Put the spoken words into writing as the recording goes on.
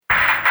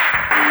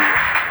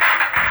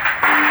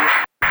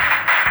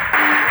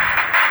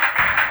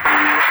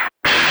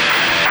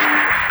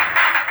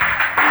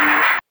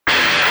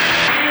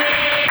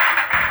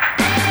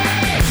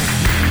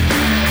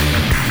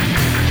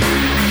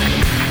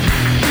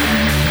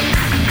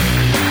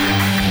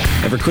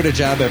Ever quit a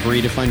job, ever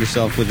redefined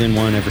yourself within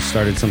one, ever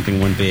started something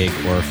one big,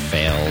 or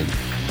failed?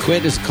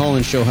 Quit is a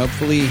call-in show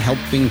hopefully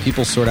helping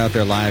people sort out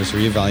their lives,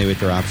 reevaluate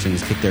their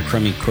options, kick their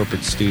crummy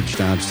corporate stooge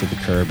jobs to the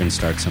curb, and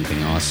start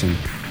something awesome.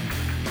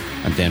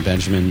 I'm Dan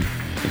Benjamin.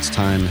 It's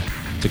time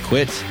to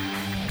quit.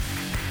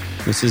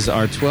 This is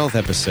our 12th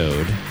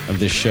episode of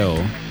this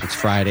show. It's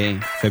Friday,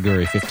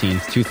 February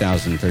 15th,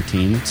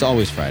 2013. It's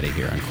always Friday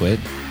here on Quit.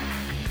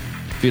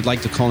 If you'd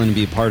like to call in and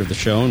be a part of the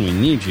show, and we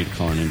need you to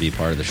call in and be a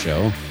part of the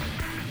show,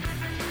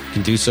 you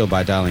can do so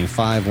by dialing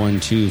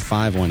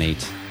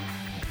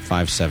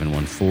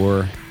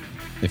 512-518-5714.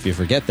 If you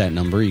forget that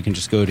number, you can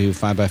just go to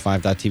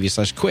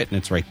 5by5.tv/quit, and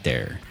it's right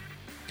there.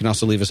 You can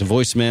also leave us a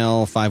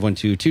voicemail,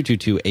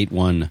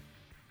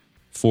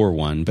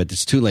 512-222-8141, but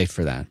it's too late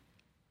for that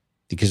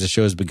because the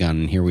show has begun,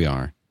 and here we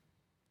are.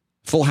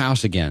 Full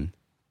house again.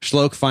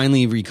 Shlok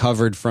finally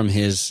recovered from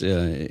his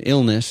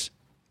illness.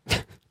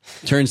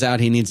 Turns out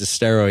he needs a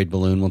steroid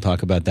balloon. We'll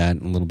talk about that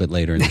a little bit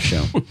later in the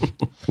show.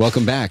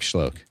 Welcome back,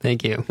 Shlok.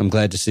 Thank you. I'm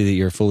glad to see that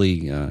you're fully,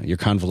 your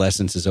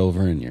convalescence is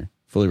over and you're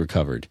fully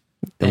recovered.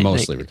 Or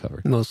mostly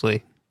recovered.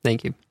 Mostly.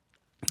 Thank you.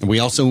 We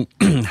also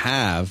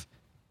have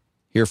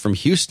here from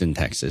Houston,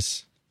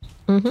 Texas,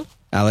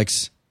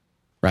 Alex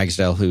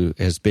Ragsdale, who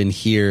has been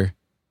here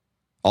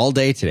all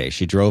day today.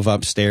 She drove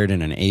up, stayed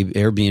in an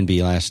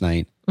Airbnb last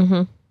night,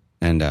 and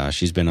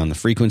she's been on the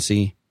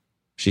frequency.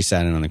 She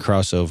sat in on the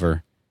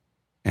crossover.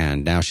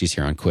 And now she's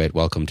here on Quit.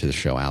 Welcome to the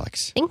show,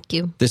 Alex. Thank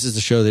you. This is the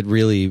show that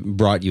really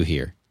brought you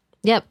here.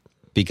 Yep.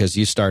 Because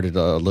you started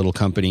a little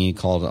company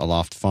called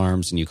Aloft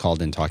Farms, and you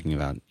called in talking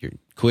about your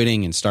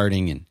quitting and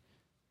starting, and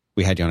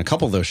we had you on a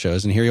couple of those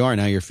shows, and here you are.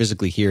 Now you're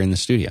physically here in the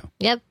studio.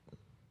 Yep.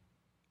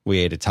 We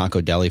ate at Taco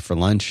Deli for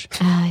lunch.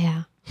 Oh,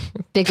 yeah.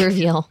 Big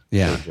reveal.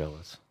 Yeah. So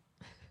jealous.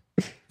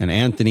 And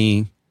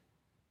Anthony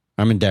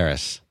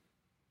Armendariz,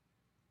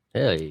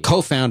 Hey.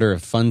 co-founder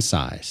of Fun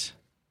Size.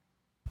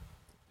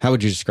 How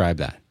would you describe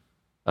that?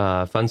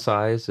 Fun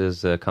Size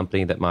is a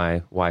company that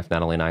my wife,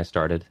 Natalie, and I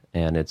started,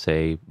 and it's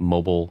a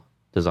mobile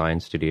design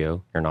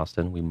studio here in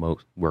Austin. We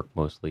work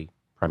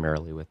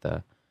primarily with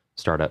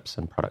startups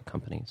and product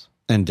companies.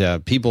 And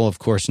people, of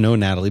course, know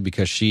Natalie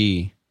because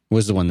she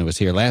was the one that was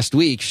here last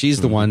week.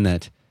 She's the one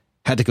that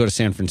had to go to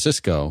San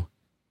Francisco,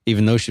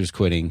 even though she was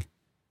quitting.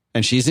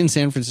 And she's in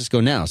San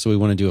Francisco now, so we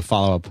want to do a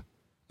follow-up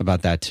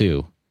about that,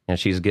 too. And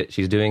she's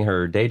doing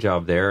her day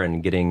job there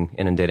and getting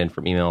inundated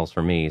from emails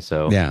from me.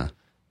 So Yeah.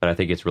 But I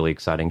think it's really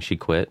exciting. She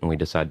quit, and we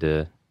decided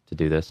to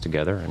do this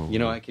together. And You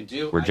know what I could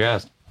do? we're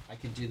jazzed. I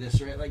could do this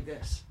right like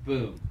this.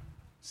 Boom.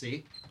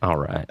 See? All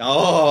right.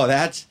 Oh,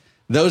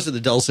 those are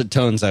the dulcet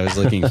tones I was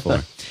looking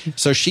for.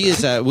 So she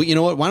is, you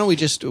know what? Why don't we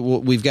just,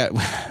 we've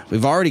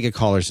already got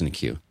callers in the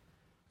queue.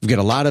 We've got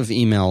a lot of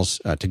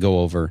emails to go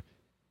over.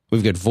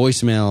 We've got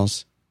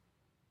voicemails.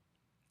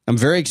 I'm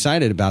very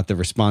excited about the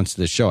response to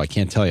the show. I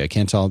can't tell you.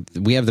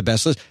 We have the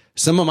best list.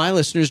 Some of my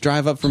listeners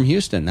drive up from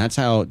Houston. That's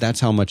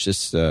how much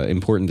this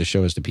important the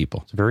show is to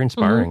people. It's very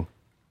inspiring.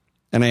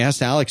 And I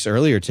asked Alex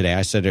earlier today,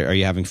 I said, are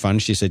you having fun?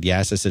 She said,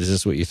 yes. I said, is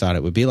this what you thought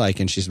it would be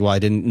like? And she said, well, I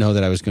didn't know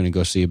that I was going to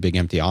go see a big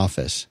empty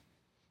office.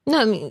 No,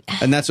 I mean...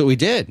 And that's what we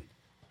did.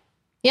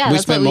 Yeah, we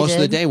spent most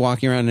of the day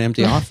walking around an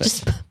empty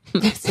office. Just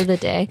most of the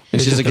day. And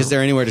she's like, is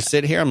there anywhere to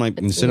sit here? I'm like,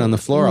 sit on the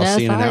floor. I'll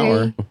see you in an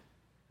hour.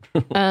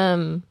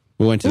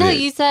 We went to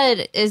you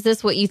said, is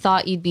this what you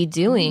thought you'd be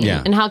doing?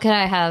 Yeah. And how could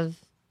I have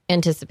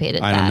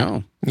anticipated that? I don't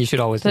know. You should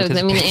always So,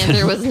 I mean, the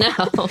answer was no.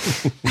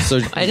 So,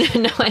 I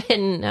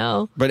didn't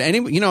know. but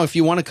anyway, if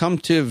you want to come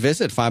to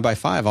visit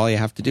 5x5, all you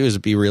have to do is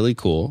be really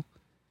cool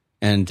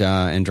and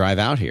drive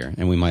out here,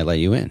 and we might let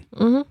you in.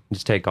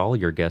 Just take all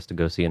your guests to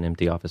go see an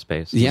empty office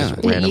space. Yeah.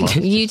 Just random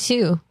office. You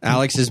too.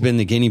 Alex has been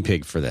the guinea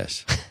pig for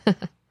this.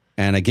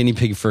 And a guinea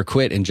pig for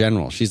Quit in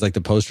general. She's like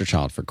the poster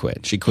child for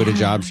Quit. She quit a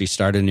job. She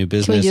started a new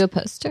business. Can we do a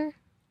poster?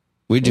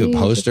 We do a Maybe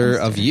poster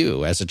poster. of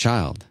you as a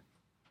child.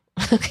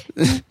 But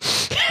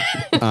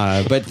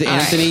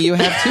Anthony, you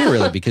have too,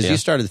 really, because you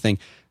started the thing.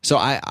 So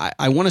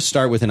I want to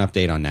start with an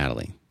update on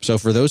Natalie. So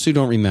for those who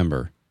don't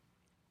remember,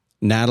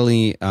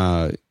 Natalie,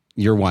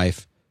 your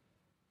wife,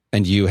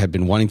 and you had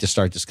been wanting to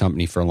start this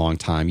company for a long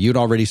time. You'd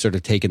already sort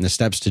of taken the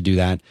steps to do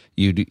that.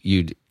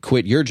 You'd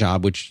quit your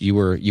job, which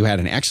you had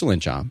an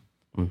excellent job.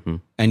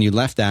 And you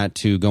left that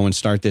to go and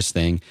start this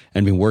thing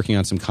and been working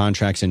on some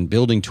contracts and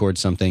building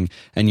towards something.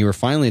 And you were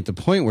finally at the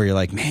point where you're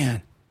like,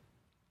 man,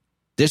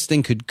 this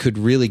thing could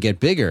really get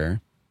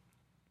bigger.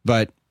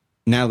 But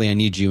Natalie, I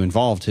need you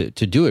involved to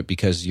do it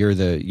because you're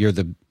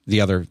the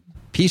other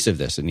piece of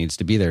this. It needs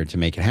to be there to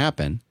make it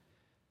happen.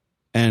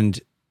 And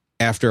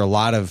after a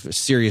lot of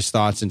serious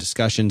thoughts and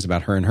discussions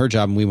about her and her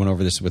job, and we went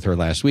over this with her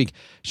last week,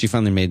 she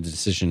finally made the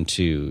decision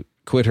to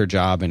quit her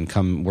job and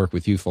come work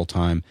with you full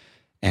time.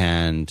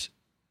 And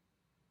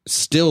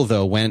still,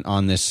 though, went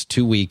on this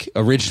 2-week,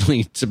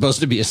 originally supposed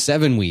to be a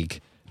 7-week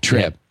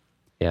trip.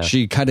 Yeah.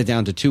 She cut it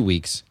down to 2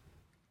 weeks.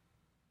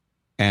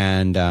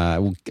 And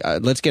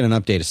let's get an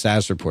update, a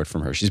status report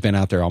from her. She's been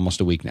out there almost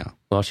a week now.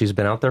 Well, she's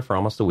been out there for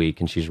almost a week,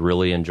 and she's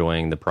really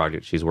enjoying the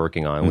project she's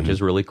working on, which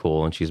is really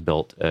cool, and she's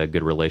built a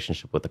good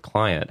relationship with the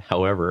client.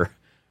 However,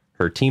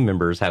 her team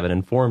members haven't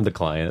informed the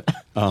client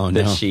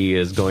that she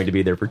is going to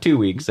be there for 2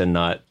 weeks and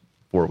not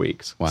 4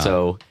 weeks. Wow.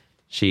 So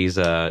she's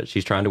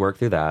trying to work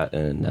through that,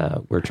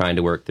 and we're trying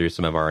to work through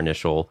some of our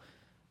initial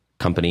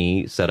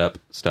company setup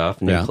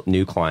stuff,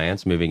 new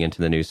clients moving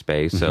into the new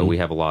space. So we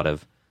have a lot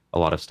of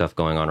stuff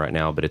going on right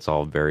now, but it's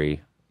all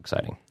very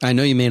exciting. I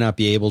know you may not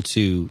be able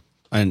to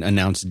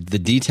announce the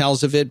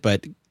details of it,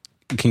 but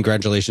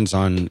congratulations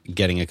on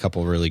getting a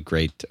couple really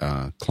great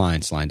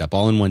clients lined up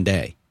all in one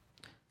day.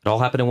 It all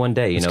happened in one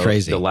day. It's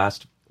crazy. The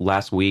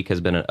last week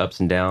has been ups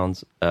and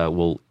downs.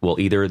 Will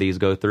either of these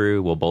go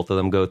through? Will both of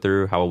them go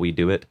through? How will we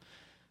do it?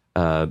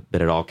 But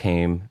it all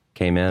came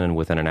in and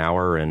within an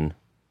hour, and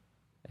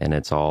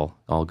it's all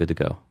good to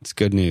go. It's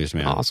good news,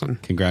 man. Awesome.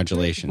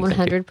 Congratulations.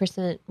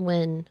 100%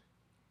 win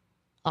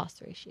loss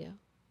ratio.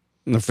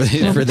 For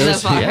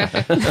those So far.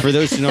 for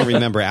those who don't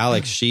remember,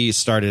 Alex, she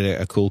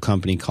started a cool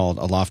company called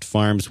Aloft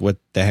Farms. What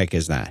the heck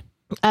is that?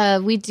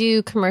 We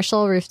do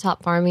commercial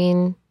rooftop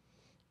farming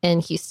in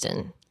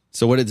Houston.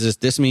 So what is this?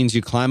 This means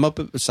you climb up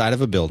the side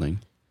of a building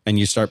and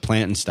you start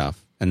planting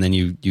stuff, and then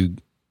you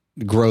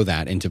grow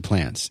that into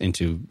plants,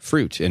 into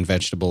fruit and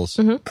vegetables,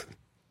 and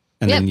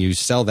then you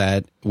sell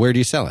that. Where do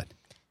you sell it?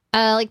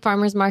 Like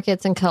farmers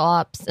markets and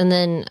co-ops. And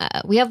then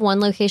we have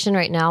one location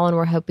right now, and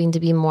we're hoping to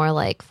be more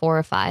like 4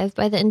 or 5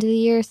 by the end of the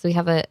year. So we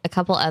have a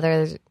couple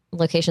other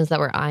locations that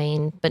we're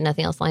eyeing, but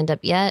nothing else lined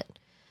up yet.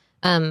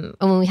 And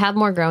when we have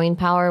more growing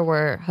power,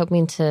 we're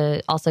hoping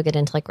to also get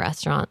into like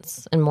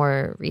restaurants and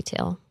more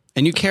retail.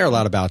 And you care a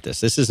lot about this.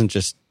 This isn't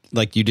just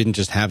like you didn't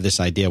just have this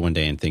idea one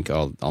day and think,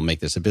 "Oh, I'll make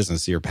this a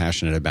business." You're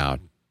passionate about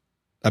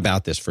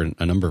this for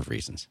a number of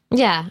reasons.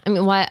 Yeah, I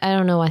mean, why? I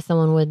don't know why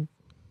someone would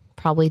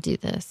probably do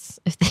this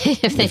if they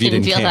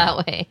didn't feel care. that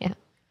way. Yeah.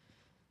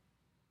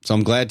 So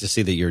I'm glad to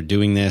see that you're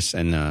doing this,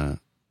 and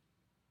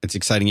it's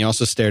exciting. You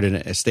also stayed in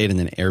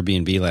an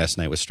Airbnb last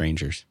night with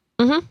strangers.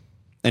 Mm-hmm.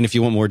 And if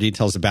you want more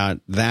details about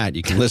that,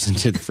 you can listen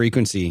to the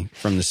Frequency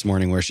from this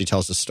morning, where she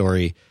tells the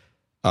story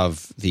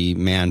of the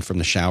man from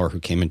the shower who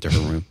came into her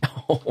room.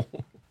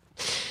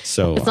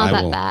 So It's not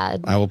that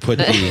bad. I will put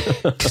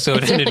the So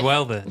it ended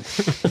well then.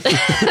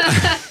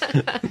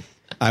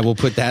 I will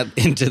put that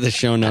into the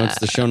show notes.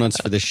 The show notes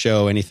for this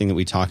show, anything that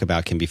we talk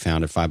about, can be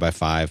found at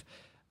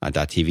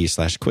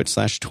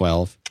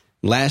 5x5.tv/quit/12.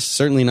 Last,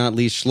 certainly not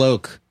least,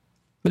 Shloke,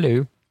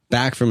 Hello.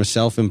 back from a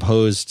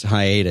self-imposed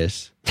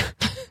hiatus.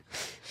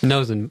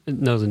 Nose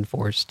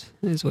enforced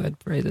is what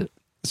I'd phrase it.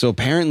 So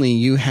apparently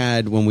you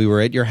had, when we were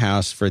at your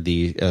house for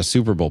the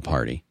Super Bowl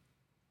party,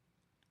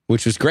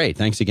 which was great.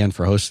 Thanks again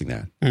for hosting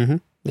that. Mm-hmm.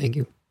 Thank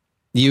you.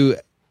 You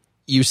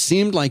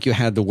seemed like you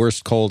had the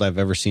worst cold I've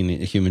ever seen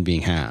a human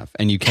being have.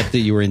 And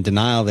you were in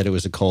denial that it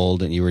was a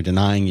cold, and you were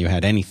denying you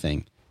had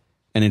anything.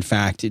 And in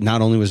fact,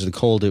 not only was it a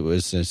cold, it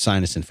was a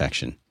sinus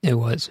infection. It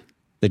was.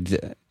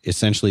 That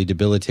essentially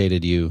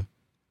debilitated you.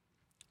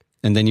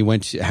 And then you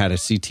had a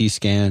CT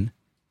scan.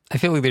 I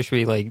feel like there should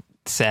be like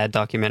sad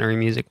documentary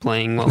music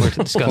playing while we're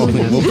discussing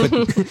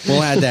this.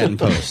 We'll add that in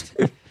post.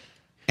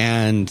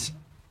 And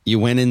you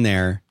went in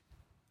there,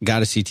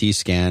 got a CT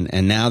scan,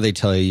 and now they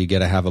tell you got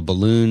to have a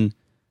balloon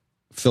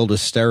filled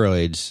with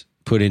steroids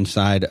put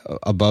inside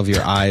above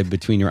your eye,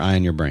 between your eye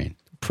and your brain.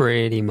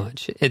 Pretty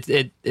much.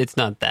 It's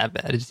not that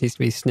bad. It just needs to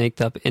be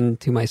snaked up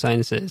into my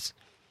sinuses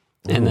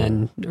and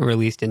then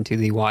released into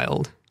the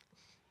wild.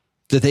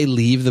 Did they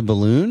leave the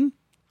balloon?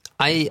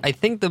 I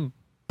think the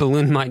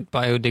balloon might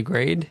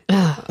biodegrade.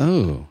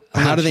 Oh.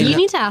 How do they You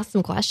need to ask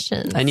some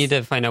questions. I need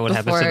to find out what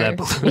happens to that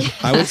balloon.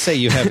 I would say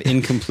you have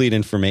incomplete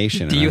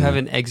information. Do you have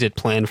an exit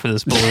plan for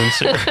this balloon,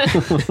 sir?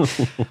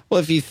 Well,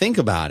 if you think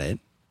about it,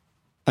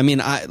 I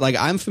mean,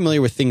 I'm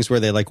familiar with things where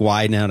they like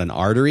widen out an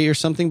artery or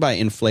something by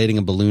inflating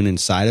a balloon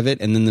inside of it,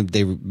 and then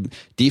they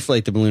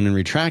deflate the balloon and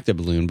retract the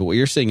balloon. But what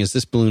you're saying is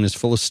this balloon is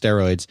full of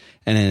steroids,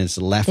 and then it's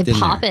left in They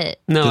there. pop it.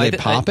 No, Do they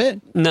pop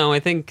it? No, I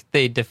think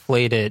they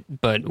deflate it,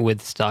 but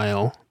with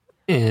style,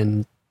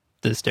 and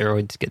the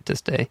steroids get to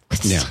stay.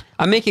 Yeah.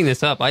 I'm making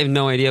this up. I have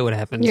no idea what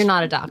happens. You're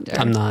not a doctor.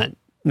 I'm not,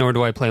 nor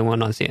do I play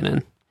one on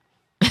CNN.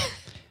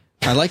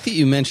 I like that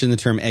you mentioned the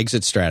term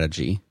exit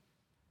strategy,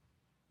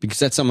 because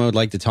that's something I would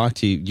like to talk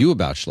to you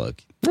about, Shloke,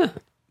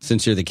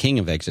 since you're the king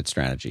of exit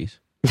strategies.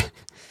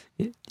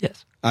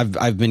 Yes.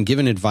 I've been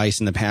given advice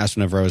in the past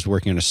whenever I was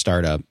working on a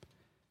startup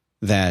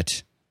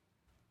that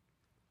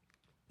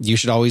you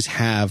should always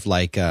have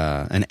like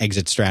an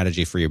exit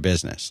strategy for your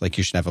business. Like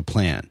you should have a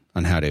plan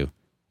on how to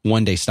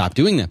one day stop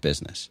doing that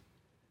business.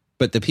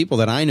 But the people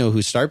that I know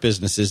who start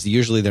businesses,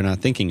 usually they're not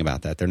thinking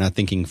about that. They're not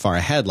thinking far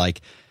ahead.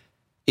 Like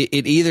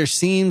it either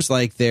seems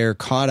like they're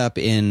caught up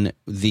in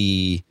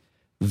the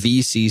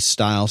VC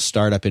style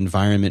startup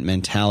environment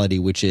mentality,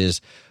 which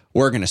is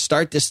we're going to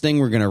start this thing,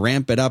 we're going to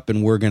ramp it up,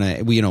 and we're going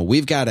to,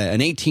 we've got an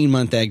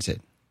 18-month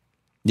exit.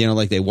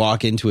 Like they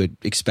walk into it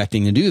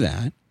expecting to do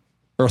that,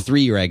 or a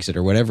 3-year exit,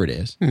 or whatever it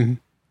is. Mm-hmm.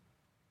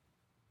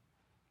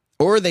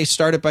 Or they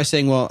start it by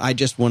saying, well, I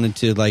just wanted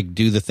to like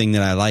do the thing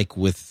that I like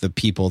with the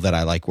people that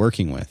I like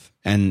working with.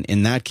 And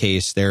in that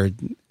case, they're,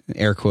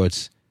 air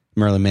quotes,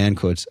 Marilyn Mann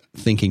quotes,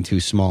 thinking too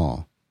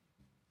small.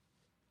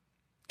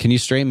 Can you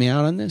straighten me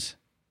out on this?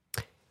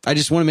 I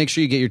just want to make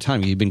sure you get your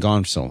time. You've been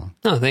gone for so long.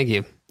 Oh, thank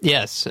you.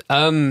 Yes.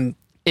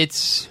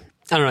 It's,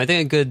 I don't know, I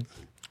think a good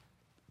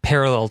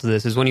parallel to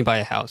this is when you buy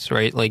a house,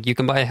 right? Like you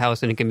can buy a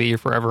house and it can be your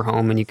forever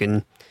home and you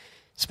can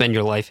spend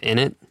your life in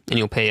it and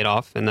you'll pay it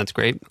off and that's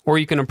great. Or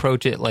you can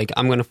approach it like,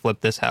 I'm going to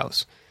flip this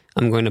house.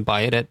 I'm going to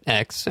buy it at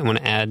X. I'm going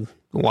to add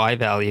Y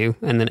value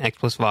and then X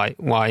plus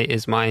Y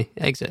is my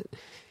exit.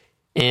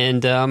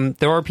 And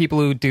there are people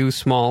who do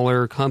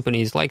smaller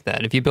companies like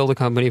that. If you build a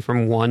company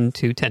from $1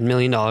 to $10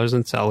 million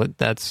and sell it,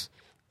 that's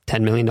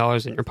 $10 million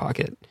in your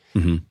pocket.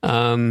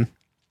 Mm-hmm.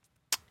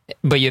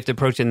 But you have to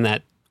approach it in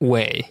that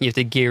way. You have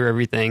to gear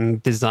everything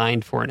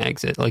designed for an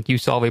exit. Like you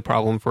solve a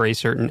problem for a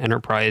certain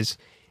enterprise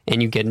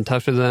and you get in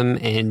touch with them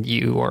and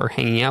you are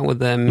hanging out with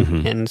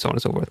them and so on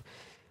and so forth.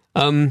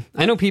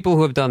 I know people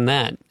who have done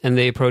that and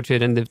they approach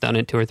it and they've done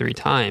it 2 or 3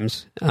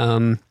 times.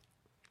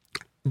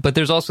 But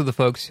there's also the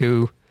folks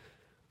who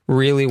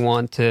really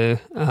want to,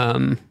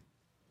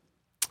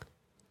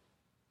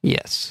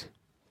 yes.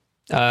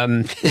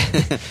 Sorry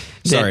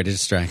to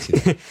distract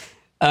you.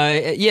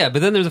 Yeah,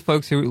 but then there's the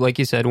folks who, like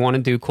you said, want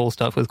to do cool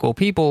stuff with cool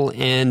people,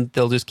 and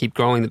they'll just keep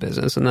growing the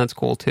business, and that's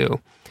cool too.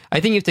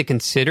 I think you have to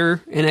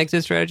consider an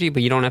exit strategy,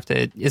 but you don't have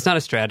to. It's not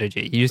a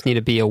strategy. You just need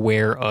to be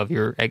aware of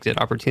your exit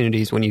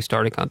opportunities when you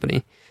start a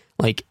company.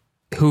 Like,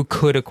 who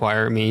could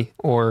acquire me,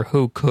 or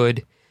who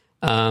could,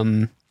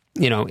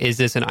 is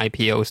this an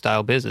IPO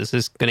style business? Is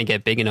this going to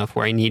get big enough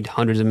where I need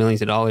hundreds of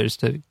millions of dollars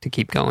to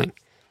keep going?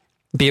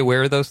 Be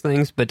aware of those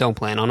things, but don't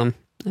plan on them.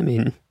 I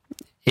mean,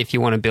 if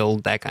you want to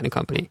build that kind of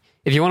company.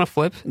 If you want to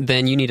flip,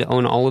 then you need to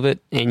own all of it,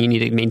 and you need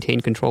to maintain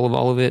control of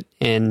all of it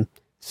and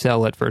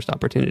sell at first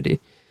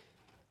opportunity.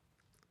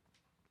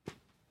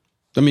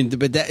 I mean,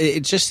 but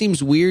it just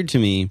seems weird to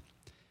me,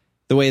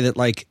 the way that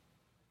like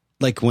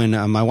when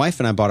my wife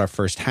and I bought our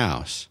first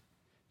house,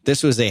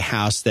 this was a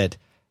house that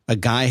a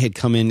guy had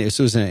come in. This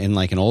was in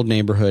like an old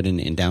neighborhood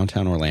in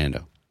downtown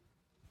Orlando.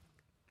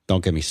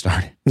 Don't get me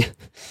started.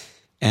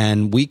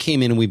 And we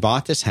came in and we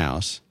bought this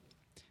house,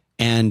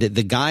 and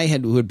the guy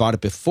who had bought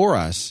it before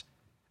us,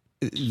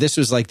 this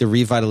was like the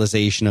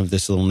revitalization of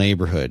this little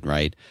neighborhood,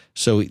 right?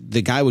 So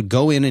the guy would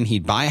go in and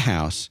he'd buy a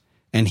house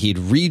and he'd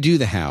redo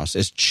the house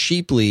as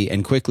cheaply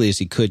and quickly as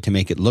he could to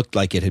make it look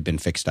like it had been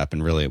fixed up,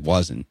 and really it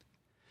wasn't.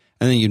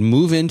 And then you'd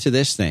move into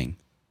this thing.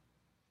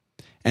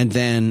 And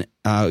then,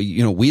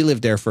 we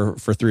lived there for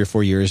 3 or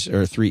 4 years,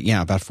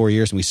 about 4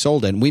 years, and we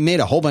sold it. And we made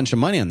a whole bunch of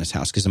money on this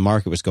house because the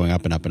market was going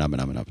up and up and up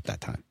and up and up at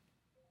that time.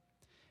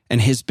 And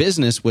his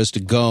business was to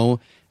go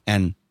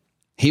and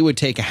he would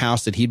take a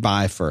house that he'd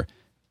buy for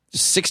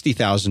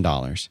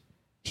 $60,000.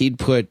 He'd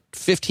put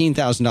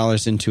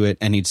 $15,000 into it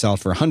and he'd sell it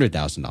for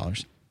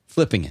 $100,000,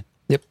 flipping it.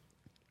 Yep.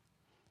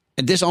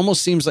 And this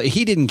almost seems like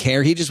he didn't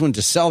care. He just wanted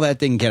to sell that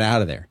thing and get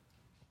out of there.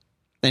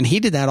 And he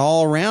did that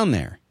all around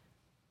there.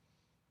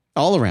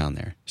 All around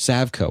there.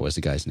 Savco was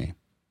the guy's name.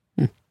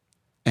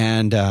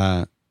 And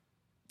that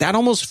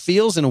almost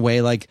feels in a way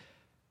like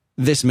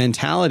this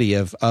mentality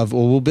of well,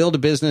 we'll build a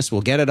business,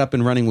 we'll get it up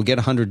and running, we'll get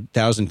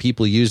 100,000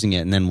 people using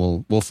it, and then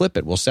we'll flip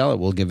it, we'll sell it,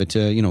 we'll give it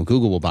to,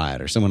 Google will buy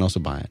it or someone else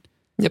will buy it.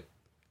 Yep.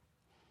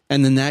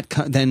 And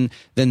then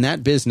then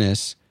that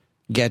business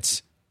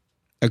gets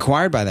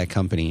acquired by that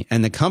company,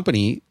 and the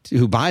company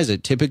who buys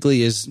it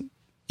typically is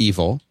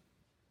evil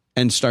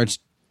and starts,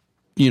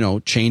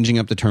 changing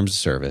up the terms of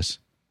service.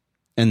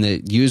 And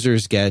the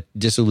users get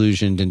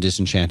disillusioned and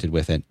disenchanted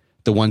with it.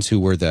 The ones who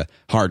were the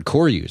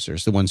hardcore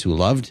users, the ones who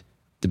loved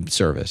the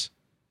service.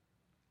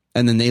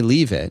 And then they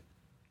leave it.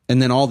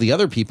 And then all the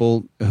other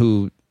people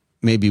who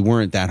maybe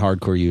weren't that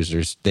hardcore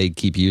users, they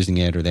keep using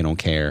it or they don't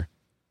care.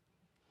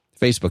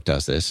 Facebook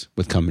does this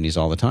with companies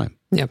all the time.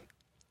 Yep.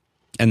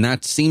 And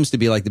that seems to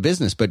be like the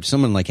business. But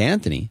someone like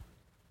Anthony,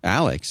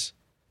 Alex,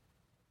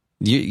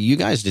 you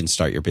guys didn't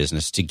start your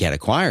business to get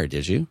acquired,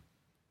 did you?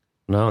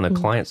 No, in the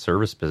client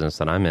service business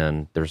that I'm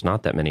in, there's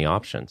not that many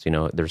options.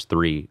 There's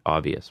 3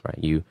 obvious,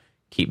 right? You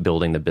keep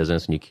building the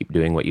business and you keep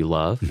doing what you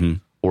love,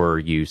 or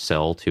you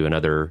sell to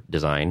another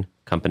design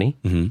company,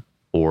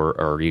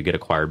 or you get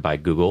acquired by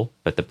Google.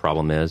 But the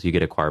problem is, you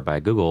get acquired by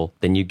Google,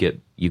 then you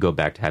go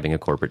back to having a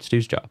corporate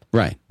stooge job.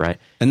 Right. Right.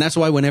 And that's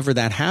why whenever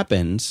that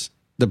happens,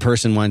 the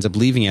person winds up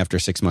leaving after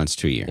 6 months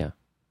to a year. Yeah.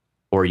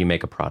 Or you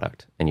make a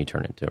product and you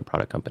turn it into a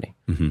product company.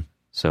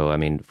 So, I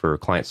mean, for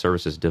client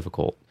service, it's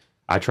difficult.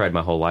 I tried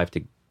my whole life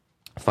to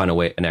find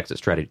an exit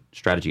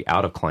strategy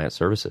out of client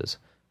services.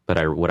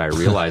 But what I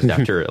realized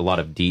after a lot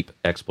of deep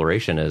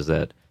exploration is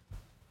that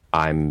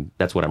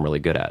that's what I'm really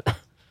good at.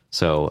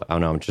 So I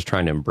don't know. I'm just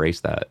trying to embrace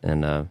that,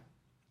 and I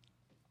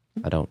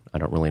don't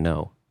really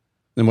know.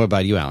 And what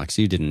about you, Alex?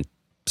 You didn't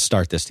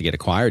start this to get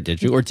acquired,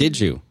 did you? Or did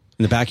you?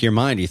 In the back of your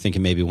mind, are you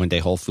thinking maybe one day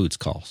Whole Foods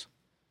calls?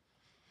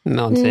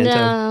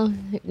 Monsanto.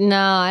 No,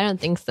 I don't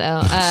think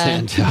so.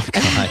 Monsanto,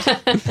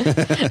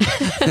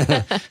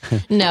 God.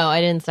 No,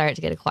 I didn't start it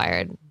to get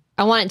acquired.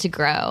 I want it to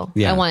grow.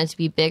 Yeah. I want it to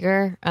be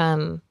bigger.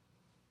 I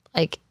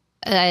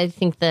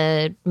think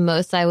the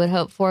most I would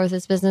hope for with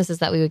this business is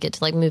that we would get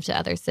to move to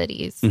other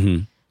cities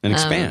And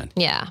expand.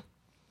 Yeah.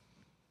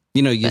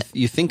 You know,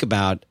 you think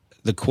about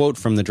the quote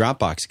from the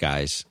Dropbox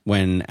guys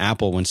when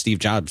Steve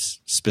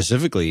Jobs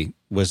specifically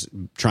was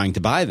trying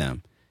to buy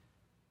them,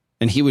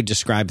 and he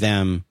described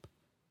them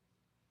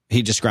at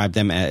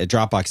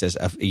Dropbox as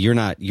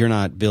you're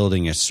not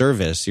building a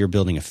service, you're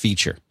building a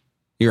feature.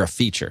 You're a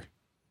feature.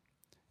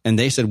 And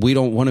they said, we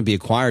don't want to be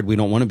acquired. We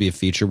don't want to be a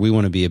feature. We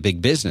want to be a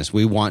big business.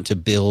 We want to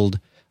build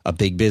a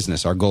big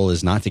business. Our goal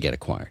is not to get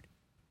acquired.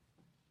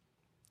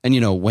 And,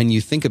 you know, when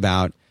you think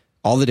about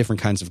all the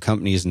different kinds of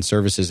companies and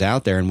services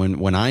out there, and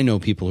when I know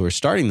people who are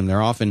starting them,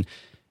 they're often,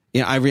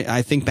 you know,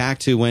 I think back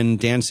to when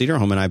Dan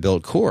Cederholm and I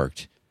built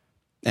Corked,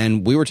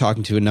 and we were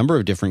talking to a number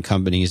of different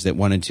companies that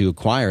wanted to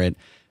acquire it.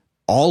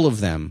 All of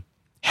them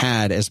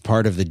had as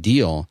part of the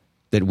deal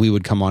that we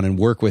would come on and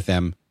work with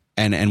them,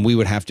 and we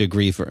would have to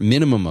agree for a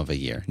minimum of a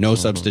year, no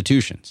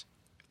substitutions.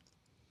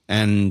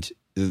 And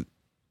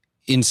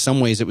in some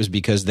ways it was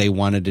because they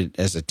wanted it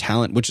as a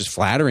talent, which is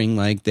flattering.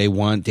 Like, they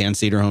want Dan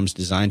Cederholm's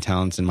design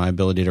talents and my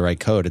ability to write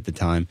code at the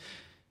time.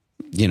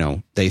 You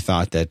know, they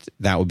thought that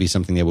would be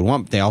something they would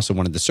want. They also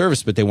wanted the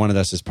service, but they wanted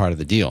us as part of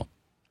the deal.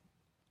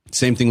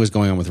 Same thing was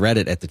going on with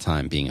Reddit at the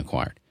time being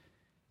acquired.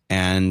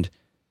 And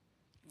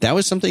that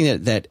was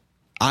something that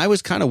I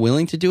was kind of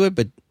willing to do it,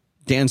 but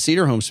Dan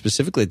Cederholm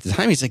specifically at the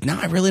time, he's like, no,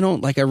 I really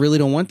don't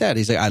want that.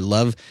 He's like, I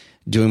love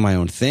doing my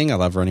own thing. I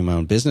love running my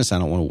own business. I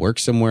don't want to work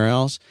somewhere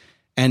else.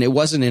 And it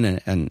wasn't in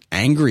an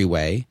angry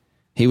way.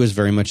 He was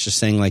very much just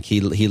saying, like,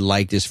 he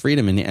liked his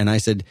freedom. And I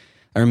said,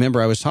 I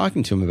remember I was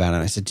talking to him about it.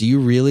 And I said, do you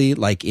really,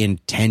 like, in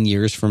 10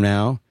 years from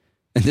now,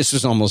 and this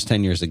was almost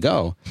 10 years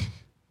ago,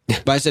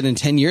 but I said, in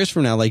 10 years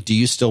from now, like, do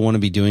you still want to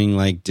be doing,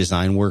 like,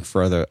 design work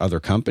for other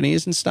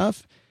companies and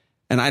stuff?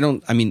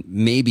 And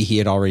maybe he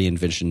had already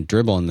envisioned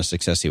Dribbble and the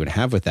success he would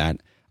have with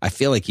that. I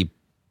feel like he,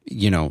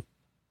 you know,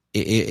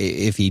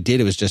 if he did,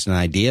 it was just an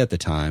idea at the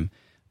time.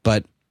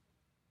 But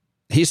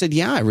he said,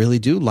 yeah, I really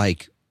do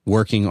like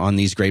working on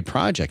these great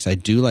projects. I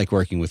do like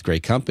working with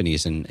great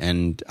companies.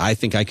 And I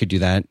think I could do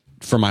that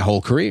for my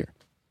whole career.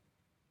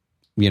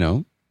 You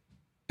know,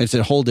 it's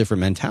a whole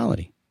different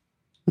mentality.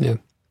 Yeah.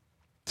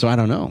 So I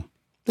don't know.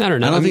 I don't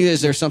know. I don't think,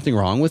 is there something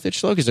wrong with it,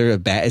 Shloke? Is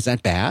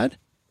that bad?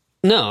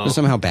 No. Is it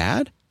somehow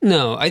bad?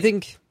 No, I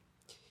think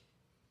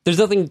there's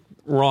nothing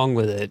wrong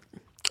with it.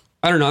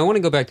 I don't know. I want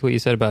to go back to what you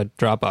said about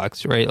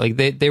Dropbox, right? Like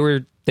they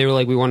were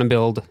like, we want to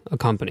build a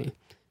company.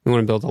 We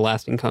want to build a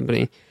lasting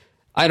company.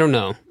 I don't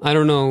know. I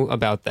don't know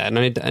about that.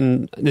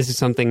 And this is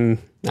something,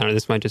 I don't know,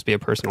 this might just be a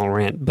personal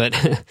rant, but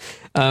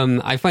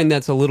I find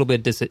that's a little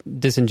bit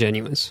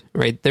disingenuous,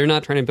 right? They're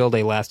not trying to build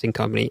a lasting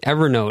company.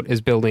 Evernote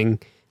is building,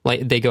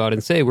 like, they go out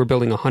and say, we're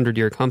building a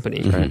 100-year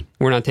company. Right.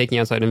 We're not taking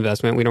outside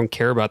investment. We don't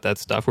care about that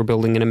stuff. We're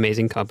building an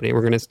amazing company.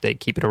 We're going to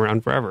keep it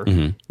around forever.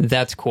 Mm-hmm.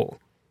 That's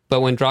cool.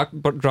 But when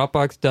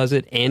Dropbox does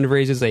it and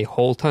raises a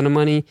whole ton of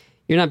money,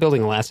 you're not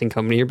building a lasting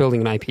company. You're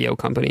building an IPO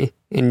company.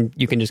 And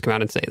you can just come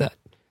out and say that.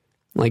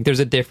 Like, there's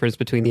a difference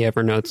between the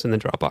Evernotes and the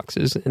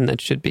Dropboxes, and that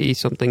should be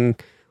something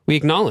we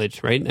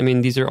acknowledge, right? I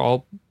mean, these are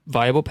all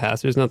viable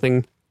paths. There's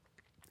nothing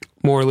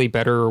morally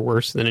better or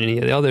worse than any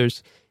of the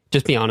others.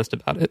 Just be honest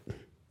about it.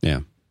 Yeah.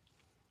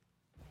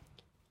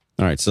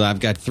 All right, so I've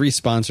got 3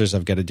 sponsors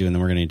I've got to do, and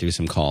then we're going to do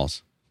some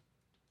calls.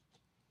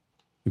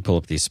 Let me pull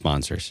up these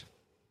sponsors.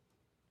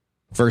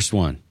 First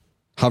one,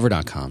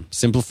 Hover.com,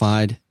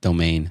 simplified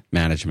domain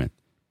management.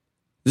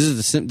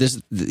 This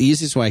is the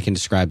easiest way I can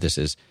describe this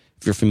is,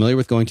 if you're familiar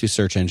with going to a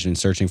search engine and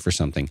searching for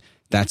something,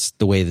 that's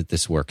the way that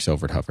this works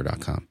over at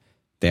Hover.com.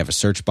 They have a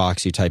search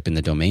box. You type in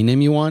the domain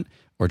name you want,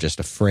 or just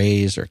a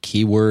phrase or a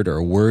keyword or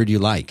a word you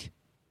like.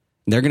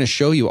 And they're going to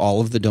show you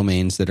all of the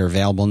domains that are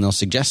available, and they'll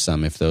suggest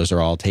some if those are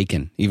all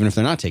taken. Even if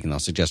they're not taken, they'll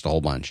suggest a whole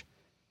bunch.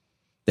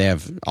 They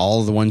have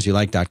all the ones you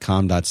like,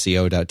 .com, .co,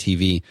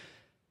 .tv.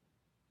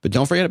 But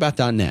don't forget about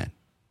 .net.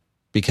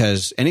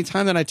 Because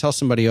anytime that I tell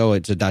somebody, oh,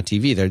 it's a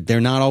 .tv, they're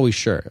not always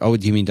sure. Oh,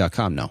 do you mean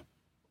 .com? No.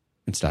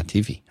 It's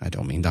 .tv. I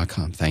don't mean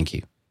 .com. Thank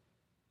you.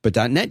 But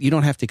 .net, you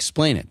don't have to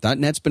explain it.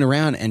 .net's been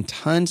around, and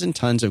tons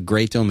of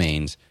great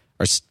domains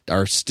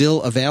are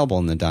still available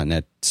in the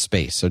 .net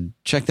space. So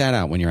check that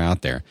out when you're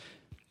out there.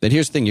 But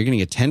here's the thing. You're going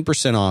to get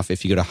 10% off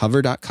if you go to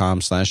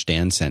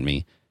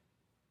hover.com/DanSentMe,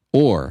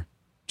 or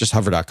just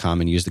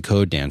hover.com and use the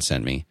code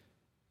DanSentMe,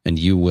 and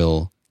you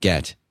will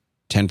get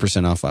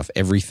 10% off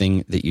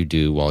everything that you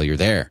do while you're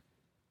there.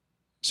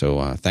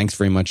 So thanks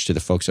very much to the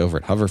folks over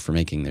at Hover for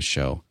making this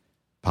show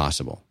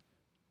possible.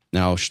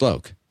 Now,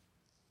 Shloke,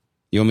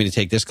 you want me to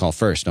take this call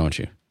first, don't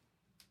you?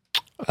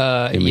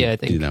 Yeah, I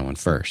think do that one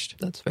first.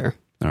 That's fair.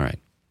 All right.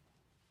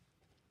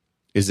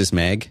 Is this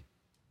Meg?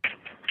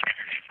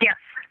 Yes.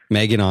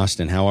 Meg in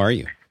Austin, how are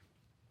you?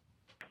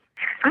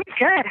 I'm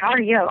good. How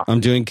are you? I'm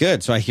doing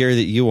good. So I hear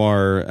that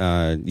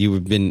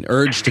you've been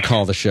urged to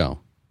call the show.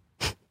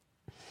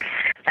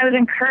 I was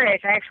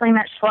encouraged. I actually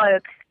met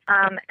Shloke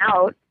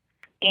out,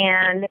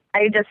 and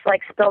I just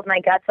spilled my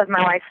guts of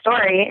my life's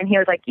story, and he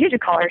was like, "You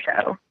should call our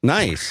show."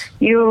 Nice.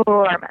 You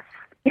are a mess.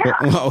 Yeah.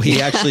 Well,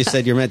 he actually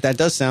said you're met. That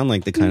does sound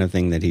like the kind of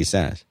thing that he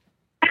says.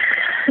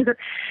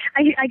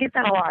 I get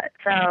that a lot,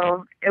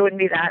 so it wouldn't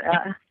be that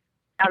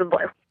out of the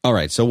blue. All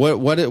right. So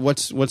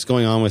what's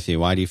going on with you?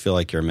 Why do you feel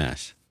like you're a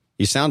mess?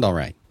 You sound all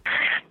right.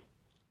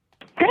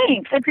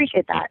 Thanks. I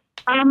appreciate that.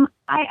 I'm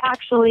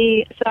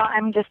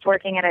just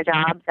working at a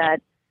job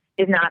that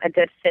is not a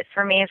good fit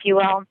for me, if you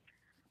will.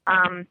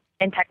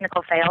 In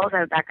technical sales, I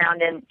have a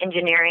background in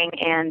engineering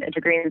and a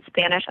degree in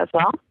Spanish as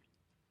well.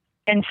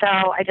 And so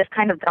I just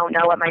kind of don't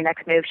know what my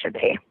next move should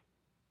be.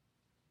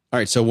 All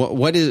right. So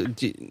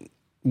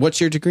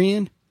what's your degree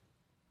in?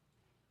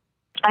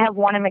 I have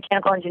one in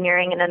mechanical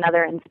engineering and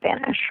another in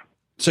Spanish.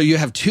 So you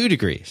have 2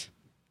 degrees.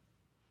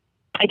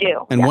 I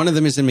do. And yes. one of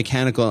them is in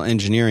mechanical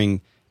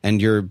engineering,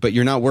 but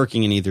you're not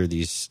working in either of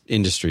these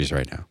industries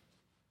right now.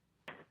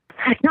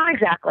 Not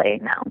exactly,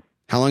 no.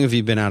 How long have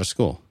you been out of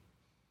school?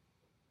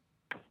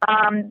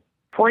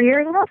 4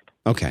 years almost.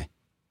 Okay.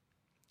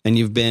 And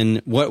you've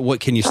been, what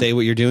can you say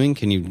what you're doing?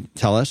 Can you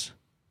tell us?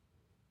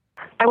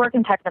 I work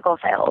in technical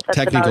sales. That's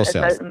Technical about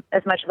sales.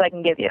 As much as I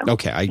can give you.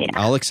 Okay,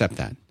 I'll accept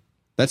that.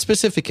 That's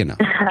specific enough.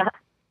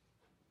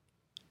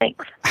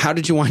 Thanks. How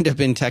did you wind up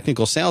in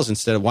technical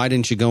sales why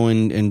didn't you go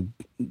in and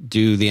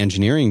do the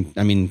engineering?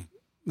 I mean,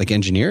 like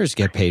engineers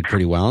get paid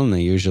pretty well and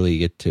they usually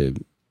get to...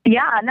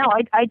 Yeah, no,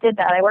 I did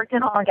that. I worked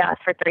in oil and gas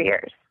for 3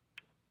 years.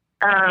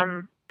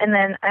 And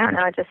then, I don't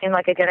know, it just seemed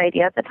like a good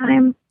idea at the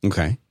time.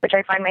 Okay. Which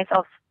I find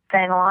myself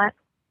saying a lot.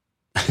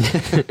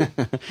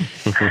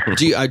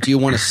 Do you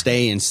want to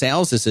stay in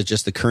sales? Is it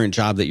just the current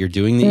job that you're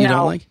doing that you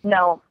don't like?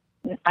 No,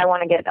 I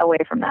want to get away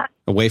from that.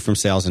 Away from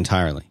sales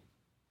entirely?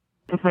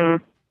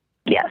 Mm-hmm.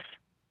 Yes.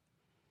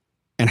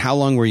 And how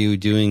long were you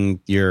doing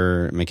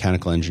your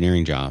mechanical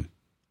engineering job?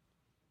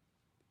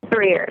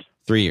 3 years.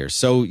 3 years.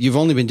 So you've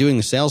only been doing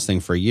the sales thing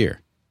for a year.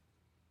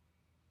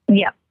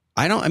 Yeah.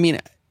 Why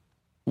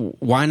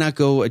not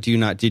go?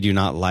 Did you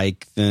not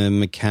like the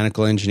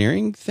mechanical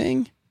engineering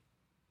thing?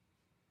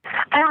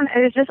 I don't know.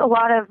 It was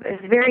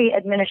very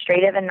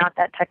administrative and not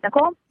that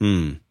technical,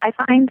 I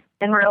find,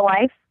 in real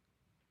life.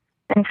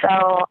 And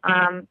so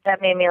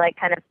that made me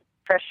kind of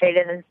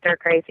frustrated and stir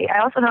crazy.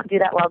 I also don't do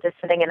that well just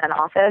sitting in an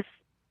office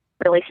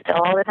really still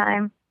all the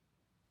time.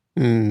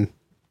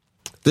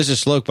 This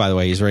is Sloak, by the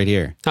way. He's right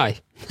here. Hi.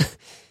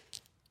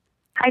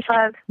 Hi,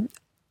 Slug.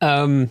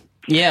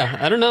 Yeah,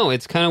 I don't know.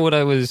 It's kind of what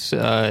I was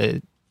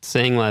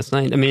saying last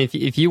night. I mean,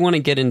 if you want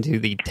to get into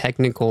the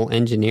technical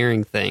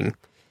engineering thing,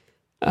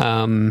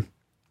 that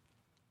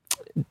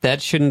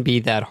shouldn't be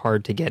that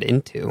hard to get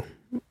into.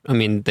 I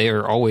mean, they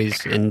are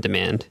always in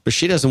demand. But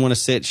she doesn't want to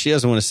sit. She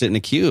doesn't want to sit in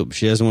a cube.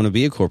 She doesn't want to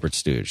be a corporate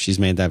stooge. She's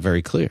made that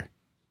very clear.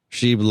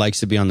 She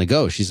likes to be on the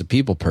go. She's a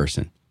people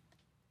person.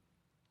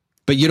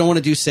 But you don't want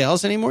to do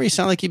sales anymore? You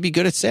sound like you'd be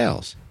good at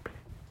sales.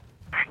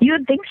 You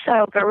would think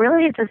so, but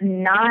really it's just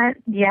not.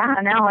 Yeah,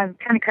 no, I'm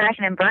kind of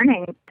crashing and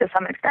burning to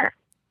some extent.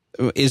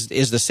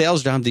 Is the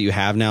sales job that you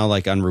have now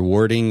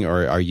unrewarding,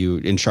 or are you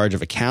in charge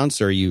of accounts,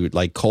 or are you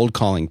cold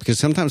calling? Because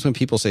sometimes when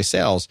people say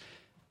sales,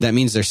 that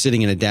means they're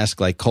sitting at a desk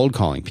cold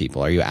calling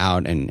people. Are you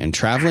out and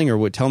traveling, or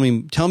what? Tell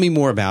me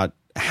more about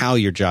how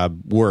your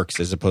job works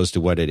as opposed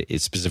to what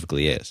it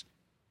specifically is.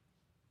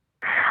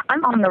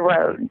 I'm on the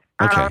road.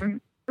 Okay.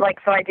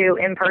 So I do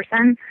in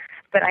person,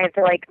 but I have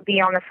to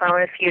be on the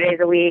phone a few days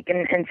a week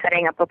and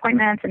setting up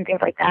appointments and things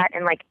like that.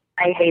 And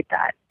I hate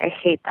that.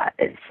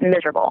 It's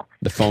miserable.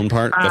 The phone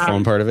part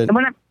of it?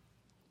 And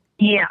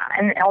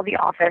all the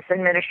office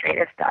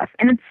administrative stuff.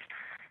 And it's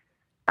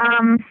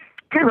kind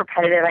of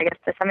repetitive, I guess,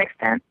 to some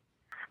extent.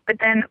 But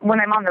then when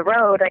I'm on the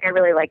road, I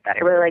really like that. I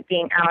really like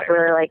being out. I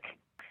really like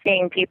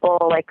seeing people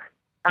on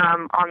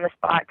the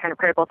spot, kind of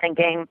critical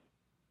thinking.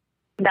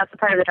 That's the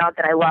part of the job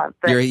that I love.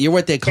 But you're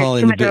what they call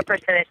in too much of a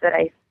percentage that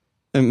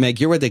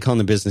Meg, you're what they call in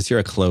the business. You're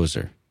a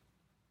closer.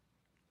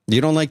 You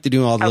don't like to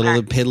do all the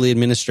little piddly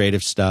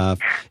administrative stuff.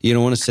 You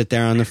don't want to sit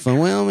there on the phone.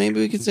 Well,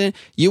 maybe we can say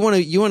you want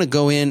to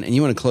go in and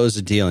you want to close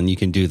the deal, and you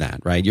can do that,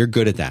 right? You're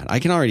good at that. I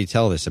can already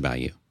tell this about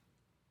you.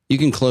 You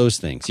can close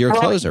things. You're a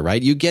closer, right?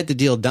 You get the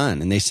deal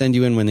done, and they send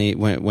you in when they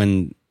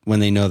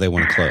know they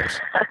want to close.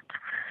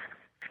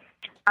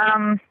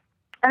 I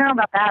don't know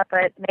about that,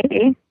 but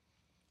maybe.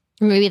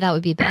 Maybe that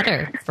would be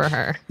better for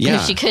her. Yeah.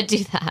 If she could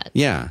do that.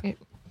 Yeah.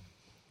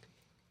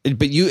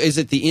 But is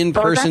it the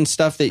in-person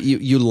stuff that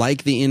you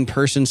like, the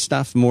in-person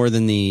stuff more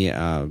than the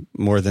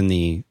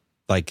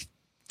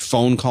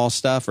phone call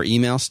stuff or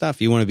email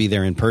stuff? You want to be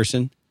there in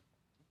person?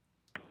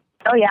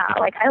 Oh yeah,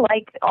 I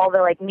like all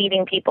the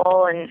meeting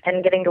people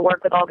and getting to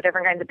work with all the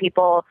different kinds of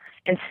people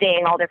and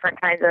seeing all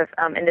different kinds of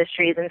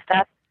industries and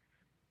stuff.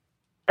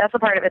 That's the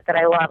part of it that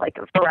I love,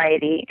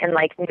 variety and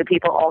new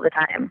people all the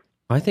time.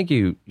 I think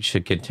you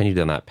should continue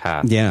down that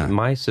path. Yeah.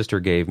 My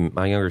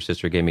younger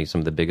sister gave me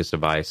some of the biggest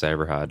advice I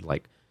ever had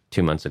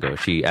 2 months ago.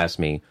 She asked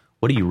me,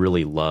 what do you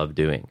really love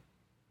doing?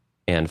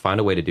 And find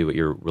a way to do what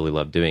you really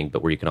love doing,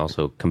 but where you can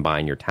also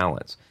combine your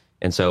talents.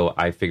 And so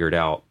I figured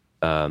out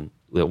that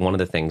one of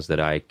the things that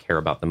I care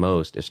about the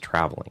most is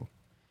traveling.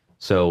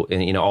 So,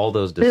 and all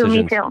those decisions,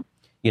 me too.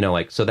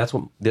 So that's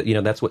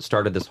what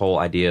started this whole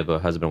idea of a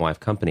husband-wife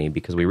company,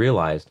 because we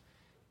realized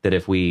that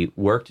if we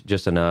worked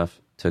just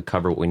enough to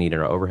cover what we need in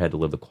our overhead to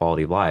live the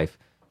quality of life,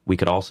 we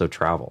could also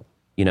travel.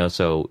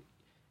 So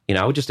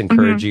I would just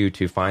encourage you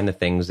to find the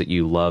things that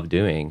you love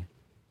doing,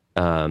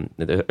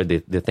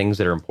 the things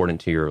that are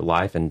important to your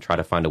life, and try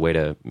to find a way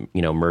to,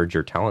 merge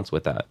your talents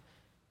with that,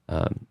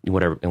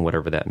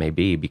 whatever that may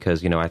be.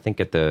 Because, I think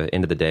at the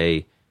end of the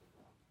day,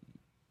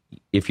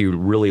 if you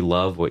really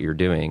love what you're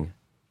doing,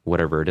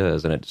 whatever it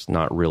is, and it's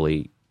not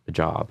really a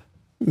job.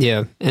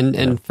 Yeah.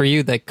 And for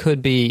you, that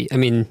could be,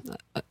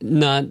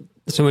 not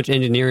so much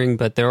engineering,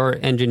 but there are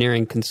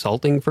engineering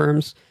consulting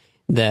firms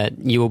that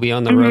you will be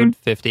on the road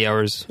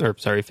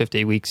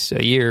 50 weeks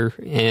a year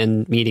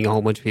and meeting a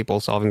whole bunch of people,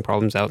 solving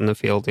problems out in the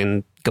field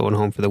and going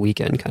home for the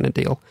weekend kind of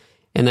deal.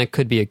 And that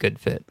could be a good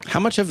fit. How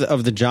much of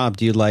the job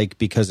do you like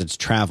because it's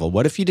travel?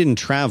 What if you didn't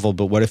travel,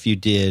 but what if you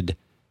did,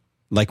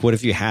 what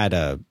if you had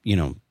a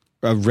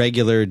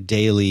regular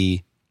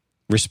daily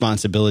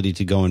responsibility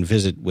to go and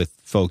visit with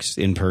folks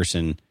in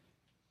person?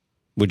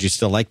 Would you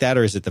still like that,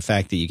 or is it the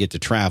fact that you get to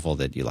travel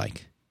that you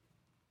like?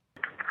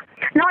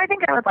 No, I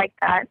think I would like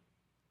that.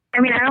 I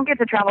don't get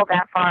to travel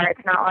that far.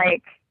 It's not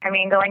like,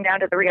 going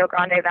down to the Rio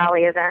Grande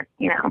Valley isn't,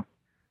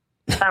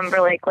 some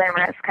really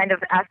glamorous kind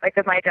of aspect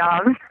of my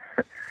job.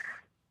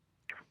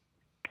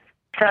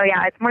 So,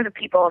 yeah, it's more the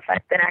people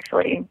effect than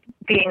actually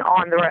being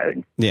on the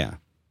road. Yeah.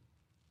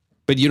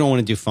 But you don't want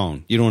to do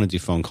phone. You don't want to do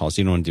phone calls.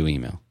 You don't want to do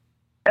email.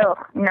 Oh,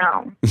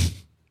 no.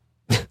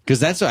 Because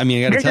that's, I got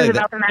to this tell is you.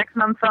 about the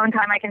maximum phone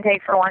time I can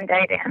take for one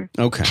day, Dan.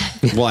 Okay.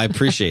 Well, I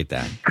appreciate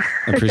that.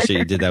 I appreciate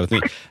you did that with me.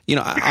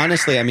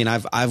 Honestly,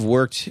 I've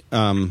worked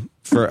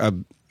for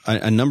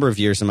a number of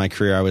years in my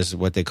career. I was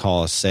what they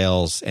call a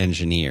sales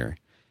engineer.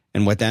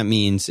 And what that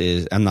means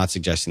is, I'm not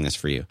suggesting this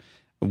for you.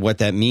 What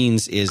that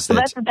means is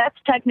that... That's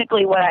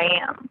technically what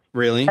I am.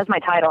 Really? That's my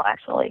title,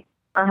 actually.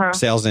 Uh-huh.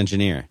 Sales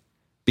engineer.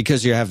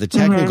 Because you have the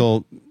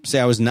technical...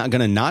 Say, I was not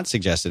going to not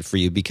suggest it for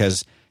you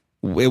because...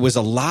 It was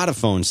a lot of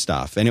phone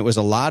stuff and it was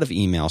a lot of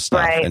email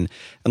stuff. Right.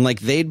 And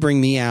they'd bring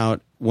me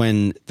out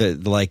when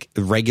the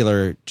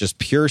regular, just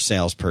pure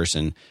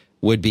salesperson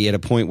would be at a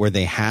point where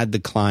they had the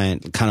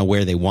client kind of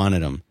where they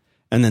wanted them.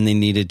 And then they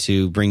needed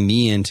to bring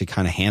me in to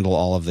kind of handle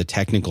all of the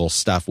technical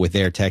stuff with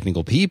their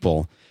technical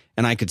people.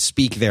 And I could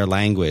speak their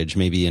language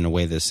maybe in a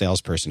way the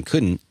salesperson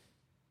couldn't.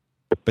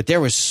 But there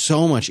was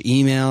so much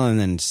email and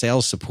then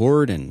sales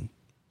support, and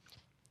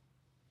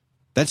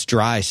that's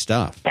dry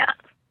stuff. Yeah.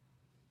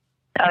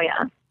 Oh,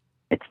 yeah.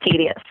 It's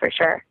tedious for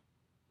sure.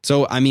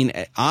 So,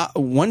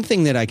 one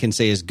thing that I can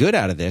say is good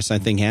out of this, I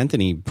think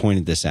Anthony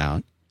pointed this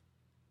out,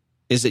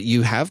 is that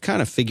you have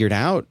kind of figured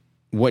out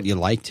what you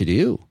like to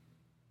do.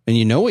 And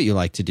you know what you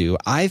like to do.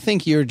 I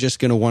think you're just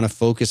going to want to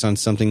focus on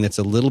something that's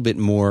a little bit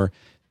more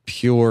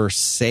pure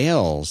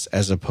sales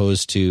as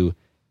opposed to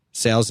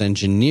sales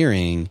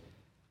engineering.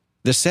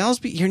 The sales,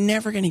 you're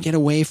never going to get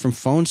away from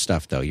phone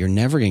stuff, though. You're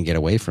never going to get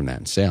away from that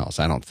in sales,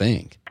 I don't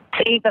think.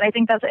 See, but I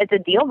think it's a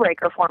deal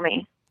breaker for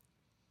me.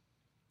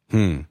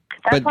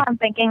 That's what I'm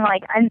thinking.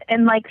 And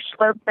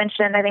Schlerb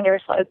mentioned, I think it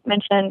was Schlerb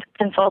mentioned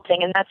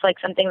consulting, and that's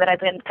something that I've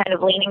been kind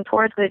of leaning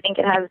towards because I think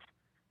it has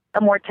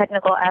a more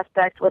technical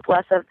aspect with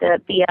less of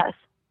the BS.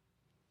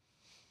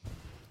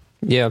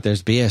 Yeah,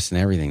 there's BS in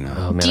everything, though.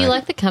 Oh, man. Do you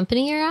like the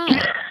company you're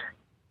at?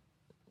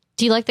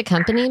 Do you like the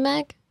company,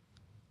 Meg?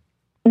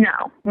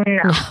 No.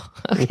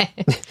 Okay.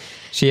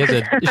 She has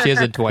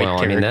a Dwight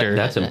character.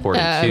 That's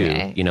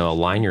important too.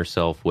 Align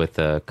yourself with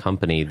a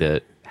company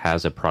that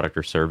has a product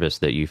or service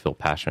that you feel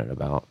passionate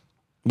about.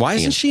 Why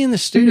isn't she in the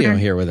studio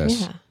here with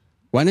us? Yeah.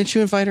 Why didn't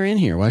you invite her in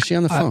here? Why is she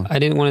on the phone? I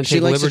didn't want to take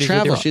She likes to liberties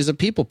travel. with her. She's a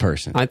people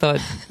person. I thought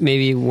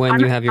maybe when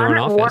you have your own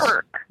office.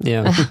 Work.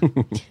 Yeah.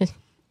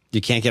 You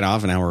can't get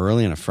off an hour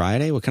early on a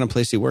Friday? What kind of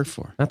place do you work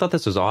for? I thought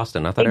this was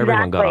Austin. I thought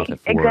everyone got off at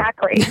 4.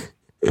 Exactly.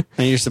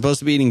 And you're supposed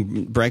to be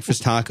eating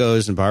breakfast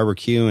tacos and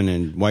barbecue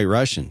and White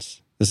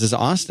Russians. This is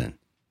Austin.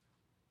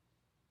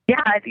 Yeah.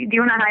 Do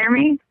you want to hire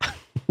me?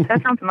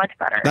 That sounds much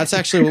better. That's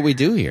actually what we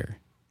do here.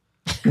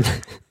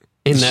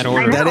 In that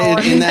order.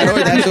 In that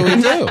order, that's what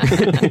we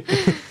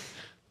do.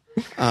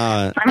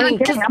 I'm not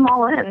kidding. I'm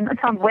all in. That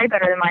sounds way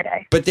better than my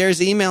day. But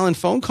there's email and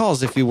phone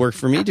calls if you work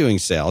for me doing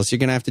sales. You're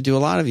going to have to do a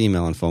lot of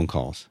email and phone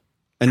calls.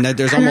 And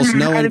there's almost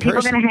no in person.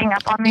 Are people going to hang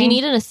up on me? You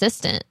need an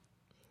assistant.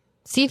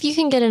 See if you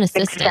can get an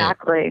assistant.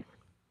 Exactly.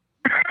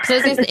 So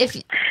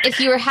if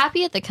you were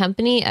happy at the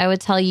company, I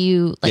would tell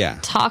you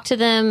talk to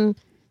them,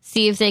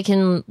 see if they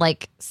can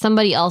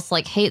somebody else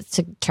hates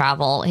to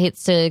travel,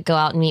 hates to go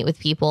out and meet with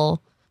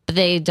people, but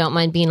they don't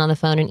mind being on the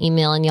phone and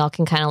email, and y'all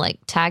can kind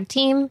of tag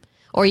team,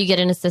 or you get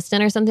an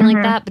assistant or something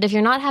like that. But if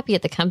you're not happy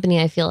at the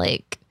company, I feel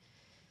like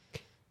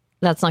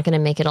that's not going to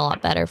make it a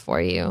lot better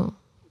for you.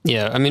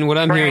 Yeah, what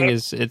I'm hearing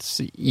is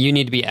you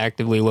need to be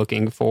actively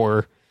looking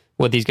for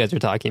what these guys are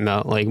talking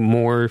about,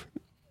 more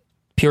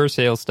pure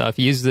sales stuff.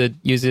 Use the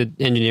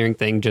engineering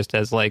thing just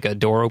as a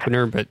door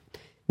opener, but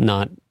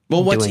not.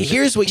 Well,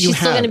 here's what you She's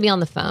have. still going to be on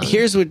the phone.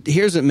 Here's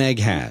what Meg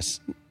has.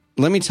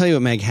 Let me tell you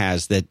what Meg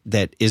has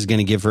that is going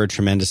to give her a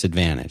tremendous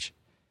advantage.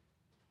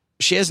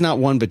 She has not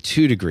 1 but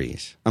 2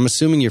 degrees. I'm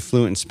assuming you're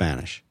fluent in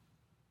Spanish.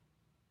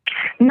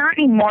 Not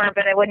anymore,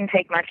 but it wouldn't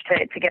take much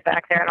to get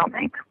back there, I don't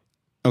think.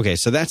 Okay,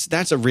 so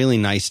that's a really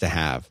nice to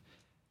have.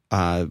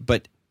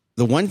 But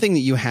the one thing that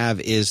you have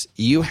is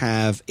you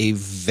have a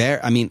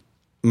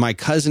my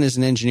cousin is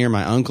an engineer.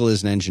 My uncle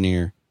is an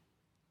engineer.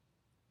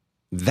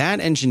 That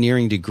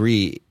engineering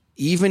degree,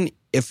 even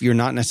if you're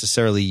not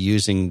necessarily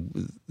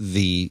using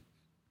the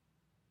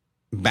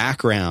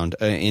background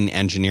in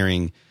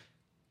engineering,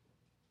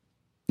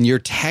 your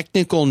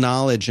technical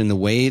knowledge and the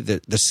way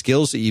that the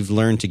skills that you've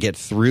learned to get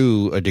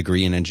through a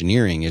degree in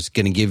engineering is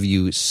going to give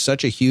you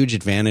such a huge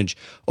advantage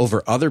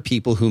over other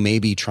people who may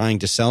be trying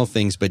to sell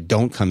things but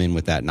don't come in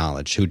with that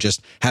knowledge, who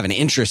just have an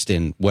interest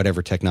in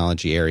whatever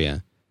technology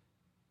area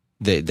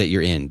that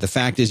you're in. The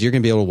fact is, you're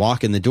going to be able to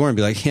walk in the door and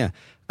be like, yeah,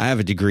 I have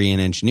a degree in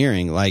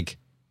engineering,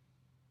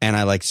 and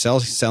I like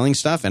selling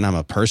stuff, and I'm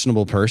a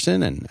personable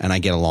person, and I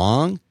get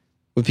along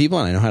with people,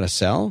 and I know how to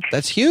sell.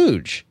 That's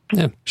huge.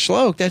 Yeah.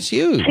 Schloke, that's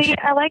huge. See,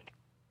 I like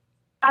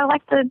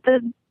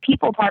the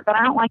people part, but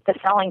I don't like the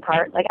selling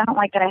part. Like, I don't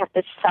like that I have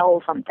to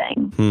sell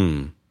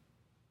something.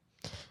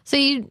 So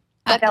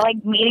I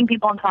like meeting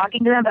people and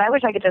talking to them, but I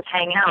wish I could just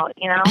hang out,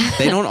 you know?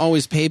 They don't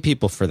always pay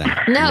people for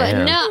that.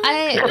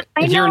 I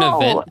If you're an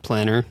know. event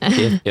planner,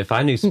 If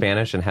I knew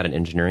Spanish and had an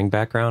engineering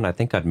background, I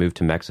think I'd move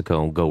to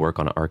Mexico and go work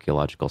on an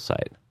archaeological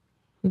site.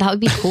 that would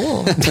be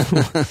cool.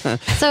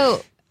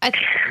 So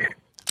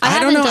I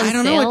don't know. haven't done I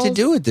don't know what to sales,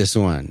 do with this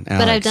one,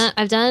 Alex. But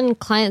I've done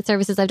client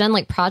services. I've done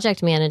like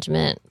project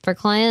management for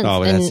clients.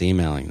 Oh, and that's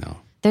emailing though.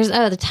 there's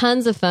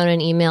tons of phone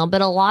and email,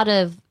 but a lot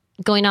of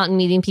going out and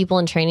meeting people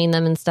and training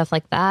them and stuff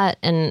like that.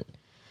 And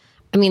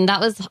I mean, that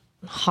was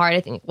hard.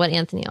 I think what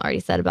Anthony already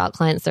said about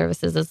client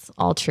services is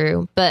all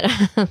true. But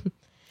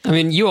I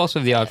mean, you also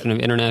have the option of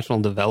international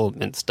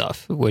development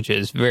stuff, which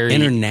is very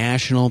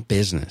International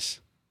business.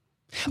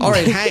 All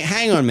right,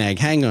 hang on, Meg.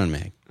 Hang on,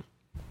 Meg.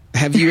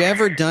 Have you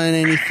ever done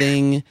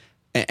anything?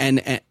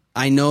 And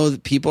I know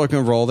that people are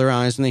going to roll their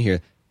eyes when they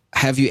hear.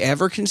 Have you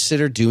ever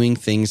considered doing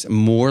things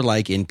more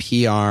like in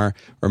PR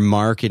or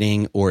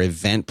marketing or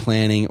event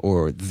planning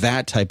or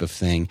that type of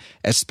thing,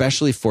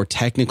 especially for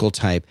technical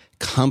type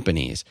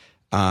companies,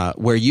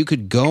 where you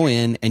could go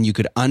in and you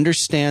could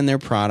understand their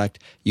product,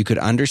 you could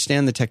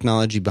understand the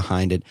technology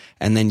behind it,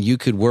 and then you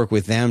could work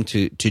with them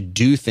to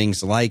do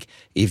things like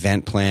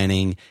event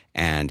planning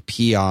and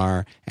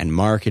PR and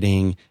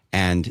marketing,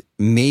 and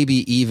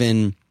maybe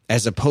even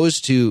as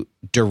opposed to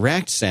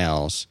direct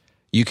sales,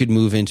 you could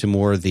move into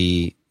more of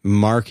the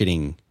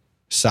marketing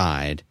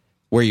side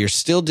where you're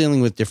still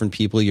dealing with different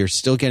people, you're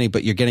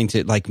getting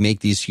to like make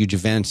these huge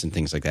events and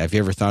things like that. Have you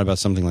ever thought about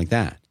something like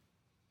that?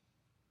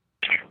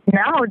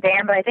 No,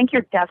 Dan, but I think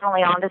you're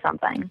definitely onto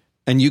something.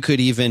 And you could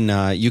even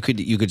you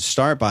could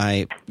start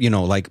by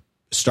like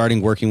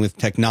starting working with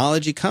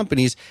technology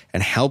companies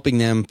and helping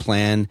them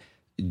plan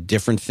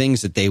different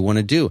things that they want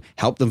to do.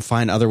 Help them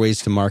find other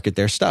ways to market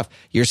their stuff.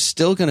 You're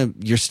still gonna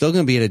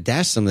be at a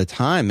desk some of the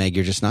time, Meg.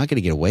 You're just not gonna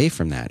get away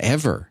from that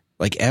ever.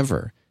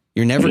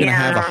 You're never gonna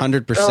have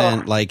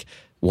 100% like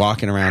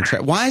walking around.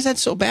 Why is that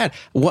so bad?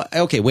 What?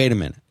 Okay, wait a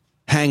minute.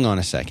 Hang on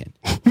a second.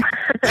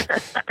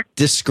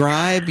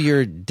 Describe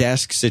your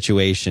desk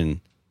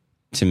situation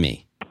to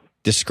me.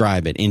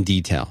 Describe it in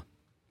detail.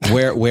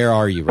 Where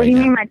are you What right do you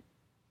now? mean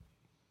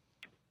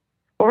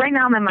well, right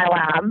now I'm in my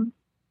lab,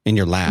 In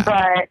your lab. but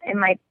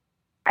I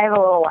have a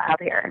little lab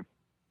here.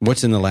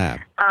 What's in the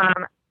lab?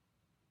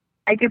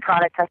 I do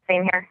product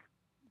testing here.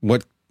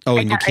 What? Oh,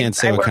 and you can't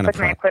say I what work kind of with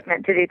my product.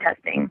 equipment to do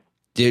testing.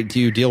 Do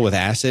you deal with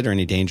acid or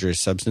any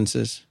dangerous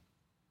substances?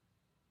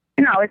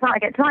 No, it's not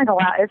like a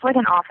lab. It's like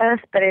an office,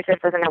 but it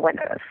just doesn't have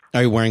windows.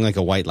 Are you wearing like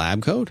a white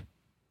lab coat?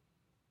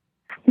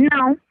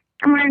 No,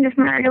 I'm wearing just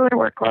my regular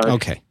work clothes.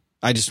 Okay.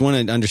 I just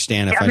want to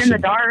understand if I'm I in should. the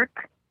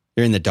dark.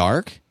 You're in the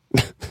dark?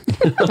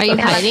 are you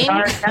hiding?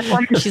 Dark. That's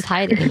why. She's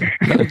hiding.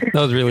 that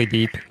was really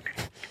deep.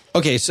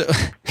 Okay, so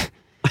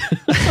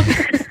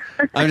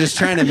I'm just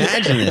trying to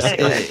imagine this.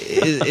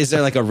 Is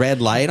there like a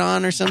red light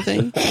on or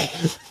something?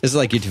 Is it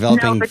like you're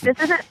developing? No, but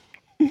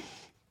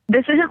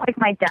this isn't like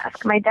my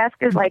desk. My desk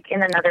is like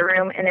in another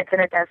room, and it's in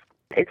a desk.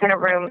 It's in a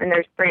room, and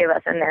there's 3 of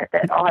us in there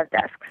that all have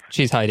desks.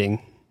 She's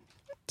hiding.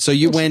 So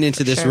you went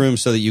into this Sure. room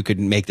so that you could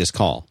make this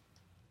call.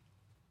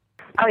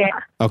 Oh yeah.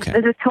 Okay.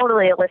 This is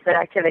totally illicit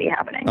activity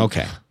happening.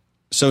 Okay.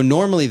 So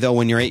normally though,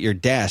 when you're at your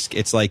desk,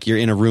 it's like you're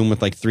in a room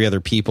with like 3 other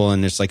people,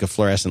 and there's like a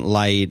fluorescent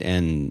light,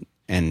 and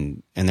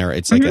there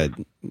it's like a.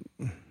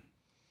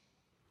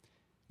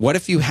 What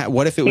if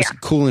it was a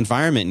cool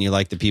environment and you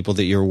like the people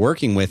that you're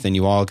working with, and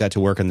you all got to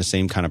work on the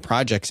same kind of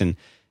projects, and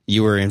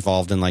you were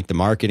involved in like the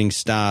marketing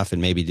stuff and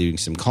maybe doing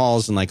some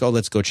calls and like, oh,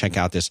 let's go check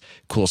out this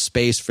cool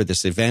space for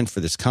this event for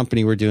this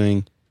company we're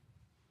doing.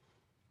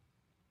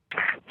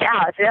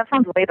 Yeah, see, that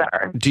sounds way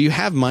better. Do you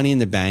have money in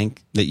the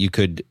bank that you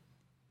could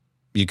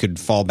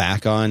fall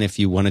back on if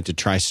you wanted to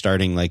try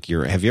starting like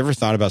have you ever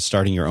thought about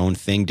starting your own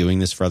thing, doing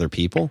this for other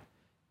people?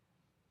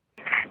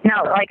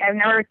 No, like I've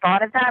never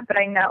thought of that, but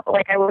I know,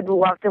 like I would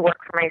love to work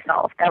for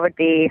myself. That would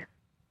be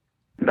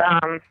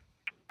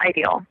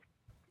ideal.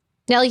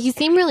 Now, like, you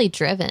seem really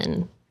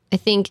driven, I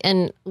think.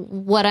 And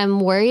what I'm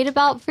worried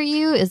about for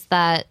you is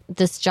that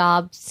this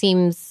job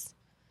seems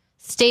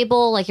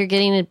stable, like you're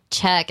getting a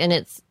check, and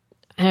it's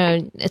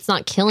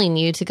not killing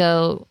you to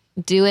go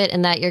do it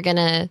and that you're going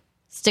to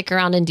stick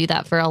around and do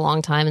that for a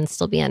long time and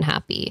still be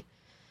unhappy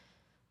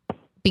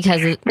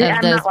because of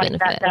I'm those not like benefits.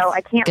 that, though.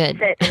 I can't Good.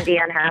 sit and be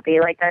unhappy.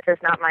 Like, that's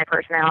just not my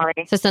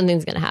personality. So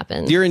something's going to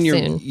happen. You're in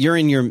soon. you're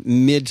in your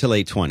mid to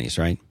late 20s,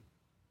 right?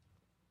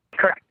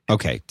 Correct.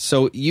 Okay,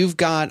 so you've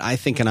got, I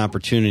think, an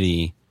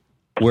opportunity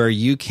where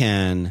you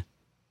can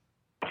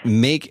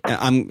make.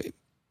 Do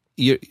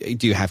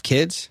you have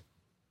kids?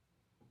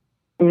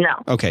 No.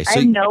 Okay, I so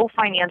have no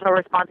financial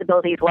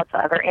responsibilities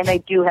whatsoever, and I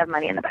do have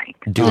money in the bank.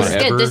 Do This is good.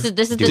 whatever, This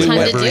is the do time to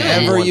whatever do it.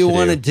 whatever you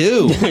want to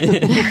do.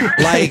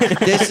 Like,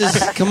 this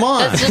is, come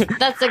on.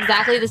 That's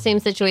exactly the same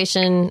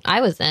situation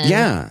I was in.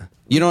 Yeah.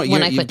 You know,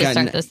 When I you've quit to got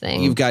start this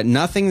thing. You've got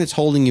nothing that's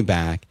holding you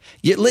back.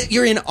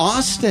 You're in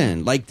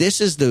Austin. Like,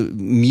 this is the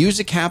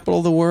music capital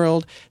of the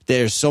world.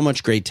 There's so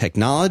much great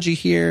technology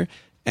here.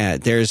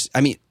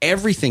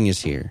 Everything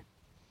is here.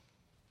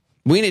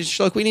 We need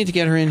to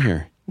get her in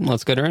here.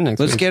 Let's get her in next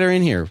Let's week. get her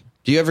in here.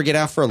 Do you ever get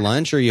out for a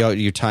lunch, or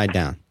you're tied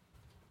down?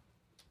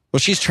 Well,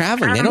 she's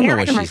traveling. They don't know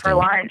what she's for doing.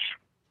 lunch.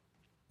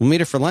 We'll meet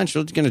her for lunch.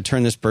 We're going to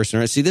turn this person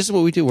around. See, this is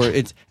what we do.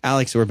 It's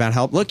Alex. We're about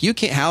help. Look, you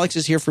can't. Alex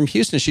is here from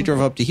Houston. She drove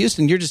up to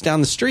Houston. You're just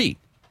down the street.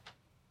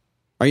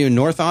 Are you in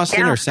North Austin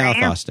Yeah, or South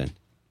I am. Austin?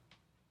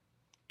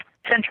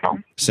 Central.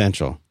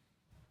 Central.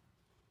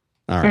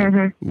 All right.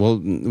 Mm-hmm. Well,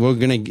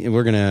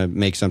 we're gonna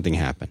make something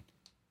happen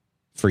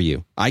for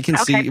you. I can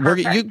Okay, see.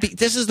 perfect.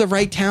 This is the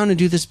right town to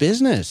do this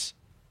business.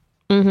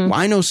 Mm-hmm.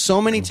 I know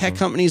so many tech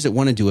companies that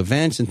want to do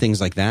events and things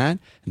like that.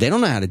 They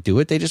don't know how to do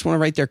it. They just want to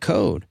write their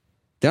code.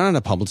 They don't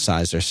know how to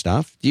publicize their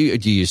stuff. Do you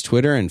use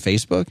Twitter and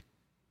Facebook?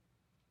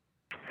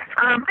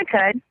 I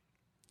could.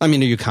 I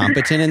mean, are you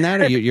competent in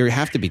that? Or you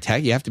have to be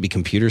tech. You have to be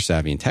computer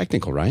savvy and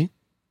technical, right?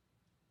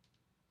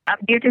 Do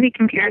you have to be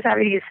computer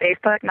savvy to use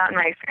Facebook? Not in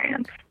my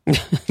experience.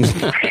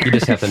 You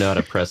just have to know how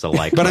to press a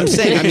like But I'm button.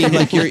 saying, I mean,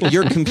 like you're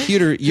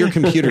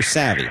computer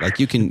savvy. Like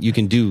you can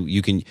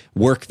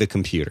work the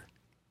computer.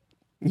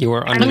 You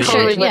are I'm under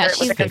sure- the Totally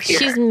with a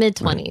computer. she's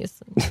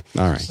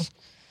mid-20s.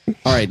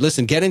 All right.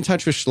 Listen, get in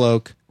touch with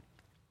Shloke.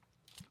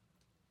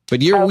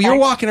 But you're Okay.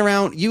 walking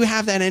around. You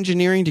have that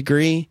engineering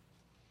degree.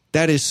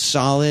 That is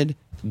solid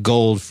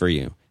gold for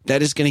you.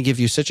 That is going to give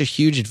you such a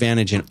huge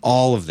advantage in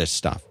all of this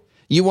stuff.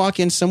 You walk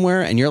in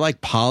somewhere and you're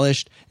like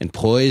polished and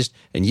poised,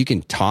 and you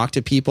can talk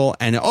to people.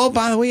 And oh,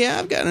 by the way, yeah,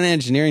 I've got an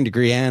engineering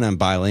degree and I'm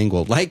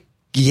bilingual. Like,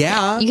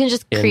 yeah, You can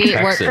just In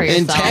create work for Texas.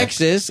 in yourself.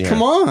 Texas. Yeah.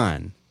 Come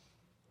on.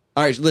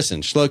 All right,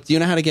 listen, Shloke, do you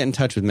know how to get in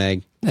touch with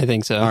Meg? I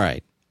think so. All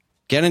right,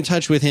 get in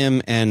touch with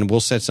him, and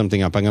we'll set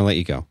something up. I'm going to let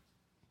you go,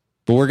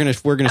 but we're gonna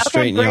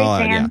straighten you great, all out.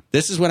 Dan. Yeah,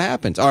 this is what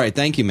happens. All right,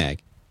 thank you,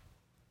 Meg.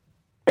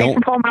 Thanks Don't-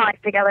 for pulling my life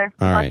together.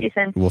 All Talk right, to you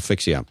soon. we'll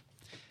fix you up.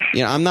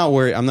 You know, I'm not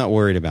worried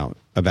about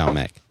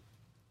Meg.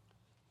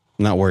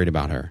 I'm not worried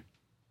about her.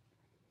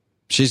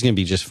 She's going to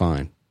be just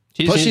fine.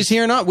 Plus, she's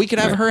here or not. We could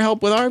have her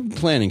help with our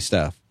planning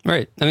stuff.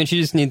 Right. I mean, she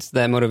just needs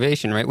that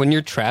motivation, right? When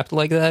you're trapped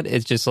like that,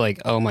 it's just like,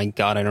 oh my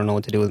God, I don't know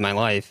what to do with my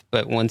life.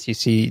 But once you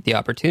see the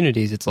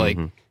opportunities, it's like,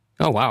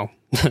 oh wow,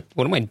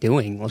 what am I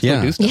doing? Let's go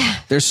do stuff. Yeah.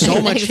 There's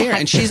so much here,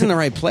 and Exactly. she's in the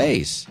right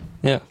place.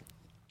 Yeah.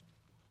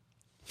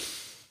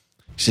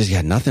 She's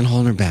got nothing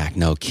holding her back.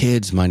 No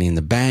kids, money in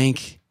the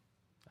bank.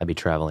 I'd be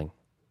traveling.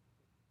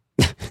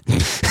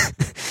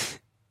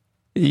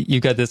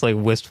 You got this like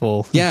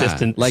wistful, Yeah,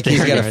 distant like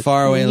he's stare. got a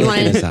faraway look in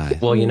wanna- his eye.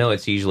 Well, you know,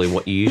 it's usually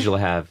what you usually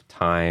have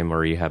time,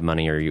 or you have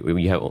money, or you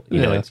have,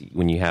 you know, Yeah. it's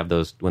when you have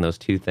when those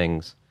two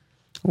things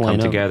Line come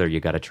up. together, you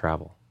got to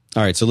travel.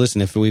 All right, so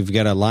listen, if we've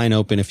got a line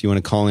open, if you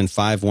want to call in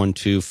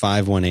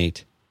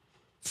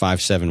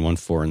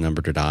 512-518-5714, a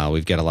number to dial.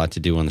 We've got a lot to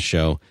do on the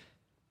show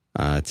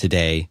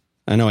today.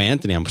 I know,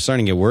 Anthony, I'm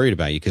starting to get worried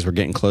about you because we're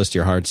getting close to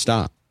your hard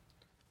stop.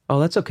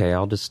 Oh, that's okay.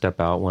 I'll just step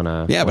out when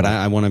Yeah, but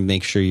I want to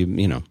make sure you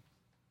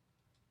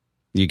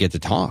get to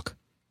talk.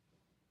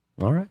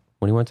 All right.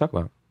 What do you want to talk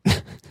about?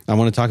 I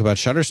want to talk about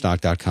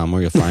Shutterstock.com,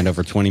 where you'll find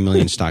over 20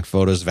 million stock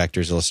photos,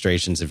 vectors,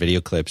 illustrations, and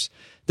video clips.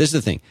 This is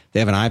the thing. They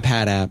have an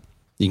iPad app.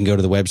 You can go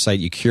to the website.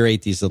 You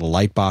curate these little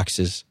light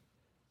boxes.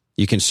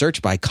 You can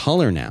search by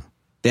color now.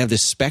 They have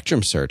this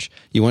spectrum search.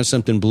 You want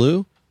something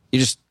blue? You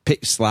just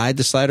slide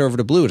the slider over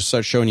to blue. It'll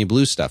start showing you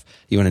blue stuff.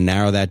 You want to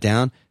narrow that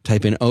down?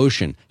 Type in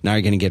ocean. Now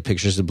you're going to get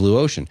pictures of blue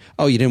ocean.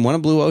 Oh, you didn't want a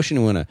blue ocean?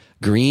 You want a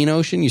green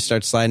ocean? You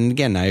start sliding it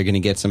again. Now you're going to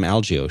get some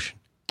algae ocean.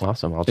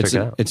 Awesome. I'll check it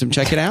out.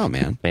 Check it out,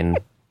 man. And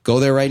Go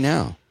there right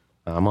now.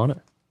 I'm on it.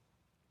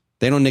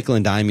 They don't nickel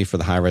and dime you for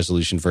the high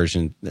resolution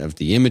version of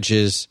the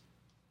images.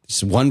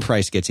 This one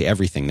price gets you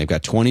everything. They've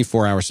got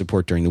 24-hour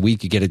support during the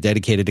week. You get a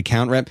dedicated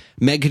account rep.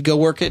 Meg could go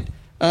work at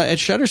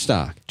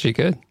Shutterstock. She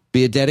could.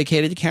 Be a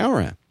dedicated account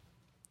rep.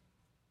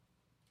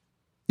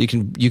 You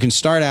can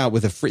start out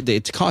with a free.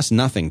 It costs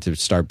nothing to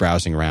start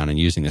browsing around and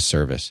using this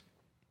service.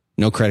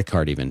 No credit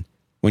card even.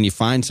 When you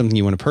find something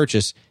you want to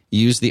purchase,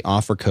 use the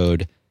offer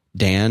code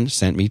Dan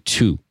sent me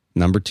 2,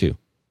 number 2.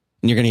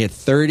 And you're going to get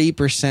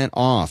 30%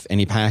 off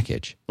any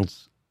package.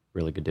 It's a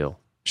really good deal.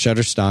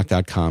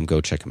 Shutterstock.com. Go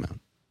check them out.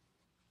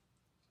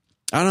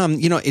 I don't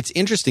know. It's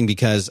interesting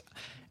because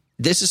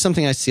this is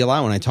something I see a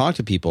lot when I talk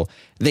to people.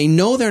 They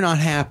know they're not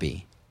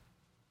happy.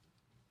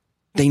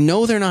 They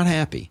know they're not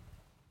happy,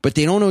 but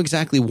they don't know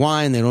exactly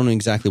why, and they don't know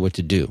exactly what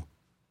to do.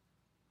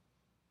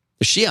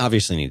 She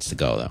obviously needs to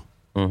go, though.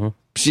 Mm-hmm.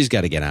 She's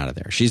got to get out of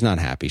there. She's not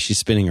happy. She's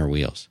spinning her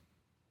wheels.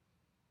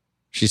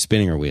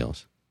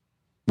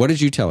 What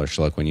did you tell her,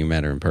 Schluck, when you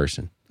met her in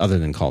person, other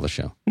than call the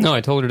show? No,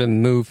 I told her to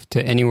move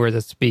to anywhere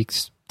that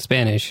speaks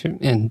Spanish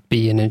and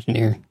be an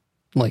engineer,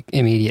 like,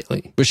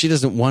 immediately. But she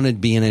doesn't want to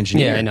be an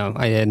engineer. Yeah, I know.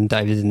 I hadn't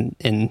dived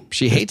in.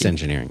 She hates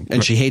engineering,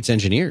 and she hates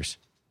engineers.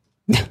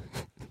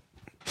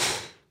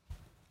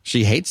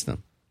 She hates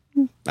them.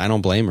 I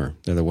don't blame her.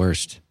 They're the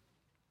worst.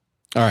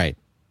 All right.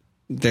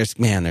 There's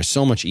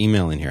so much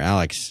email in here,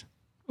 Alex.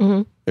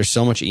 Mm-hmm. There's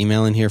so much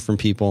email in here from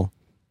people,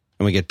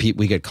 and we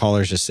get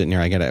callers just sitting here.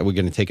 We're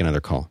going to take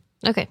another call.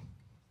 Okay.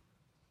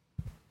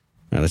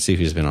 Now, let's see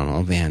who's been on.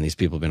 Oh man, these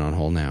people have been on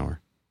hold an hour.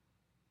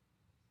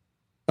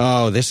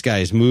 Oh, this guy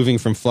is moving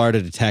from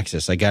Florida to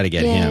Texas. I got to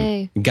get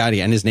him.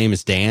 And his name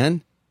is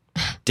Dan.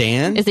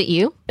 Dan, is it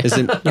you?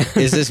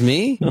 Is this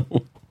me?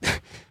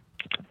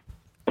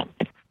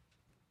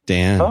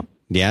 Dan. Huh?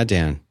 Yeah,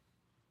 Dan.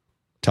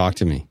 Talk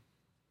to me.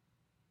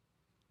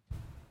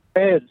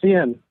 Hey, it's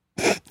Ian.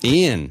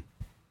 Ian.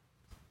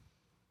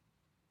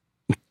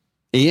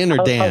 Ian or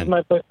How's Dan?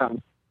 my voice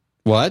sound?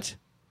 What?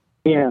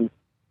 Ian.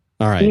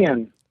 All right.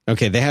 Ian.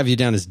 Okay, they have you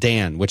down as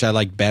Dan, which I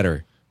like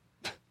better.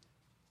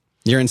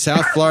 You're in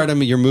South Florida,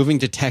 you're moving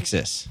to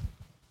Texas.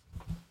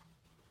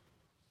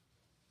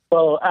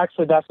 Well,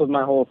 actually, that's what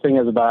my whole thing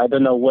is about. I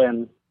don't know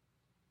when.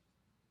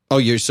 Oh,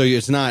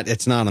 it's not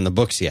on the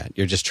books yet.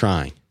 You're just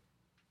trying.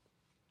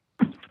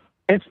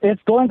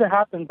 It's going to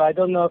happen, but I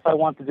don't know if I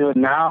want to do it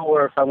now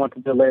or if I want to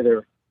do it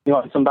later. You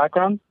want some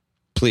background?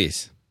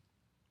 Please.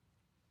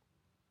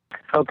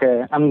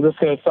 Okay, I'm just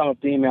going to sum up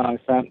the email I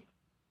sent.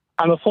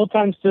 I'm a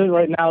full-time student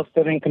right now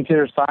studying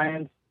computer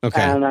science,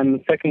 Okay. and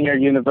I'm second year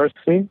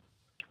university.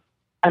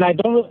 And I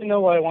don't really know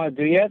what I want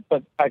to do yet,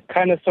 but I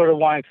kind of sort of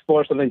want to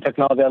explore something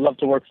technology. I'd love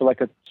to work for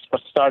like a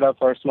startup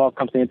or a small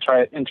company and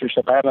try an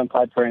internship. I haven't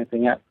applied for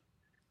anything yet.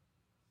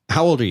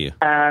 How old are you?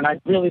 And I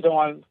really don't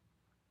want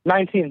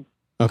 19.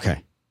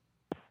 Okay.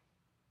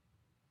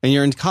 And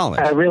you're in college?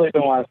 I really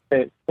don't want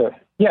to stay.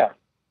 Yeah.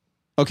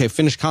 Okay,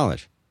 finish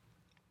college.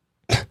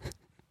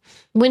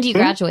 When do you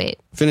graduate?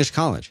 Finish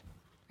college.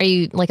 Are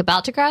you like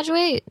about to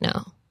graduate?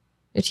 No,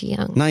 you're too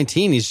young.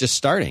 19, he's just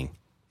starting.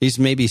 He's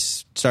maybe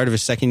start of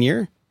his second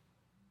year.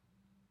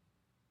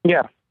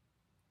 Yeah.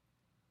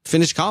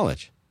 Finish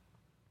college.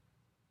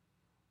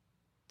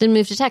 Then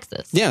move to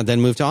Texas. Yeah,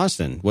 then move to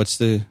Austin.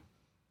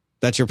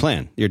 That's your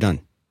plan. You're done.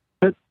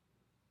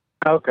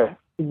 Okay.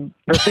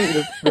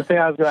 The thing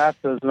I was going to ask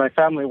is my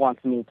family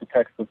wants to move to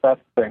Texas. That's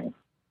the thing.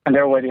 And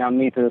they're waiting on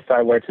me to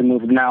decide where to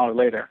move now or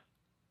later.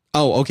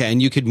 Oh, okay.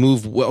 And you could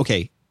move.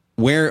 Okay.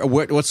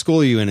 What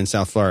school are you in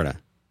South Florida?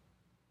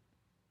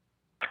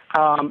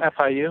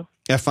 FIU.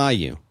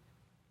 FIU.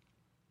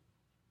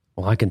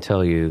 Well, I can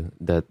tell you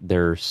that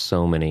there are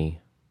so many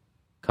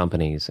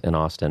companies in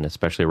Austin,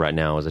 especially right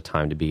now is a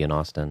time to be in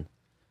Austin.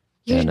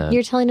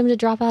 You're telling him to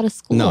drop out of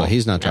school? No,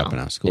 he's not dropping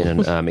out of school.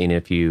 And I mean,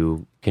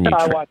 can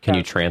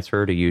you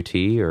transfer to UT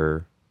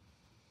or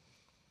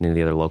any of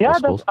the other local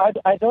schools?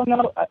 I don't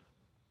know.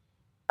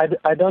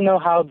 I don't know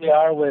how they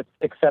are with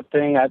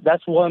accepting.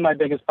 That's one of my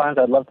biggest plans.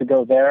 I'd love to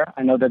go there.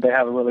 I know that they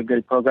have a really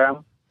good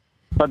program,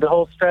 but the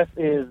whole stress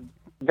is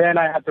then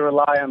I have to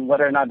rely on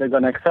whether or not they're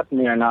going to accept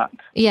me or not.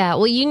 Yeah,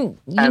 well, you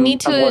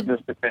need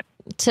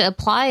to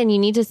apply, and you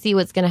need to see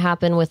what's going to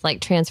happen with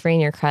like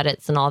transferring your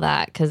credits and all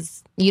that,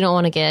 because you don't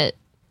want to get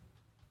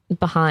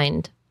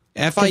behind.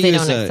 FIU they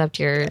don't accept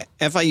your.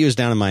 FIU is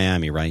down in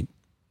Miami, right?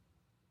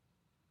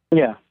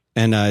 Yeah.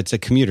 And it's a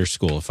commuter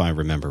school, if I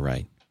remember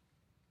right.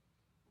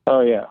 Oh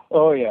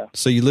yeah.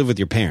 So you live with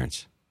your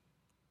parents.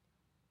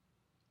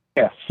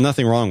 Yes.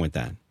 Nothing wrong with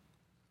that.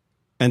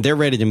 And they're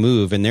ready to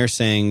move, and they're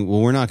saying, well,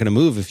 we're not going to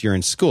move if you're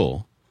in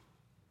school.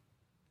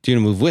 Do you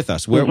want to move with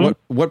us?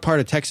 What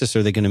part of Texas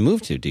are they going to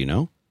move to? Do you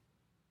know?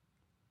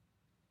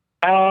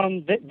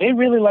 They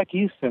really like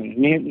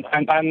Houston.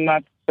 I'm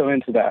not so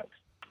into that.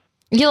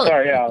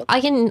 Sorry, Alex. I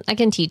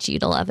can teach you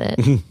to love it.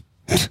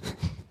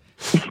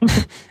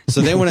 So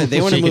they want to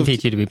move. She can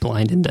teach you to be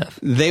blind and deaf.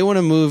 They want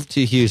to move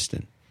to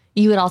Houston.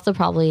 You would also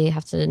probably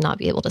have to not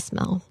be able to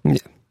smell. Yeah.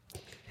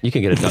 You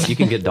can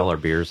get dollar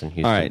beers in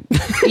Houston. All right.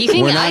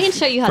 I can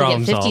show you how to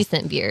get 50 solved.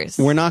 cent beers.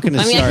 We're not going to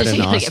I can start show an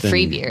you how to get Austin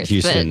free beers,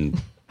 Houston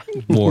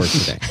war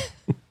today.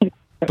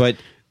 But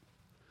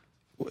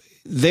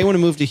they want to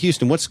move to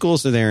Houston. What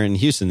schools are there in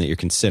Houston that you're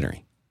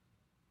considering?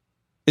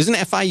 Isn't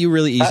FIU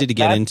really easy to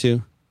get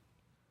into?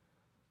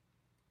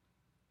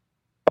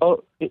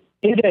 Oh, it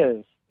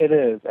is. It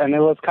is. And it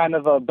was kind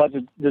of a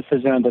budget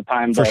decision at the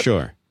time. For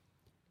sure.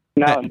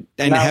 Now, do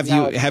you have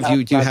your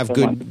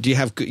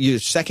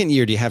second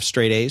year, do you have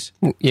straight A's?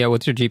 Yeah,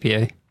 what's your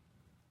GPA?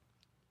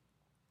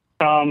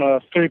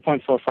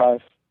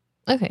 3.45.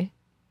 Okay.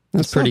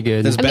 That's pretty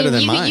good. That's better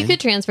than mine. You could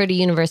transfer to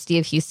University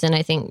of Houston,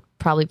 I think,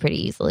 probably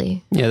pretty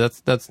easily. Yeah,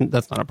 that's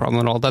not a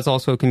problem at all. That's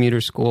also a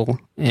commuter school,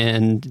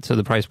 and so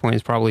the price point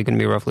is probably going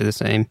to be roughly the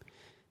same.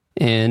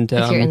 And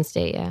If you're in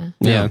state, yeah.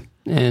 Yeah.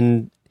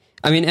 And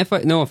I mean,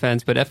 no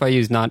offense, but FIU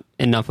is not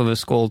enough of a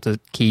school to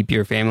keep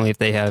your family if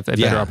they have a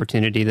better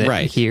opportunity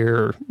than here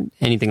or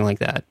anything like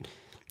that.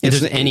 If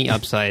there's any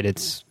upside,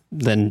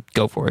 then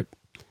go for it.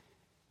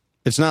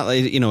 It's not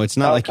like, it's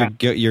not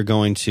like you're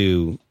going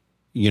to,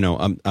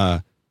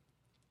 a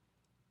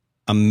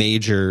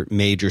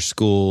major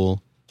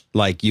school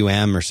like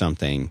UM or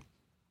something,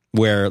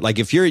 where like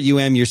if you're at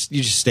UM, you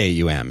just stay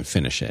at UM and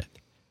finish it.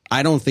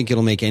 I don't think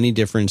it'll make any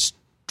difference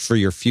for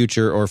your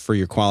future or for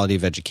your quality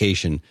of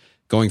education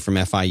going from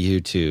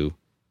FIU to,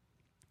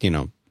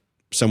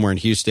 somewhere in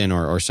Houston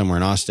or somewhere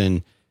in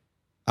Austin.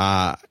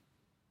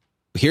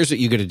 Here's what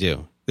you got to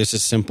do. This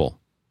is simple.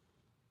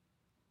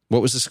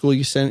 What was the school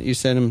you sent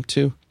him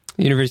to?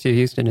 University of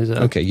Houston is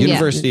okay.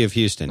 University of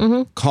Houston.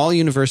 Mm-hmm. Call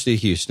University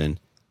of Houston.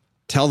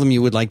 Tell them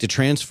you would like to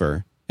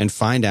transfer and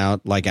find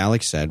out, like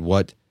Alex said,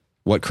 what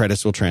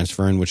credits will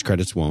transfer and which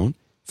credits won't.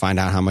 Find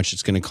out how much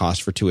it's going to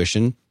cost for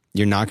tuition.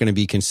 You're not going to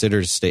be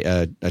considered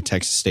a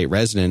Texas State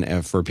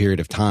resident for a period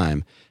of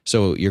time,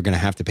 so you're going to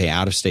have to pay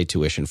out-of-state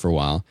tuition for a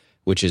while,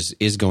 which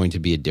is going to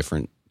be a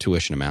different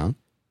tuition amount.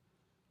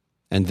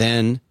 And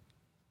then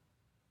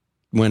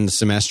when the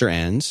semester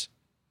ends,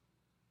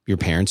 your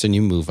parents and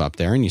you move up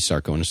there and you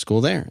start going to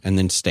school there, and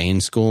then stay in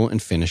school and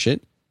finish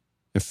it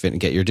and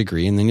get your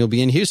degree, and then you'll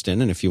be in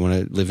Houston. And if you want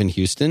to live in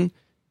Houston,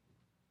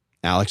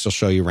 Alex will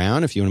show you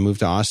around. If you want to move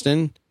to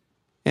Austin,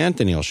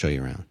 Anthony will show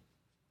you around.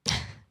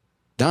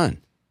 Done.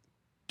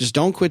 Just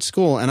don't quit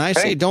school. And I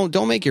say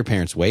don't make your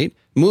parents wait.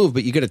 Move,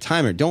 but you get a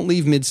timer. Don't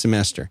leave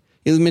mid-semester.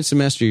 You leave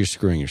mid-semester, you're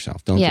screwing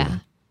yourself. Don't do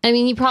that. I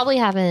mean, you probably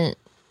haven't,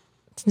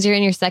 since you're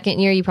in your second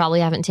year, you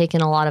probably haven't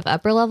taken a lot of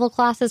upper-level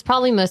classes.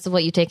 Probably most of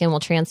what you've taken will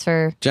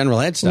transfer.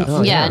 General ed stuff.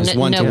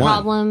 No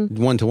problem.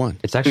 One-to-one.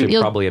 It's actually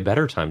probably a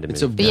better time to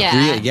move.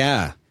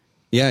 Yeah,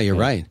 you're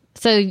right.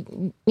 So,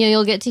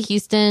 you'll get to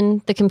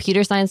Houston. The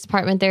computer science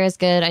department there is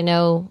good. I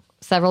know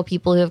several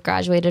people who have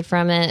graduated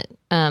from it.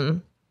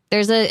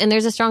 There's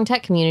a strong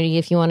tech community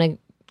if you want to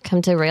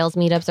come to Rails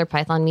meetups or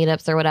Python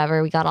meetups or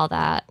whatever. We got all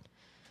that.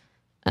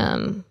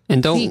 And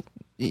don't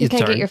you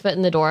can get your foot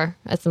in the door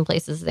at some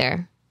places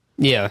there.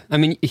 Yeah, I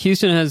mean,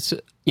 Houston has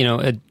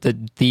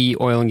the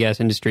oil and gas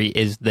industry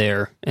is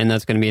there, and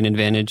that's going to be an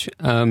advantage.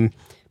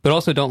 But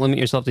also, don't limit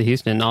yourself to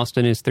Houston.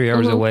 Austin is 3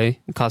 hours away.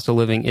 The cost of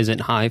living isn't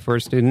high for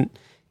a student,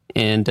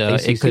 and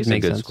it could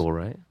make sense. School,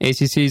 right?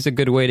 ACC is a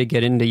good way to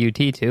get into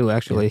UT too,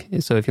 actually. Yeah.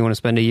 So if you want to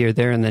spend a year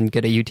there and then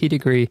get a UT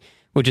degree,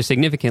 which is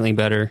significantly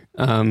better,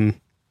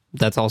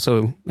 that's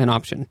also an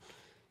option.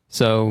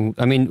 So,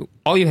 I mean,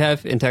 all you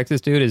have in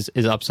Texas, dude,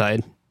 is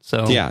upside.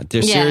 So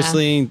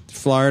seriously,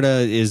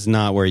 Florida is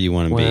not where you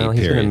want to be. Well,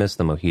 he's going to miss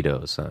the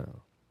mojitos. So.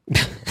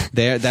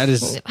 That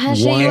is I'll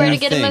show you where to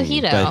get a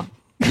mojito.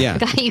 Yeah,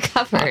 got you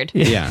covered.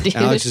 Yeah, dude.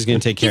 Alex is going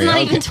to take care of you.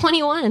 He's not even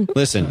 21.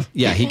 Listen,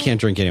 he can't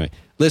drink anyway.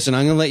 Listen,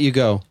 I'm going to let you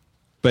go,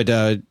 but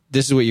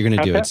this is what you're going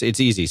to do. It's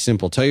easy,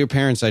 simple. Tell your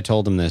parents I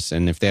told them this,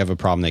 and if they have a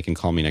problem, they can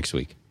call me next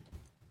week.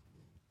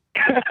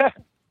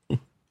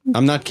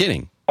 I'm not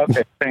kidding.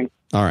 Okay, thanks.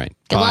 All right.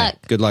 Good luck.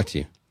 Good luck to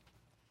you.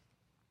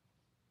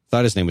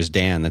 Thought his name was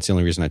Dan. That's the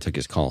only reason I took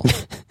his call.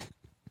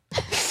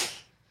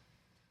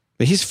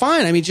 But he's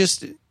fine. I mean,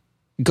 just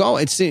go.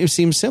 It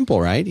seems simple,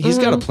 right? He's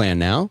got a plan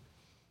now.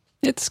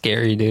 It's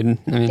scary, dude.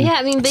 I mean,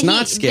 it's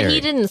not scary. But he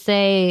didn't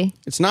say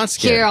it's not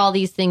scary. Here are all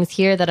these things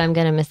here that I'm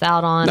going to miss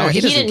out on. No, he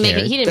didn't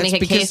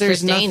make a case for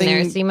staying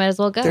there, so you might as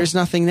well go. There's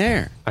nothing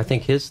there. I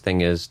think his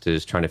thing is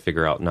trying to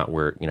figure out not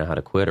where how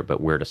to quit,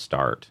 but where to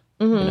start.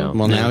 Mm-hmm.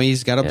 Well, now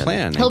he's got a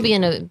plan. He'll be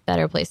in a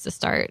better place to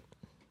start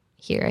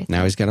here. I think.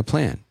 Now he's got a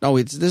plan. Oh,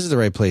 this is the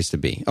right place to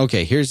be.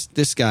 Okay, here's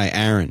this guy,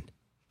 Aaron,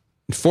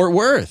 in Fort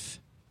Worth.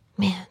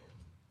 Man,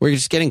 we're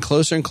just getting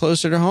closer and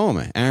closer to home.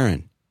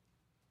 Aaron,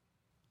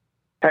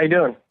 how you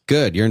doing?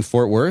 Good. You're in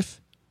Fort Worth?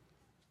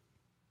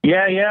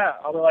 Yeah.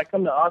 Although I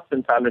come to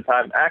Austin time to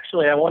time.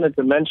 Actually, I wanted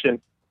to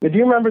mention, do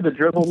you remember the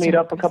Dribble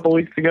meetup a couple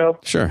weeks ago?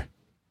 Sure.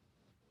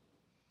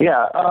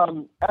 Yeah.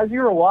 As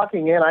you were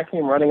walking in, I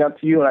came running up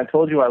to you and I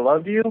told you I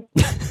loved you.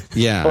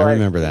 Yeah, I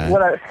remember that.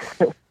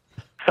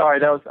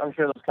 Sorry, I'm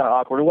sure that was kind of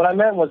awkward. What I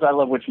meant was I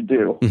love what you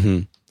do.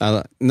 Mm-hmm.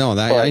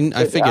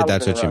 I figured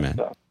that's what you meant.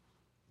 So.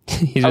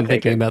 He's been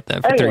thinking about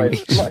that for 3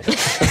 weeks.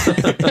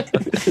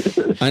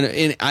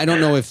 I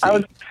don't know if...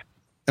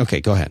 Okay,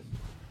 go ahead.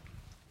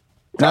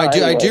 No,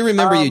 I do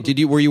remember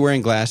you. Were you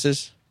wearing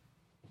glasses?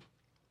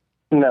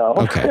 No.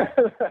 Okay.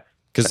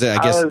 Because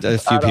I guess a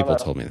few people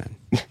told me that.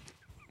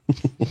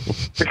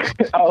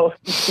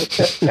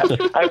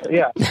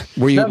 Yeah.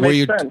 Were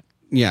you? Sense.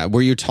 Yeah.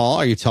 Were you tall?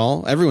 Are you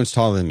tall? Everyone's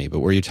taller than me, but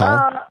were you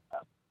tall?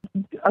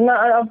 I'm not.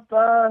 I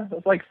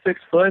was like 6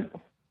 foot.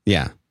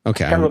 Yeah.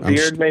 Okay. Kind of a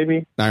beard,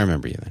 maybe. I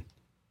remember you then.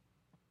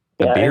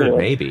 A beard,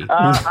 maybe.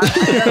 I'm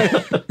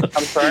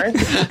sorry.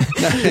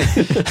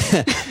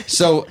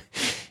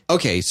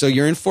 So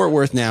you're in Fort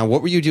Worth now.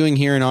 What were you doing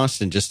here in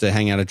Austin? Just to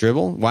hang out at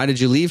Dribble? Why did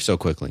you leave so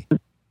quickly?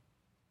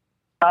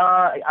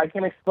 I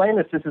can explain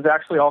this. This is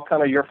actually all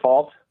kind of your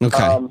fault.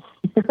 Okay.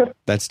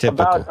 That's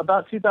typical.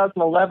 About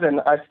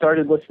 2011, I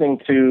started listening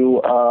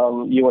to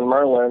you and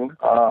Merlin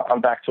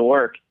on Back to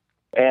Work.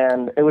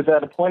 And it was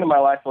at a point in my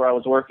life where I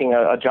was working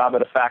a job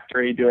at a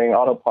factory doing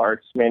auto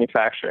parts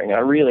manufacturing. I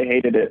really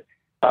hated it.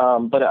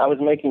 But I was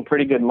making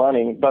pretty good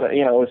money, but it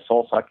was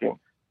soul sucking.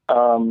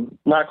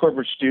 Not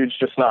corporate stooge,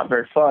 just not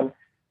very fun.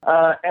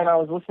 And I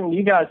was listening to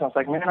you guys, and I was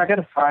like, man, I got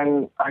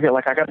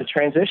to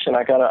transition.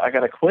 I got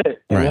to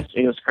quit. And Right.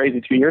 it was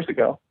crazy 2 years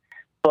ago.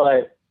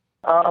 But,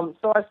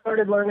 so I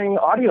started learning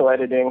audio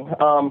editing,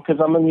 because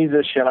I'm a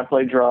musician. I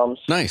play drums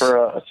Nice. for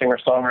a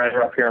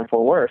singer-songwriter up here in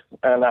Fort Worth.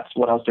 And that's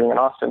what I was doing in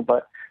Austin.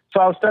 But so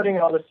I was studying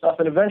all this stuff,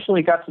 and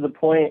eventually got to the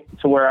point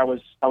to where I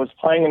was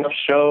playing enough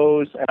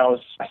shows, and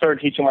I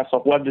started teaching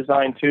myself web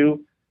design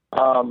too,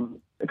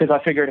 because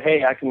I figured,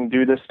 hey, I can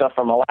do this stuff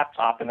from a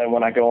laptop, and then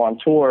when I go on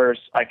tours,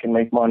 I can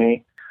make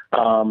money,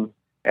 and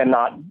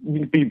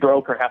not be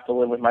broke or have to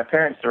live with my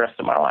parents the rest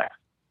of my life.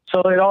 So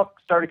it all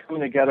started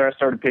coming together. I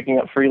started picking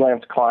up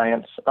freelance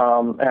clients,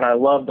 and I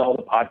loved all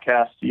the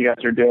podcasts you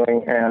guys are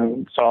doing,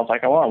 and so I was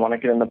like, oh, I want to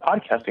get into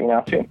podcasting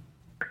now too.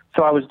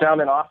 So I was down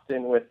in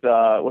Austin with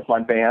my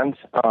band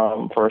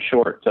for a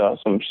short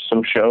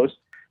some shows,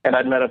 and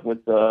I'd met up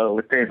with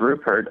Dave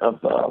Rupert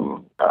of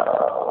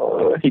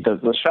he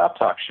does the Shop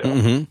Talk show,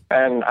 Mm-hmm.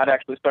 and I'd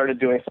actually started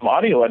doing some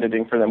audio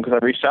editing for them because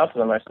I reached out to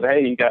them. I said,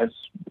 hey, you guys,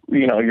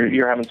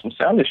 you're having some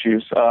sound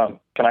issues.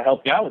 Can I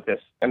help you out with this?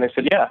 And they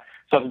said, yeah.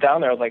 So I was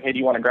down there. I was like, hey, do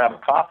you want to grab a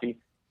coffee?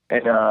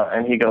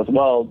 And he goes,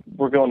 well,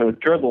 we're going to a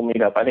Dribble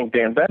meetup. I think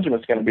Dan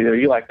Benjamin's going to be there.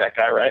 You like that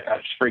guy, right? And I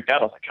just freaked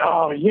out. I was like,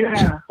 oh,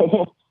 yeah.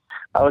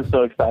 I was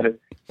so excited.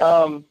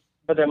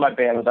 But then my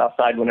band was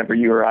outside whenever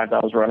you arrived. I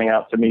was running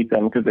out to meet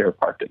them because they were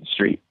parked in the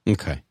street.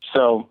 Okay.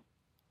 So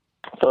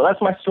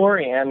that's my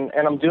story, and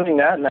I'm doing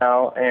that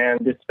now,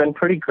 and it's been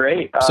pretty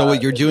great. So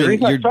what you're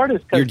doing,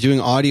 you're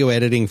doing audio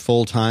editing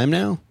full time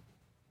now?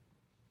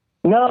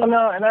 No,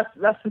 and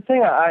that's the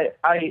thing.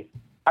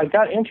 I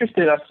got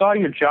interested. I saw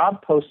your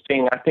job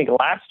posting, I think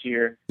last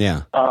year.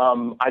 Yeah.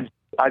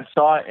 I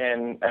saw it,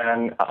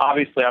 and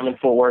obviously I'm in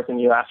Fort Worth, and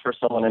you asked for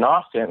someone in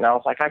Austin, and I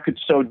was like, I could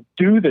so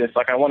do this.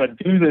 Like, I want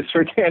to do this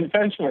for Dan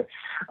Benjamin.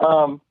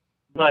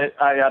 But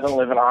I don't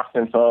live in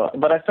Austin,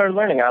 but I started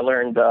learning. I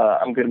learned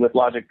I'm good with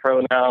Logic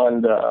Pro now,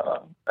 and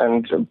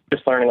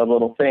just learning a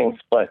little things.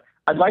 But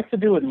I'd like to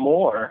do it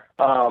more.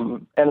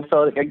 And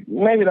so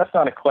maybe that's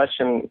not a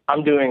question.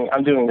 I'm doing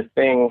the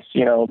things,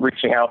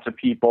 reaching out to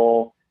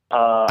people.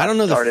 I don't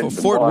know.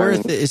 Fort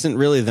Worth isn't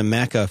really the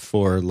mecca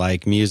for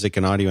like music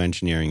and audio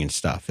engineering and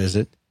stuff, is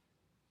it?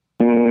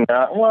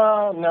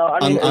 No.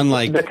 I mean,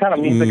 unlike the kind of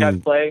music I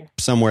play,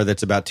 somewhere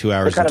that's about 2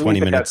 hours and 20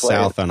 minutes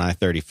south on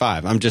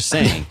I-35. I'm just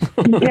saying.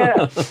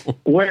 Yeah,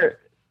 where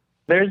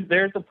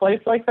there's a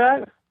place like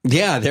that.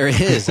 Yeah, there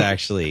is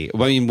actually. I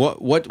mean,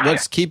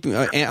 what's keeping?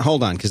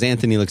 Hold on, because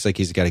Anthony looks like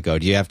he's got to go.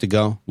 Do you have to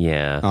go?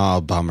 Yeah.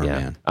 Oh, bummer, Yeah.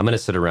 man. I'm going to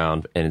sit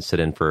around and sit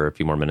in for a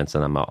few more minutes,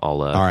 and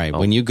all right.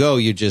 When you go,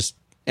 you just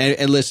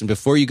and listen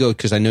before you go,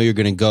 because I know you're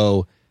going to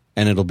go,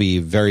 and it'll be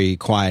very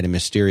quiet and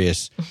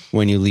mysterious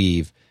when you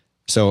leave.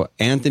 So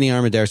Anthony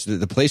Armendariz,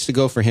 the place to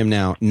go for him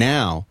now,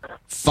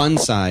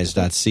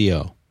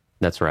 funsize.co.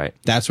 That's right.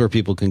 That's where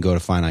people can go to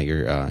find out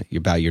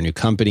about your new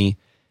company.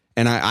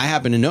 And I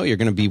happen to know you're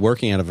going to be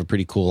working out of a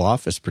pretty cool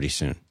office pretty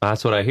soon.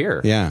 That's what I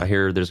hear. Yeah. I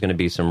hear there's going to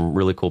be some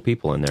really cool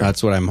people in there.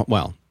 That's what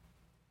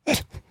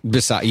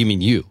you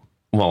mean you.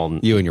 Well,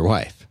 you and your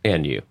wife.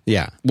 And you.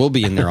 Yeah. We'll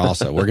be in there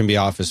also. We're going to be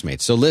office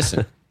mates. So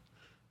listen,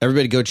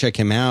 everybody go check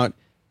him out.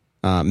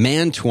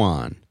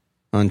 Mantuan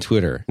on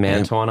Twitter.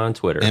 Mantuan on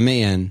Twitter.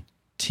 MANTWAN.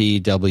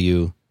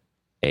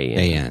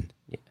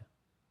 Yeah.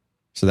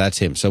 So that's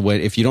him. So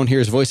if you don't hear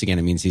his voice again,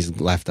 it means he's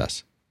left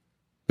us.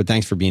 But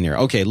thanks for being here.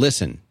 Okay,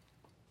 listen.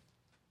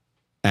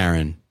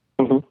 Aaron.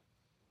 Mm-hmm.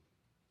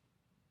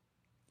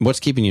 What's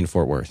keeping you in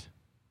Fort Worth?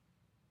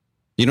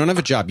 You don't have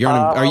a job.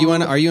 Are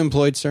you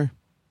employed, sir?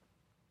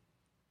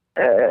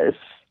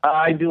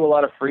 I do a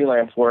lot of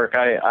freelance work.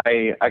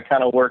 I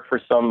kind of work for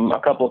a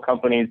couple of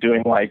companies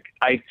doing like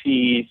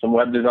IT, some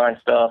web design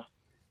stuff,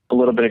 a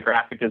little bit of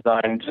graphic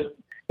design. Just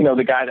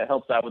the guy that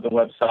helps out with the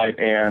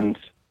website and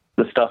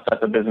the stuff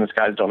that the business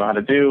guys don't know how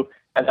to do.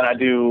 And then I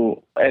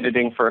do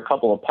editing for a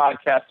couple of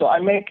podcasts. So I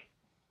make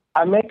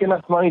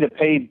enough money to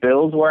pay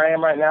bills where I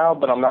am right now,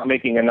 but I'm not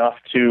making enough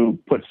to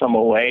put some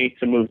away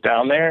to move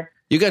down there.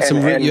 You got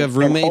you have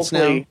roommates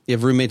now? You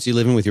have roommates you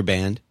live in with your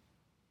band?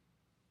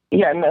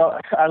 Yeah, no,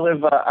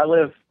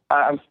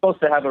 I'm supposed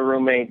to have a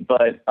roommate,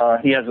 but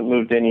he hasn't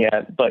moved in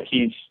yet, but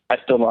I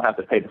still don't have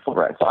to pay the full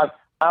rent. So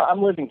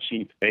I'm living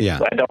cheap, basically. Yeah.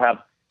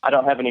 I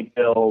don't have any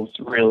bills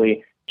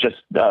really, just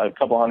a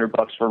couple $100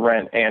 for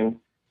rent and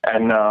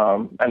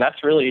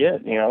that's really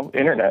it,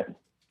 internet.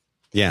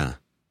 Yeah.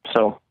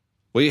 So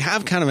well, you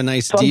have kind of a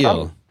nice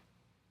deal.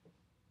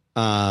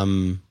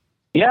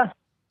 Yeah.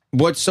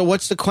 What's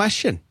the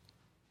question?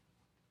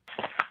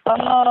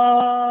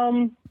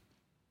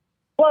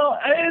 Well,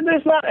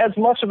 there's not as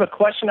much of a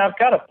question. I've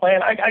got a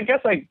plan. I guess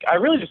I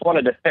really just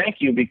wanted to thank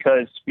you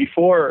because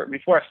before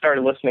I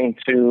started listening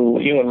to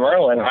you and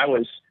Merlin, I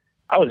was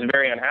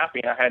very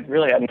unhappy. I had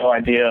no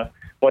idea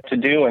what to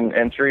do,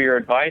 and through your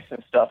advice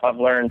and stuff, I've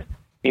learned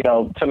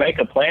to make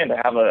a plan to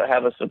have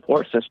a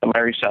support system, I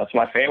reached out to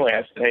my family.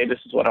 I said, hey, this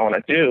is what I want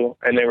to do.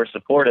 And they were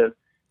supportive.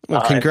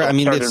 Well, I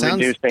mean, it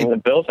sounds reducing the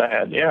bills I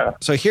had. Yeah.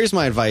 So here's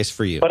my advice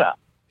for you. But,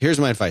 here's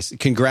my advice.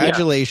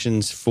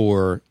 Congratulations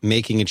for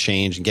making a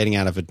change and getting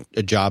out of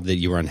a job that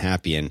you were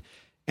unhappy in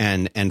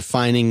and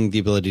finding the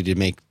ability to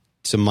make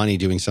some money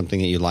doing something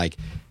that you like.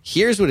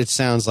 Here's what it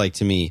sounds like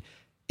to me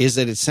is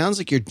that it sounds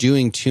like you're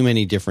doing too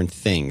many different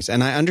things.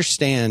 And I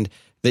understand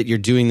that you're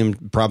doing them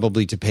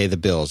probably to pay the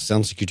bills. It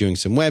sounds like you're doing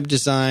some web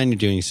design, you're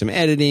doing some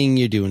editing,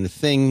 you're doing a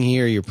thing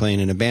here, you're playing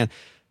in a band.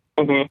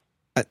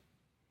 Mm-hmm.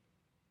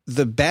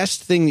 The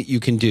best thing that you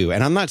can do,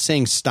 and I'm not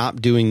saying stop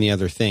doing the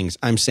other things,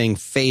 I'm saying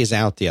phase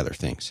out the other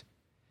things.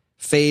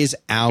 Phase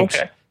out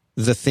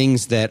the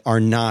things that are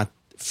not.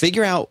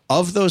 Figure out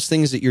of those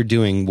things that you're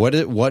doing,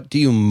 what do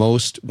you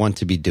most want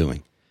to be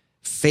doing?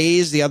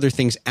 Phase the other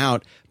things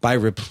out by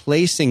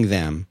replacing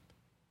them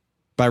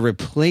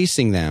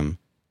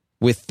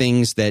with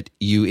things that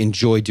you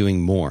enjoy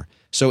doing more.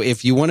 So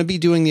if you want to be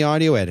doing the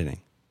audio editing,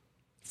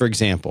 for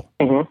example,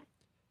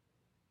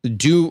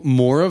 do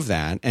more of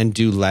that and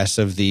do less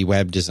of the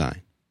web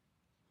design.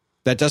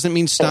 That doesn't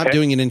mean stop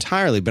doing it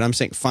entirely, but I'm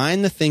saying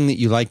find the thing that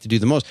you like to do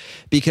the most.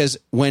 Because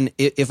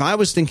if I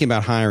was thinking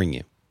about hiring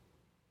you,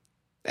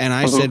 and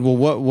I said, well,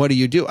 what do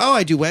you do? Oh,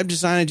 I do web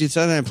design. I do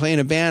something. I play in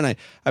a band.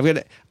 I'm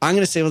going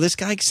to say, well, this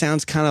guy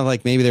sounds kind of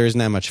like maybe there isn't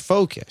that much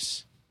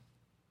focus.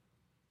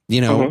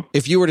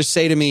 If you were to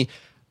say to me,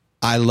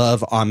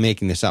 I'm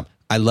making this up.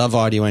 I love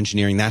audio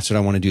engineering. That's what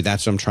I want to do.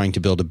 That's what I'm trying to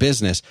build a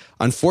business.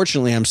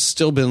 Unfortunately, I'm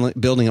still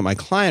building up my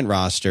client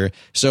roster.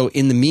 So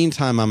in the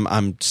meantime,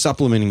 I'm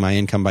supplementing my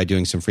income by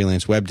doing some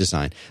freelance web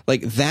design.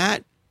 Like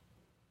that,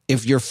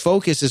 if your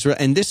focus is,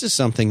 and this is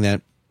something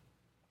that,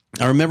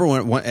 I remember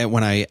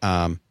when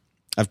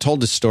I've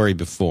told this story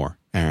before,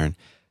 Aaron,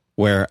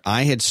 where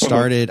I had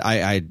started,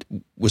 I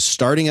was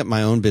starting up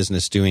my own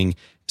business doing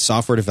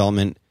software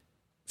development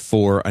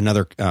for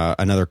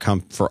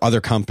for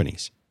other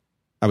companies.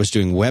 I was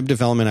doing web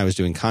development, I was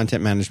doing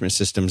content management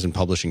systems and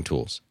publishing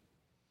tools.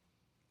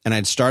 And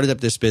I'd started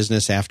up this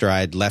business after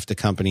I'd left the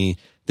company.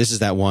 This is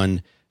that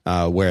one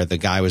where the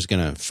guy was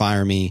going to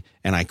fire me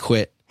and I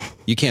quit.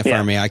 You can't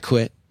fire me, I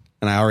quit.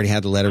 And I already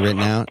had the letter written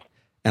out.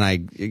 And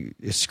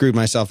I screwed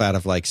myself out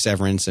of like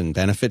severance and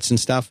benefits and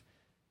stuff.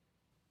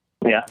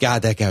 Yeah.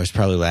 God, that guy was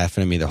probably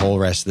laughing at me the whole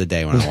rest of the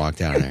day when I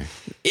walked out of there.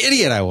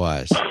 Idiot I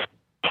was.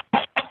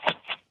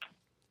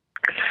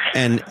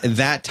 And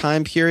that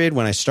time period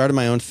when I started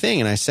my own thing,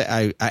 and I said,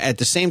 I at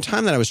the same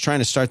time that I was trying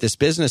to start this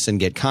business and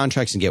get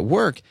contracts and get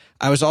work,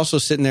 I was also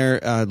sitting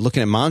there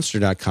looking at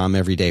Monster.com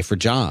every day for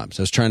jobs.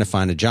 I was trying to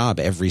find a job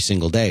every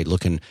single day,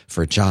 looking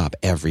for a job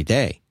every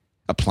day,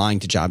 applying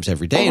to jobs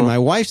every day. And my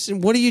wife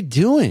said, "What are you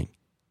doing?"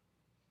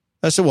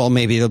 I said, well,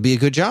 maybe it'll be a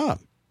good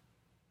job.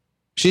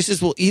 She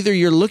says, well, either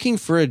you're looking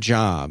for a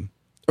job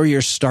or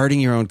you're starting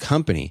your own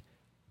company,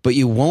 but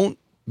you won't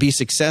be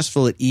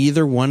successful at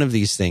either one of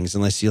these things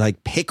unless you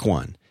pick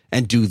one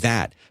and do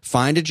that.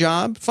 Find a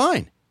job,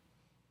 fine.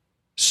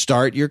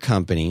 Start your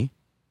company,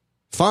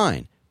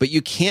 fine. But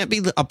you can't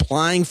be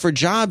applying for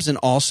jobs and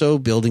also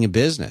building a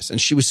business.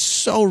 And she was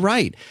so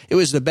right. It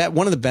was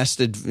one of the best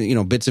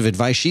bits of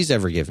advice she's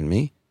ever given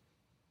me.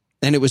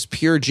 And it was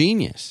pure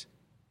genius.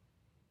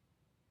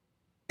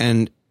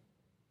 And,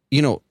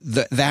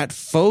 that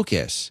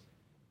focus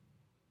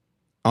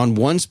on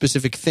one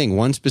specific thing,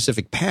 one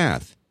specific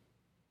path,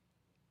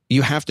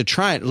 you have to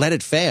try it. Let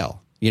it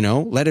fail,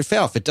 let it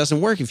fail. If it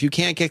doesn't work, if you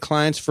can't get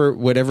clients for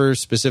whatever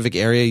specific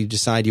area you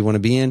decide you want to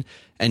be in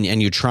and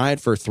you try it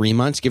for 3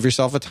 months, give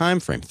yourself a time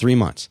frame, 3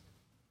 months.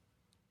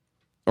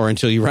 Or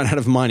until you run out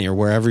of money or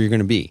wherever you're going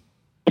to be.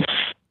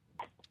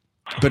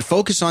 But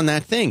focus on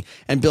that thing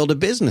and build a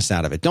business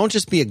out of it. Don't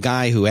just be a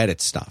guy who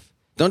edits stuff.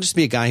 Don't just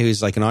be a guy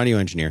who's like an audio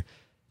engineer.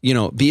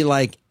 Be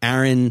like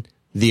Aaron,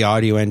 the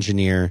audio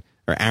engineer,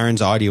 or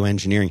Aaron's audio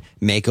engineering.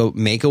 Make a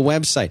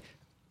website.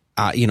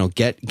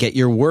 Get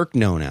your work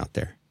known out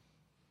there.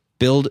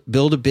 Build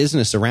a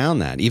business around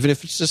that, even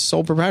if it's just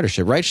sole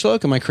proprietorship. Right,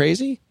 Shloak? Am I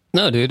crazy?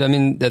 No, dude. I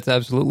mean, that's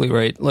absolutely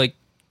right.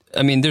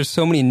 There's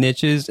so many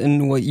niches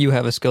in what you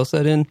have a skill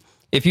set in.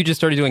 If you just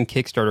started doing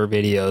Kickstarter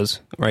videos,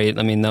 right?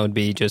 I mean, that would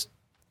be just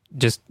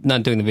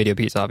not doing the video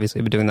piece,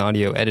 obviously, but doing the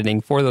audio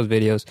editing for those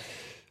videos.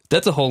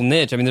 That's a whole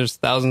niche. I mean, there's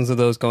thousands of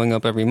those going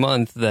up every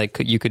month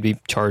that you could be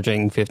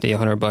charging $50,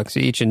 $100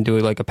 each and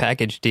do a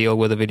package deal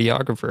with a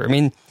videographer. I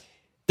mean,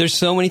 there's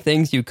so many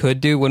things you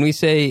could do. When we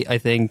say, I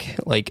think,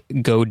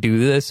 go do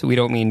this, we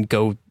don't mean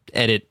go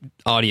edit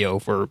audio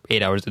for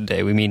 8 hours a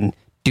day. We mean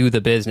do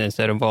the business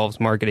that involves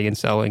marketing and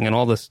selling and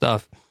all this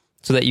stuff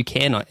so that you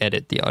cannot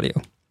edit the audio.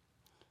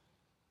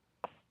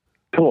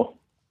 Cool.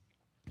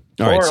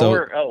 All right,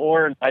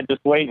 or I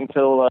just wait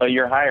until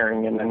you're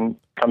hiring and then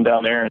come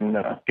down there and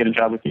get a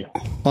job with you.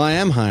 Well, I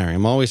am hiring.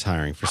 I'm always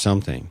hiring for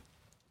something.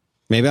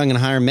 Maybe I'm going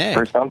to hire Meg.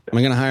 I'm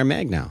going to hire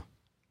Meg now.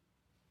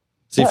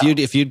 So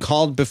if you'd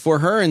called before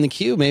her in the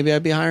queue, maybe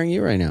I'd be hiring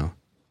you right now.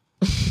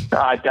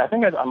 I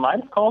think I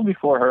might have called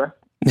before her.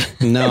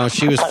 No,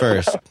 she was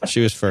first. She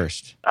was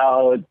first.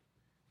 Oh,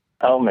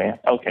 Oh man.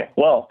 Okay.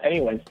 Well,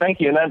 anyways,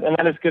 thank you, and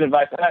that is good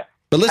advice.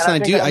 But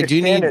listen,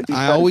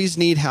 I always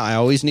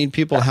need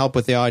people to help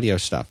with the audio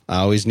stuff. I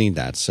always need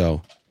that.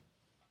 So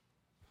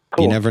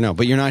cool. You never know.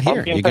 But you're not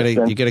here. You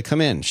gotta come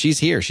in. She's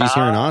here. She's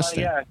here in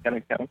Austin. Yeah, gotta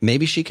come.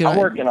 Maybe she could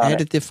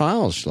edit the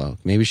files, Shlo.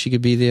 Maybe she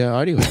could be the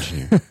audio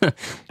engineer.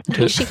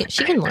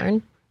 she can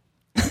learn.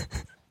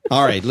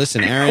 All right,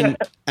 listen,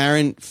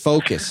 Aaron,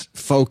 focus.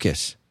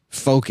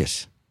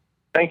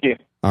 Thank you.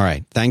 All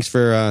right, thanks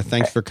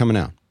for coming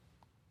out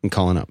and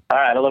calling up. All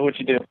right, I love what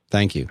you do.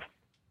 Thank you.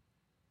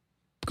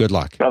 Good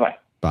luck. Bye-bye.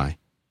 Bye.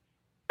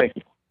 Thank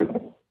you.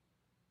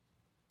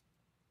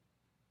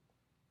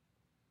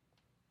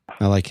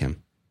 I like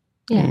him.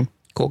 Yeah.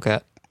 Cool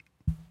cat.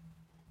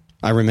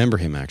 I remember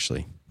him,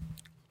 actually.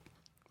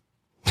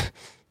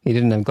 He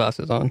didn't have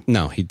glasses on.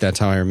 No, that's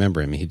how I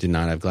remember him. He did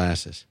not have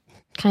glasses.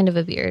 Kind of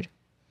a beard.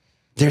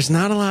 There's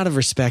not a lot of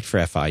respect for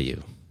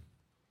FIU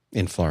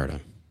in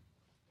Florida.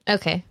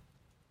 Okay.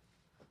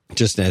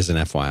 Just as an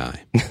FYI.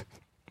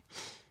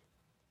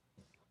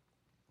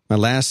 My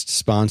last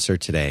sponsor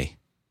today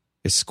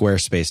is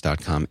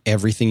squarespace.com.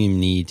 Everything you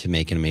need to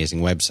make an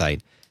amazing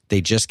website. They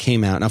just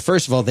came out. Now,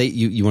 first of all,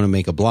 you want to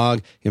make a blog,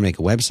 you want to make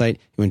a website,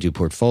 you want to do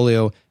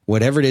portfolio,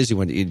 whatever it is, you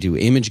want to do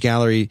image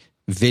gallery,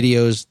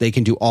 videos. They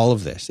can do all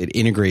of this. It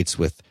integrates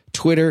with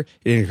Twitter.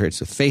 It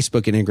integrates with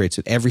Facebook. It integrates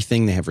with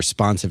everything. They have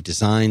responsive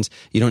designs.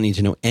 You don't need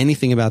to know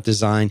anything about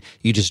design.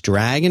 You just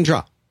drag and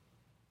drop.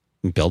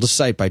 And build a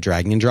site by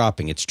dragging and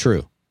dropping. It's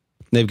true.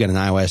 They've got an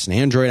iOS and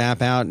Android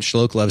app out, and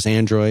Shloke loves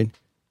Android.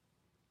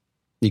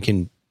 You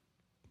can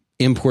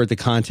import the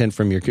content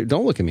from your...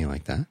 Don't look at me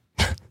like that.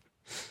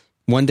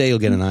 One day you'll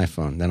get an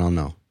iPhone. Then I'll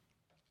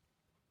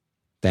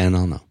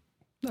know.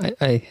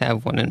 I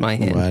have one in my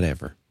hand.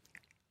 Whatever.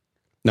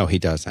 No, he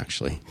does,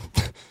 actually.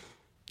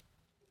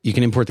 You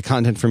can import the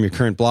content from your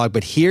current blog,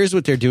 but here's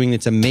what they're doing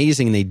that's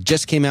amazing. And they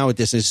just came out with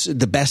this. It's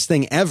the best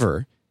thing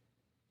ever.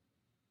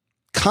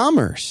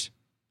 Commerce.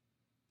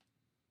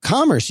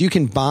 You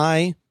can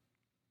you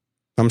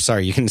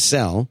can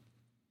sell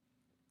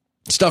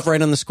stuff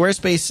right on the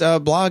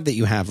Squarespace blog that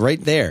you have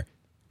right there.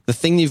 The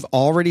thing you've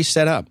already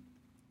set up.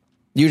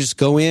 You just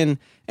go in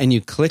and you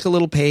click a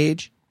little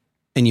page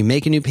and you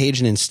make a new page.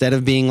 And instead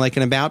of being like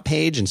an about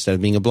page, instead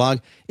of being a blog,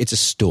 it's a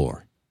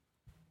store.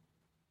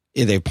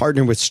 They've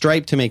partnered with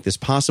Stripe to make this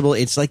possible.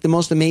 It's like the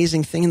most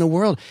amazing thing in the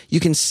world. You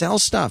can sell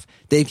stuff.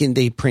 They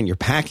print your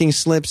packing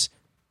slips.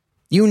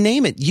 You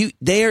name it.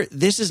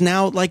 This is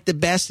now like the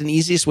best and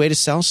easiest way to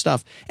sell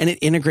stuff. And it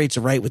integrates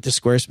right with the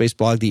Squarespace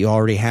blog that you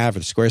already have or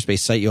the Squarespace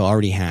site you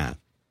already have.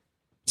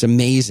 It's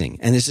amazing.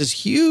 And this is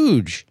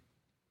huge.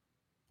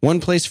 One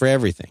place for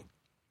everything.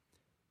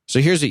 So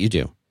here's what you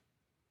do.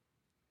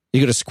 You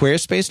go to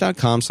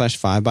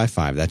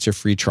squarespace.com/5x5. That's your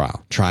free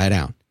trial. Try it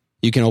out.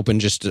 You can open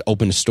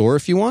a store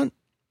if you want,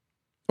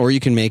 or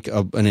you can make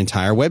an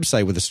entire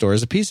website with a store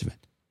as a piece of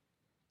it.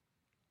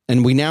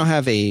 And we now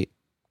have a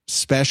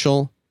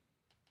special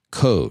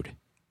code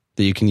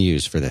that you can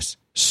use for this.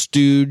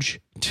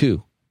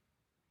 Stooge2.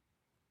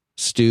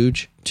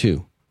 Stooge2.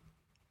 And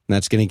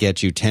that's going to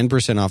get you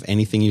 10% off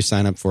anything you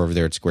sign up for over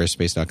there at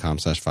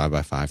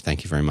squarespace.com/5x5.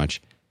 Thank you very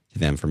much to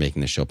them for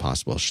making this show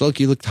possible. Shloke,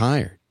 you look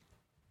tired.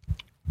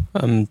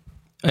 I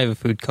have a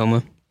food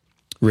coma.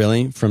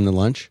 Really? From the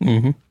lunch?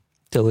 Mm-hmm.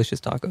 Delicious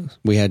tacos.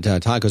 We had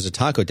tacos at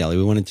Taco Deli.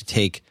 We wanted to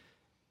take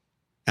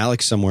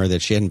Alex somewhere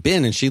that she hadn't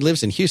been, and she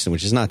lives in Houston,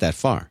 which is not that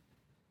far.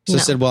 So I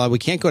said, well, we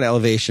can't go to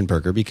Elevation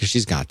Burger because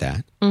she's got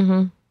that.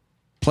 Mm-hmm.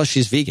 Plus,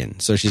 she's vegan,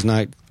 so she's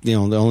not, the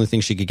only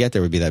thing she could get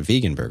there would be that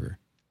vegan burger.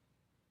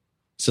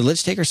 So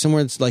let's take her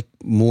somewhere that's like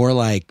more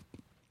like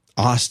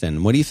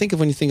Austin. What do you think of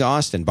when you think of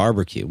Austin?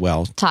 Barbecue.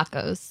 Well,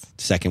 tacos.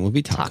 Second would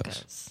be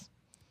tacos.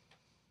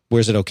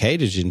 Was it okay?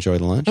 Did you enjoy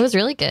the lunch? It was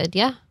really good,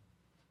 yeah.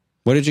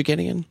 What did you get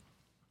again?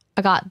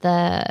 I got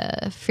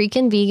the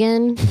freaking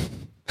vegan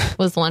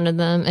was one of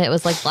them. It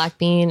was like black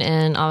bean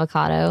and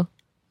avocado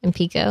and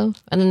pico.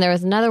 And then there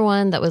was another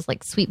one that was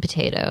like sweet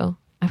potato.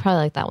 I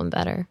probably like that one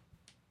better.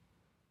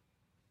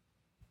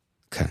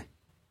 Okay.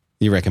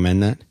 You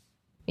recommend that?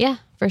 Yeah,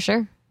 for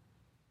sure.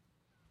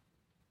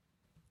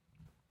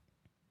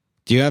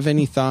 Do you have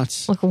any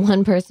thoughts? Like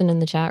one person in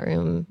the chat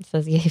room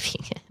says yay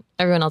vegan.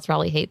 Everyone else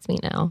probably hates me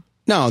now.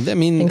 No, I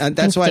mean,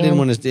 that's why I didn't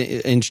want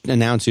to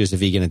announce you as a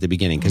vegan at the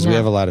beginning, because we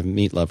have a lot of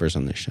meat lovers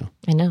on this show.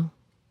 I know.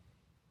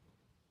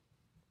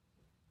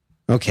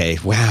 Okay,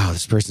 wow,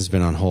 this person's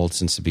been on hold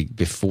since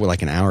before,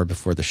 like an hour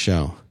before the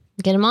show.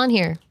 Get him on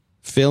here.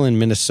 Phil in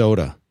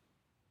Minnesota.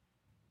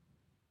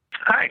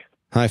 Hi.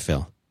 Hi,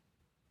 Phil.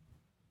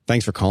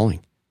 Thanks for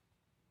calling.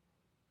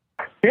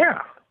 Yeah.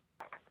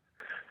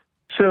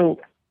 So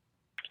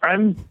I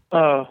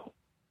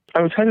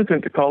was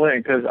hesitant to call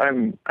in because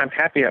I'm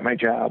happy at my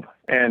job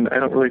and I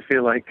don't really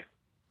feel like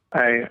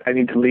I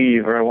need to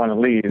leave or I want to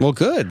leave. Well,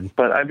 good.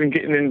 But I've been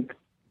getting in.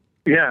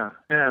 Yeah,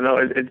 no,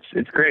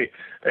 it's great.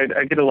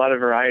 I get a lot of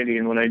variety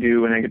in what I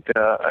do when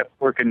I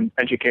work in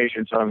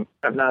education. So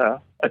I'm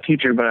not a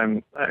teacher, but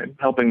I'm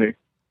helping the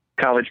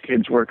college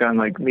kids work on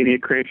like media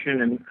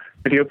creation and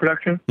video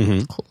production.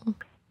 Mm-hmm. Cool.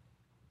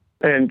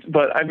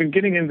 But I've been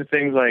getting into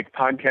things like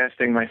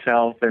podcasting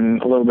myself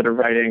and a little bit of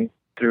writing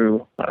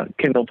through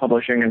Kindle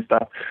publishing and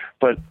stuff.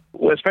 But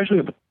especially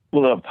with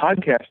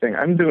podcasting,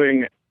 I'm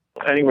doing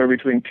anywhere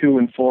between 2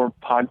 and 4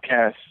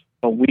 podcasts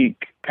a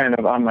week, kind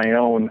of on my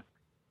own,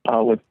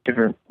 with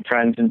different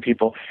friends and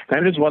people. And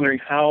I'm just wondering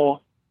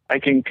how I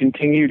can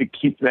continue to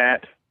keep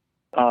that,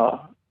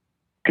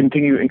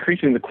 continue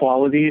increasing the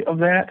quality of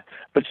that,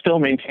 but still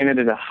maintain it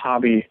as a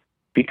hobby,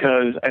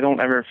 because I don't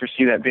ever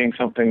foresee that being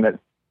something that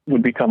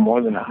would become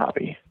more than a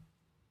hobby.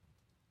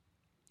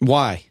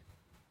 Why?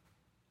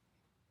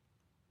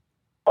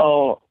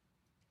 Oh,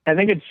 I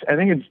think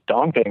it's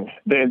daunting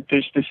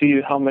just to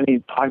see how many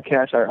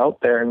podcasts are out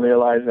there and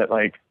realize that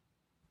like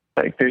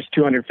there's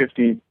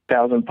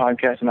 250,000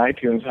 podcasts in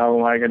iTunes. How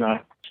am I going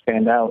to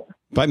stand out?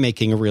 By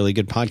making a really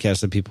good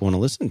podcast that people want to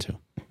listen to.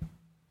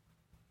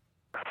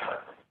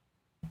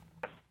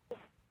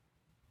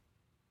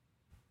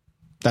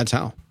 That's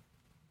how.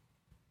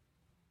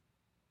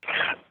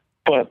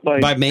 But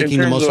by making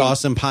the most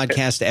awesome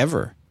podcast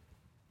ever.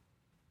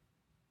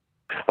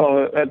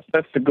 Oh,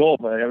 that's the goal,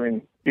 but I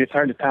mean, it's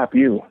hard to top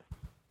you.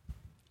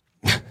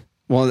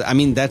 Well, I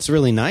mean, that's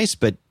really nice,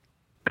 but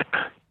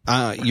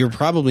you're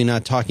probably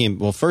not talking.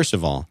 Well, first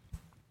of all,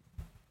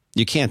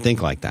 you can't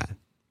think like that.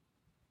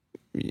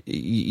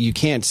 You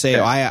can't say,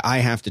 oh, I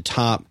have to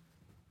top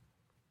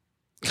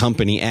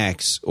company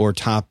X or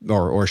top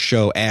or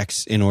show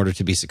X in order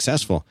to be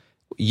successful.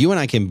 You and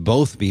I can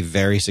both be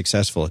very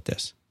successful at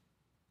this.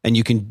 And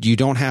you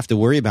don't have to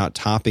worry about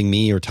topping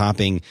me or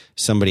topping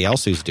somebody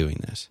else who's doing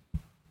this.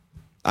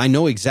 I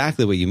know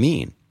exactly what you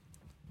mean,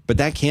 but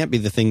that can't be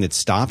the thing that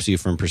stops you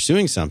from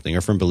pursuing something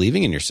or from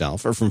believing in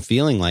yourself or from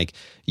feeling like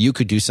you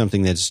could do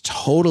something that's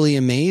totally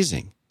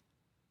amazing.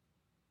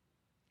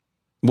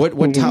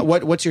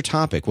 What's your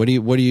topic? What do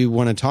you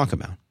want to talk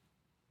about?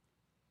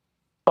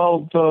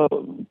 Well,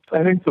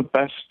 I think the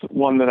best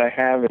one that I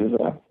have is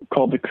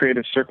called the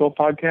Creative Circle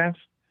podcast.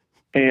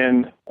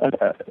 And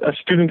a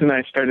student and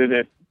I started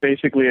it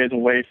basically as a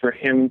way for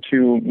him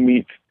to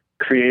meet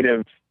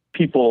creative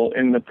people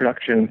in the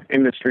production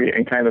industry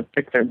and kind of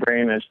pick their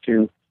brain as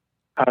to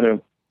how to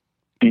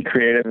be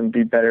creative and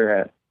be better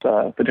at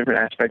the different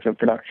aspects of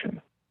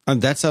production.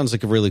 That sounds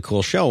like a really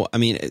cool show. I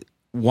mean,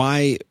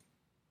 why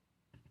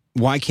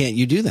can't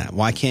you do that?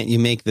 Why can't you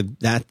make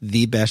that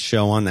the best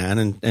show on that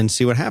and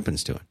see what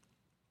happens to it?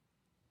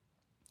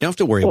 You don't have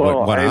to worry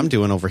about what I'm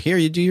doing over here.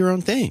 You do your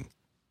own thing.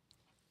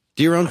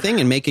 Do your own thing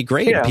and make it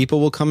great. Yeah. And people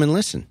will come and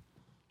listen.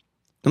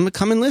 Them to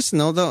come and listen.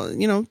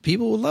 They'll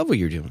people will love what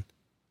you're doing.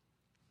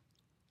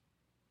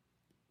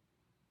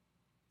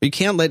 You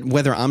can't let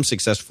whether I'm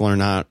successful or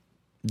not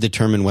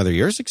determine whether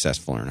you're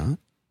successful or not.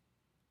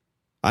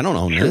 I don't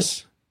own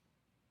this.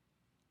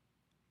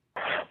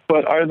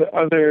 But are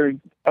there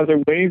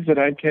ways that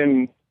I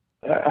can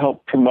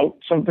help promote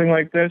something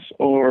like this,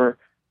 or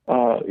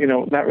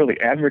not really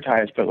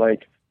advertise, but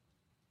like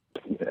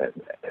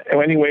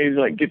any ways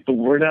like get the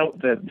word out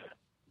that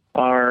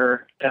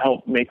are to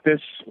help make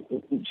this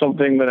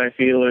something that I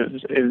feel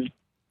is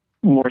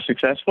more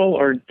successful,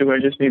 or do I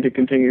just need to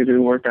continue to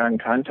work on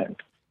content?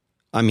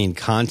 I mean,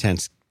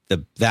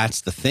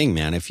 that's the thing,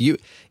 man. If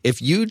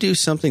you do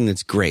something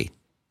that's great,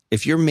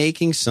 if you're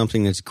making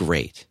something that's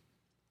great,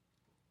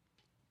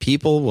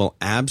 people will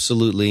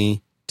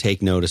absolutely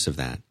take notice of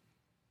that,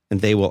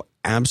 and they will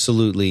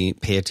absolutely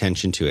pay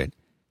attention to it.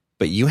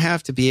 But you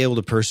have to be able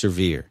to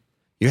persevere.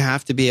 You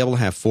have to be able to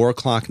have 4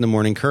 o'clock in the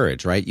morning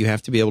courage, right? You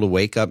have to be able to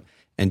wake up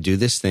and do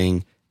this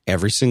thing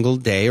every single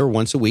day or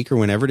once a week or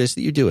whenever it is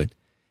that you do it,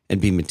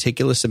 and be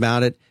meticulous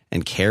about it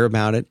and care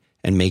about it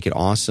and make it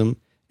awesome.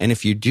 And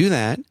if you do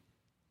that,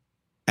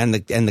 and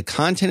the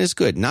content is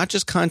good, not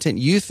just content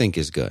you think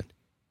is good,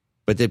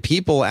 but that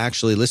people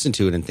actually listen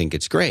to it and think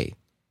it's great,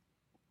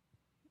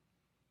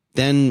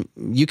 then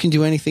you can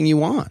do anything you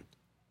want.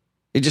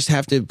 You just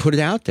have to put it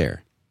out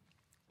there.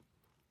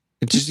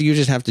 You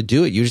just have to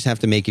do it. You just have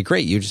to make it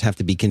great. You just have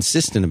to be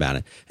consistent about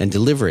it and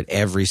deliver it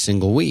every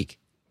single week.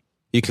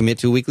 You commit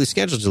to a weekly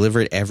schedule,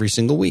 deliver it every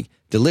single week.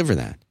 Deliver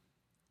that.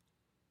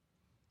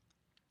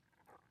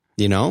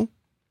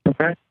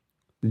 Okay.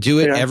 Do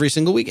it every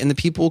single week, and the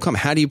people will come.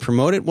 How do you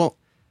promote it? Well,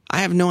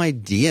 I have no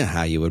idea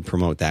how you would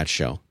promote that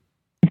show.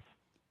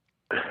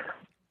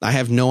 I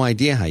have no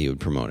idea how you would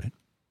promote it.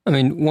 I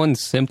mean, one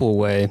simple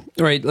way,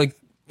 right? Like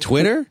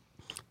Twitter?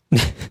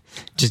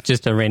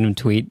 just a random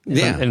tweet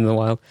in the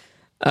wild.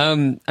 I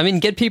mean,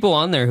 get people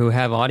on there who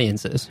have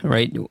audiences,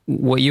 right?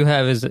 What you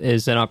have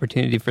is an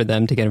opportunity for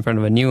them to get in front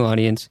of a new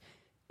audience,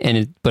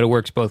 but it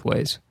works both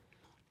ways.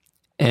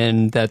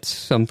 And that's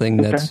something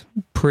that's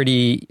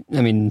pretty,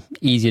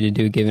 easy to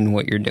do given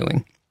what you're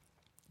doing.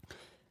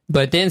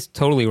 But Dan's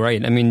totally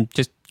right. I mean,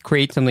 just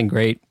create something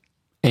great.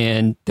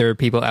 And there are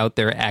people out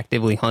there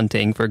actively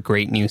hunting for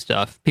great new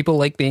stuff. People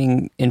like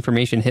being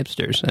information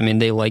hipsters. I mean,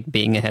 they like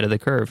being ahead of the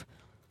curve.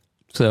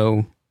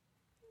 So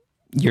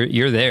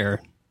you're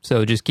there.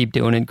 So just keep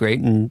doing it great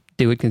and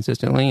do it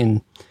consistently.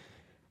 And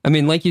I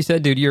mean, like you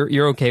said, dude,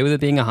 you're okay with it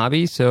being a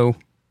hobby. So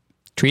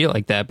treat it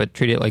like that, but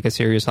treat it like a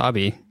serious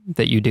hobby.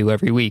 that you do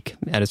every week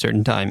at a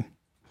certain time.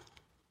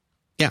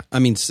 Yeah, I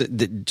mean,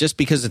 just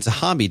because it's a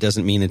hobby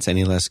doesn't mean it's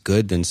any less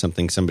good than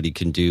something somebody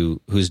can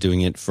do who's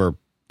doing it for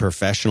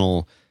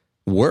professional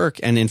work.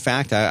 And in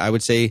fact, I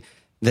would say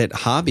that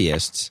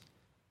hobbyists,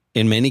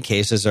 in many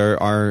cases,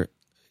 are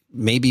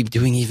maybe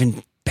doing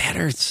even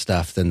better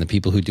stuff than the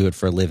people who do it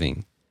for a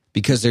living,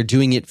 because they're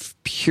doing it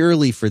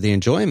purely for the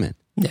enjoyment.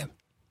 Yeah,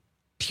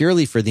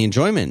 purely for the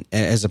enjoyment,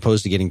 as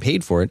opposed to getting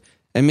paid for it.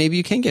 And maybe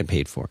you can get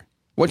paid for it.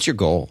 What's your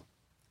goal?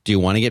 Do you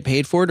want to get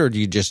paid for it, or do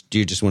you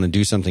just want to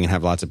do something and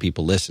have lots of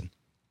people listen?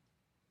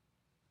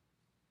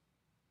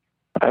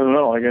 I don't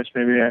know. I guess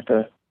maybe I have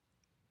to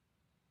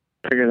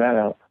figure that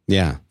out.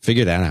 Yeah,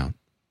 figure that out.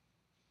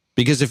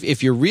 Because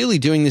if you're really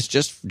doing this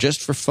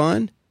just for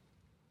fun,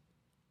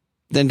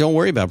 then don't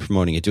worry about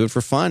promoting it. Do it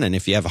for fun. And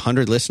if you have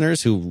 100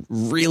 listeners who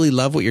really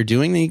love what you're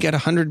doing, then you get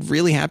 100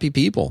 really happy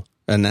people.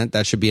 And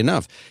that should be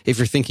enough. If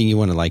you're thinking you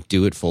want to like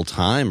do it full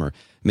time or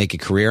make a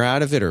career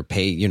out of it, or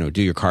pay,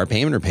 do your car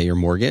payment or pay your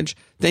mortgage,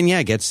 then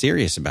yeah, get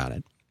serious about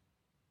it.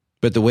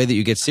 But the way that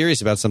you get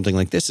serious about something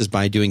like this is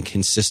by doing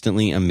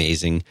consistently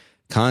amazing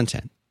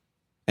content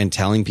and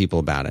telling people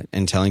about it,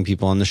 and telling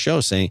people on the show,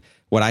 saying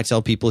what I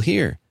tell people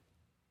here.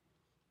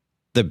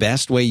 The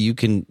best way you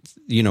can,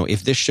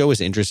 if this show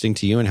is interesting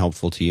to you and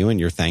helpful to you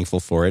and you're thankful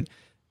for it,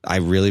 I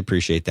really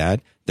appreciate that.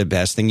 The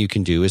best thing you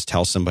can do is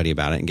tell somebody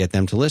about it and get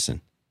them to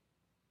listen.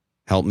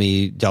 Help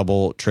me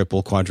double,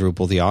 triple,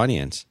 quadruple the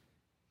audience.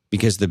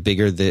 Because the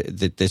bigger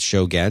that this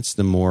show gets,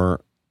 the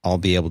more I'll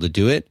be able to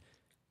do it,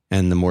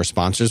 and the more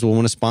sponsors will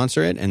want to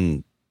sponsor it.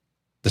 And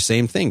the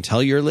same thing,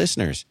 tell your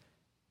listeners.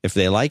 If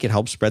they like it,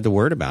 help spread the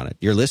word about it.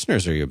 Your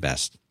listeners are your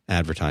best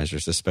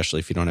advertisers, especially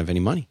if you don't have any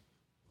money.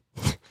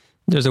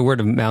 There's a word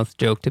of mouth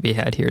joke to be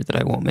had here that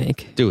I won't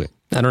make. Do it.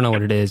 I don't know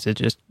what it is.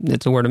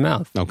 It's a word of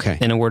mouth. Okay.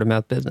 In a word of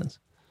mouth business.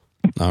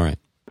 All right.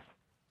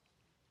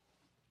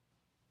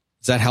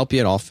 Does that help you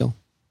at all, Phil?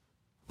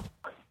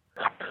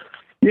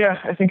 Yeah,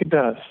 I think it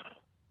does.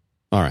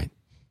 All right.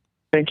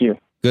 Thank you.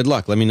 Good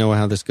luck. Let me know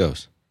how this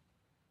goes.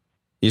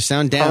 You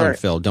sound down, right.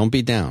 Phil. Don't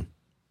be down.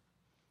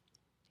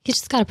 He's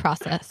just got to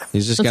process.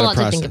 He's just got to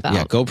process. Think about.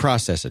 Yeah, go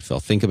process it,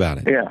 Phil. Think about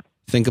it. Yeah.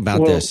 Think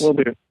about this. We'll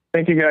do.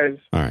 Thank you guys.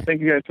 All right.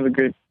 Thank you guys for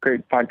the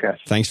great podcast.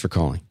 Thanks for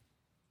calling.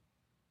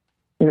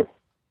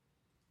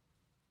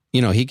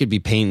 Yeah. He could be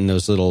painting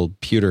those little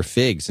pewter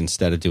figs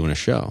instead of doing a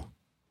show.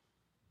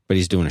 But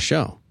he's doing a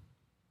show.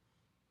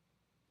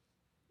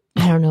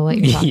 I don't know what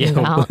you're talking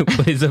about.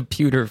 What is a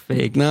pewter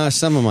fig? No,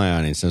 some of my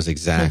audience knows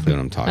exactly what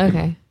I'm talking about.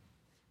 Okay.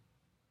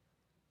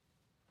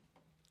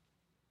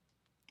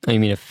 Oh, you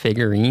mean a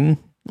figurine?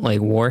 Like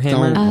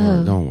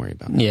Warhammer? Don't worry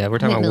about it. Yeah, we're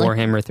talking about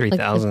Warhammer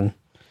 3000.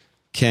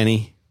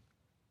 Kenny?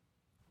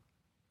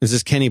 Is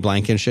this Kenny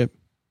Blankenship?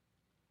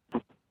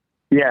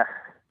 Yeah.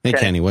 Hey,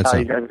 Kenny, what's up? How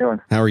you guys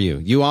doing? How are you?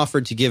 You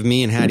offered to give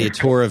me and Hattie a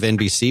tour of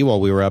NBC while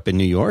we were up in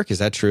New York. Is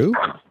that true?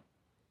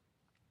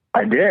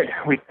 I did.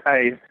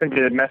 I sent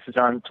you a message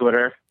on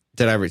Twitter.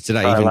 Did I see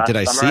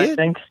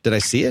it? Did I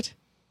see it?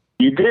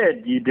 You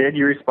did.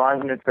 You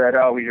responded and said,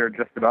 "Oh, we are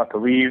just about to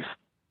leave."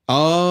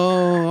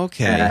 Oh,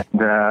 okay.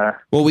 And,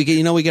 well, we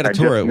get a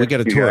tour. We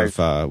get a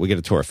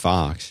tour of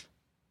Fox.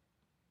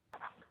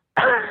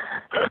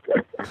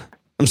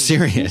 I'm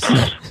serious.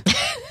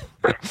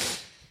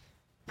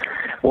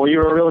 Well, you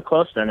were really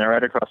close then. They're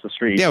right across the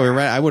street. Yeah, we're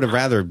right. I would have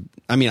rather.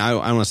 I mean, I don't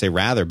want to say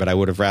rather, but I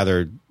would have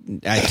rather.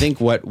 I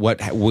think what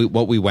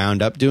we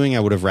wound up doing,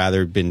 I would have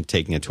rather been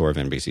taking a tour of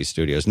NBC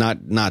Studios, not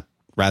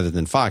rather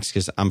than Fox,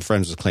 because I'm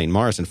friends with Clayton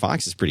Morris and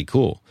Fox is pretty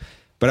cool.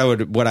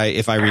 But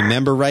if I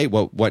remember right,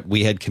 what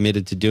we had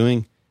committed to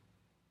doing,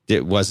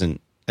 it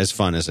wasn't as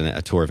fun as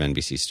a tour of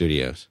NBC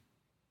Studios.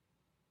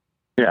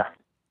 Yeah.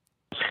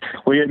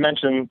 Well, you had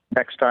mentioned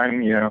next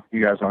time, you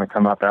guys want to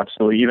come up,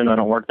 absolutely. Even though I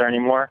don't work there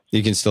anymore,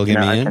 you can still get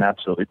me in. I can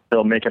absolutely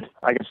still make it.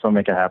 I can still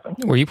make it happen.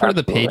 Were you part of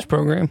the Page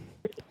program?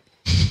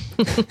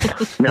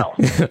 No.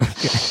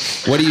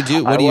 What do you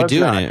do? What do you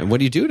do at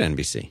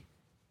NBC?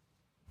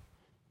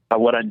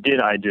 What I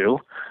do.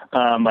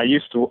 I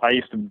used to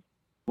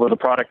was a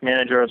product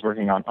manager. I was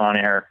working on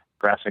air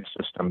graphic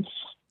systems.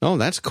 Oh,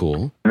 that's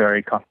cool.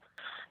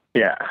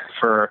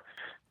 For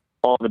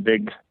all the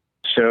big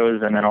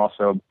shows, and then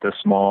also the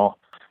small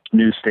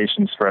news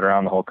stations spread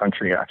around the whole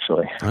country,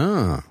 actually.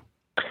 Ah.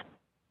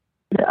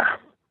 Yeah.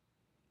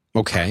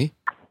 Okay.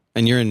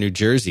 And you're in New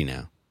Jersey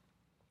now.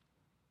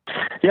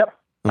 Yep.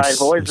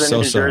 I've always been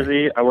in New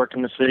Jersey. I work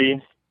in the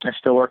city. I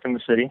still work in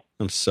the city.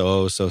 I'm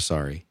so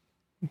sorry.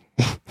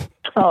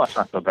 Oh, it's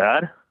not so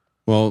bad.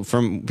 Well,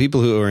 from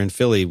people who are in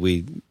Philly,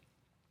 we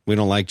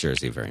don't like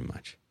Jersey very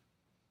much.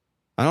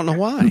 I don't know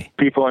why.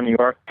 People in New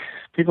York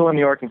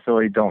and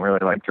Philly don't really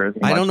like Jersey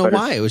much. I don't know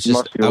why. It was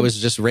just I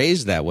was just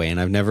raised that way, and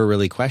I've never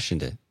really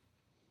questioned it.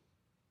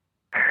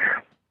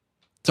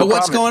 So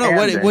what's going on?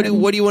 What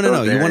do you want to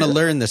know? You want to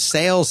learn the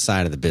sales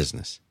side of the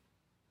business.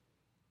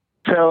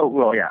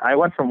 So, I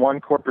went from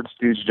one corporate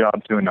stooge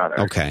job to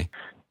another. Okay.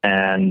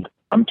 And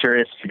I'm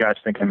curious if you guys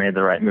think I made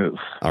the right move.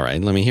 All right,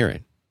 let me hear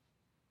it.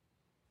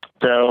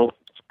 So,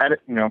 at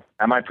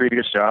my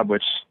previous job,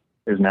 which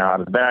is now out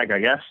of the bag, I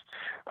guess.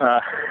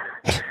 I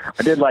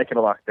did like it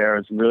a lot there.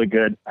 It was really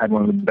good. I had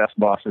one of the best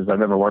bosses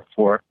I've ever worked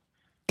for.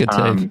 Good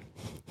save.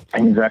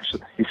 And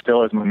he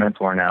still is my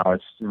mentor now.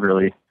 It's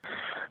really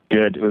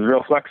good. It was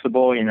real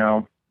flexible,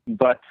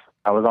 but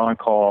I was on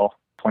call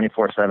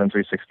 24/7,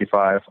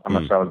 365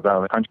 unless I was out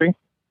of the country.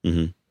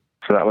 Mm-hmm.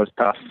 So that was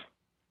tough.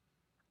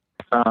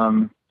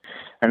 And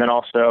then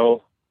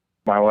also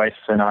my wife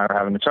and I are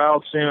having a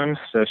child soon,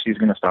 so she's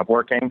going to stop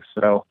working,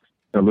 so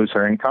she'll lose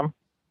her income.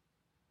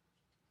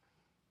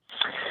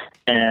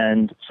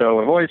 And so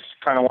I've always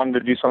kind of wanted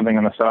to do something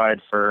on the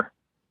side for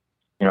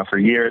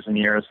years and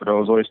years, but I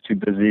was always too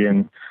busy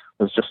and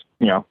was just,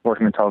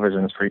 working in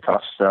television is pretty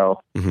tough.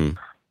 So a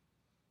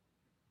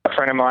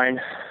friend of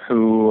mine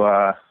who,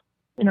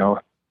 who's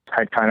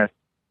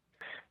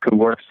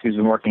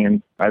been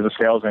working as a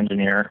sales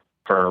engineer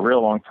for a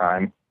real long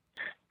time,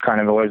 kind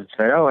of always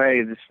said, oh,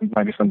 hey, this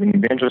might be something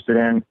you'd be interested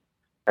in.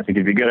 I think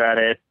you'd be good at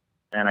it.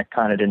 And I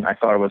kind of didn't. I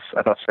thought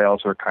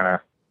sales were kind of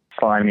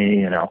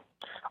slimy,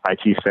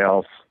 IT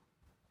sales.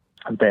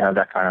 They have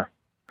that kind of,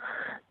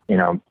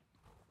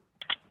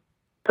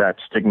 that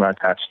stigma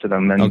attached to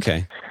them. And,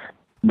 okay.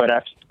 But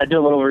I did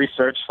a little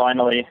research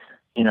finally,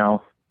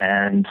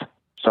 and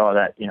saw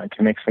that, you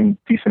can make some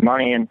decent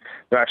money. And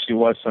there actually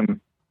was some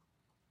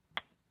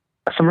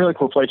really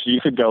cool places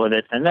you could go with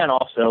it. And then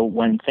also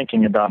when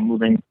thinking about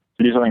moving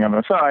to do something on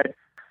the side,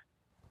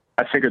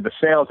 I figured the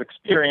sales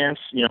experience,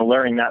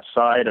 learning that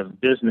side of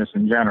business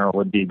in general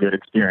would be a good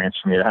experience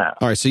for me to have.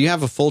 All right. So you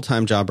have a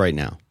full-time job right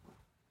now.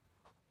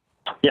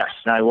 Yes.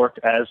 And I worked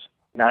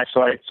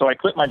so I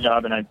quit my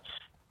job and I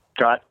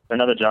got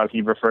another job.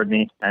 He referred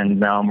me, and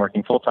now I'm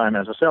working full-time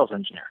as a sales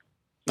engineer.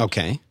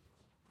 Okay.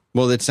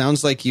 Well, it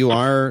sounds like you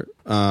are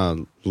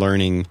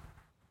learning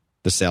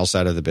the sales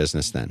side of the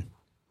business then.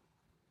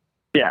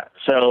 Yeah.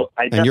 So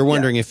and you're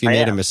wondering if you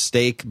made a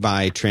mistake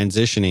by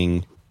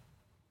transitioning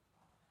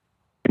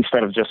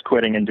instead of just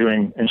quitting and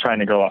trying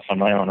to go off on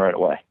my own right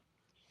away.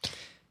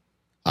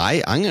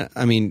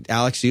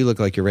 Alex, you look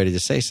like you're ready to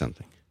say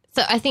something.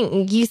 So I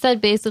think you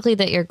said basically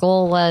that your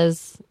goal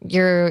was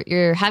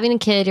you're having a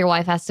kid, your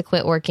wife has to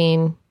quit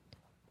working,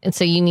 and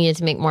so you needed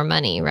to make more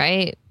money,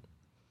 right?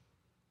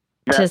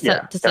 To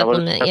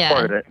supplement, that's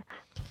part of it.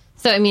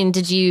 So,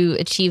 did you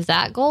achieve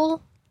that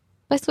goal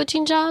by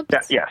switching jobs?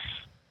 Yes.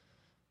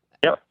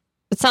 Yep.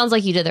 It sounds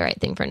like you did the right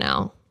thing for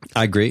now.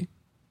 I agree.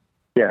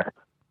 Yeah.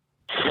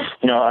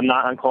 I'm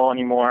not on call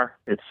anymore.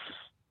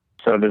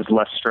 So there's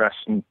less stress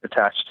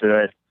attached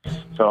to it.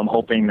 So I'm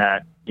hoping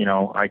that,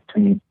 I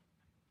can,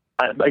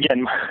 I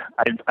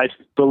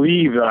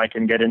believe that I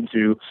can get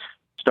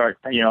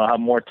have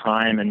more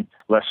time and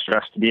less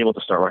stress to be able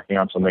to start working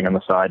on something on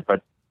the side.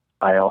 But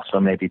I also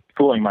may be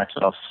fooling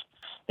myself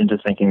into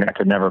thinking that I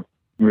could never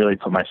really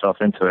put myself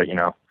into it.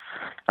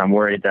 I'm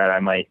worried that I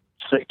might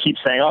keep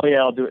saying, oh yeah,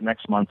 I'll do it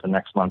next month and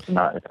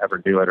not ever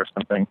do it or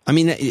something.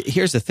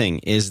 Here's the thing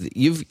is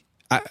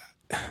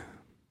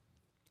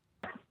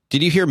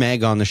did you hear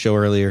Meg on the show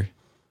earlier?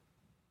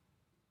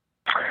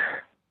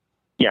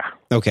 Yeah.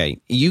 Okay.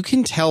 You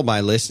can tell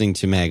by listening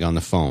to Meg on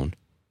the phone,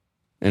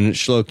 and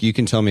Shlok, you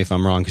can tell me if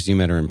I'm wrong because you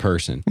met her in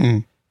person.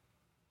 Mm.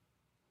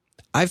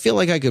 I feel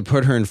like I could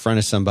put her in front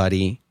of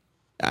somebody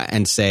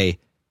and say,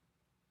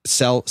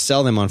 sell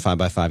them on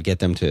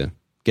 5x5,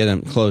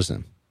 close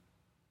them.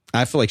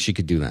 I feel like she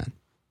could do that.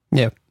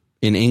 Yeah.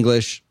 In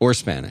English or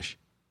Spanish.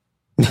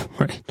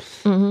 Right.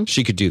 Mm-hmm.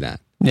 She could do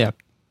that. Yeah.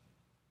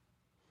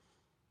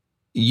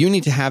 You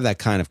need to have that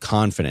kind of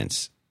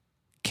confidence,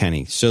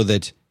 Kenny, so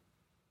that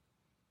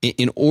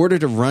in order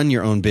to run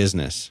your own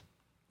business,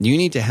 you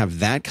need to have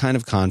that kind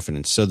of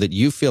confidence so that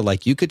you feel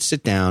like you could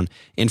sit down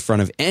in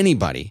front of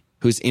anybody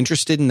who's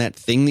interested in that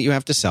thing that you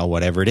have to sell,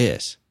 whatever it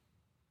is,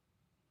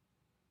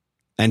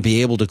 and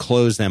be able to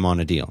close them on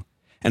a deal.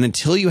 And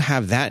until you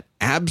have that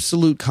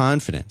absolute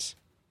confidence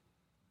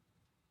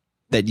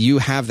that you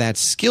have that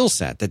skill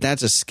set,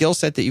 that's a skill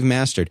set that you've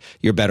mastered,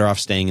 you're better off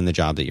staying in the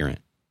job that you're in.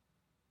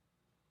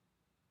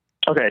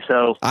 Okay,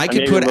 so I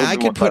could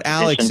put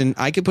Alex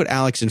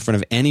in front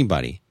of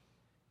anybody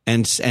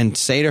and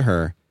say to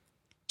her,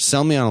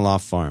 sell me on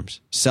Loft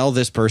Farms. Sell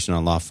this person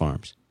on Loft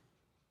Farms.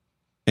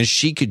 And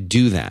she could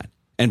do that.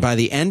 And by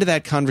the end of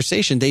that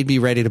conversation, they'd be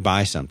ready to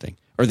buy something,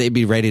 or they'd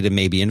be ready to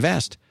maybe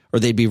invest, or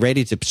they'd be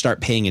ready to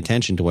start paying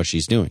attention to what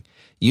she's doing.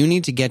 You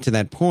need to get to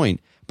that point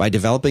by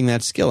developing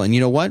that skill. And you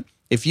know what?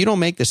 If you don't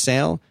make the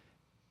sale,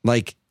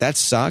 that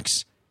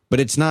sucks, but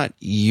it's not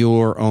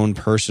your own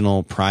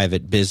personal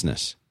private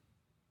business.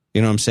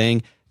 You know what I'm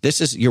saying?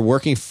 You're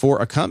working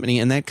for a company,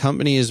 and that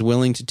company is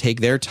willing to take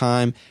their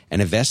time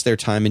and invest their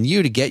time in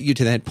you to get you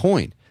to that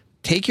point.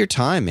 Take your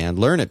time, man.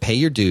 Learn it. Pay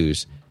your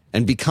dues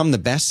and become the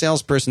best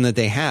salesperson that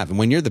they have. And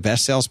when you're the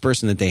best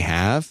salesperson that they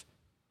have,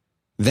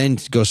 then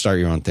go start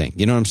your own thing.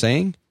 You know what I'm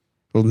saying?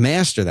 Well,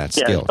 master that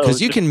skill, because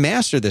you can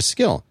master this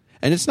skill.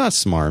 And it's not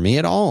smarmy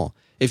at all.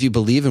 If you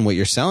believe in what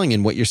you're selling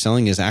and what you're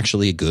selling is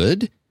actually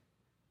good,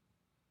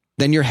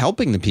 then you're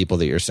helping the people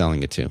that you're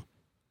selling it to.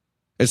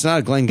 It's not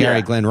a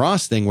Glengarry Glen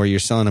Ross thing where you're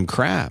selling them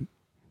crap.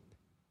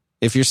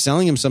 If you're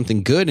selling them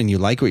something good and you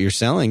like what you're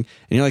selling,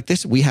 and you're like,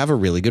 "This, we have a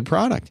really good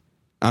product.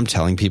 I'm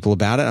telling people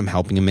about it. I'm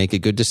helping them make a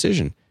good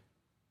decision."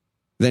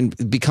 Then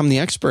become the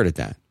expert at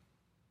that.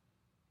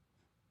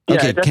 Yeah,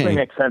 Okay, it definitely Kenny,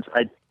 makes sense.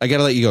 I got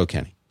to let you go,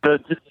 Kenny. Okay,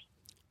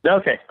 all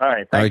right. Thanks, All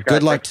right, guys.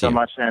 good luck Thanks to so you.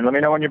 much, and let me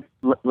know when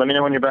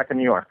you're back in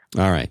New York.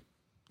 All right.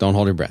 Don't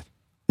hold your breath.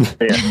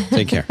 Yeah.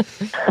 Take care.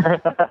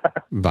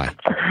 Bye.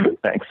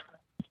 Thanks.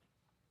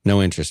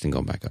 No interest in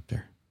going back up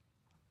there.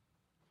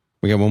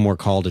 We got one more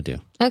call to do.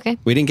 Okay.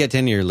 We didn't get to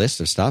any of your list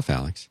of stuff,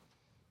 Alex.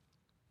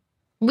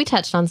 We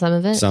touched on some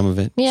of it. Some of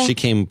it. Yeah. She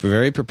came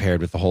very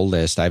prepared with the whole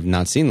list. I've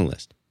not seen the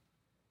list.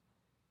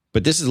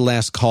 But this is the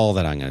last call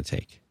that I'm going to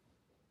take.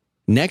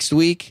 Next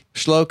week,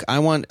 Shlok, I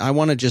want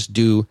to just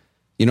do,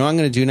 you know what I'm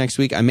going to do next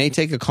week? I may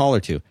take a call or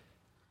two.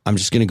 I'm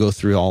just going to go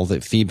through all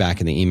the feedback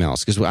in the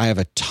emails because I have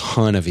a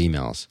ton of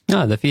emails.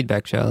 Oh, the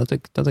feedback show.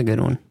 That's a good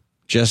one.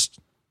 Just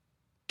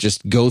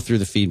go through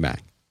the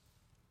feedback.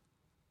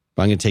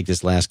 But I'm going to take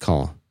this last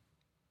call.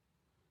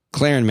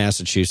 Claire in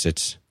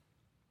Massachusetts.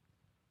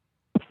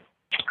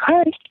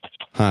 Hi.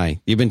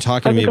 Hi. You've been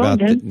talking to me How's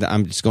it about, going,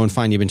 I'm just going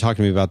fine. You've been talking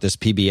to me about this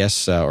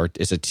PBS, or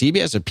is it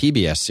TBS or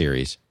PBS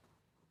series?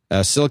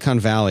 Silicon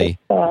Valley,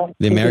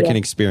 The American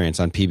Experience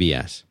on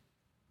PBS.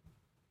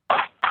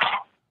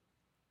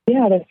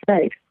 Yeah, that's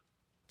right.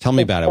 Tell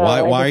me about it.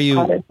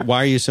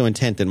 Why are you so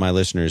intent that my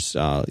listeners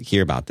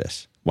hear about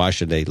this? Why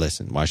should they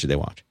listen? Why should they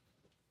watch?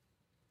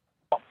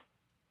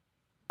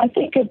 I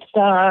think it's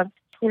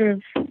sort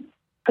of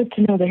good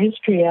to know the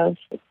history of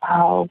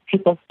how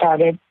people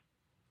started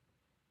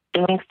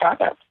doing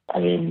startups. I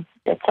mean,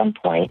 at some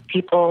point,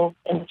 people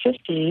in the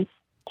 50s,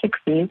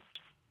 60s,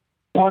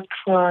 worked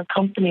for a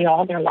company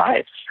all their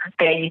lives.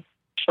 They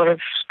sort of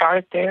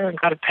started there and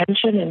got a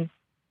pension, and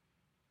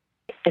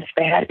if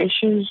they had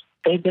issues,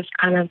 they just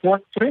kind of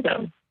worked through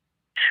them.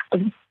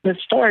 The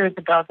story was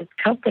about this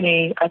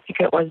company. I think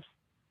it was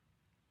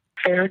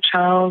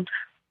Fairchild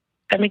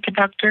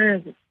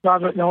Semiconductor,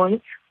 Robert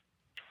Noyce.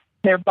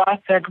 Their boss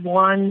had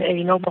won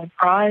a Nobel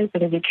Prize,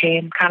 and he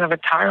became kind of a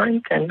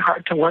tyrant and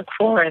hard to work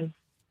for. And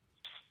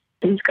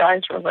these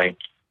guys were like,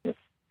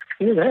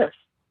 "Screw this."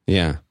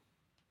 Yeah.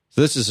 So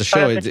this is a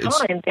show.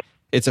 Time,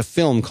 it's a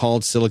film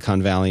called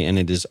Silicon Valley, and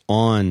it is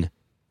on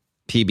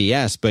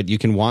PBS, but you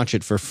can watch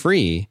it for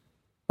free.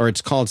 Or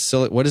it's called,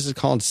 what is it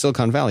called?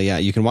 Silicon Valley. Yeah,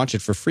 you can watch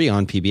it for free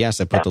on PBS.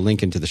 I put the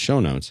link into the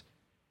show notes.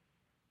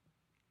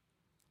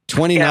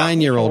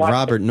 29-year-old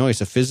Robert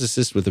Noyce, a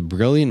physicist with a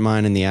brilliant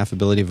mind and the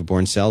affability of a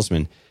born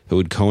salesman who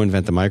would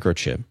co-invent the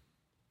microchip.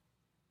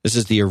 This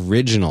is the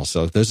original.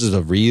 So this is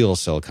the real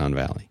Silicon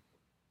Valley.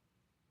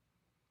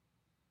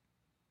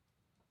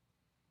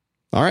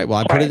 All right. Well,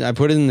 I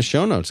put it in the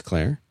show notes,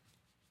 Claire.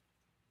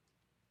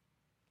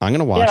 I'm going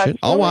to watch it.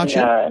 I'll watch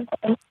it.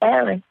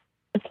 Inspiring.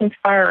 It's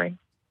inspiring.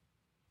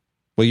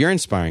 Well, you're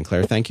inspiring,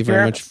 Claire. Thank you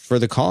very much for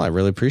the call. I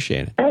really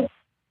appreciate it. Good.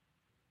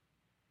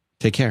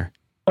 Take care.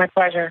 My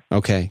pleasure.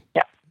 Okay.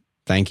 Yeah.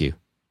 Thank you.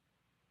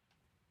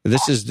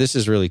 This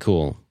is really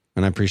cool,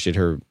 and I appreciate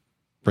her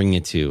bringing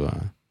it to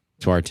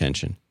our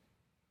attention.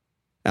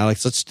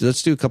 Alex,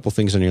 let's do a couple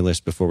things on your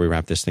list before we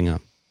wrap this thing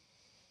up.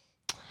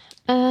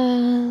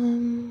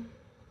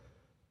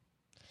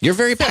 You're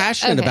very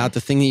passionate about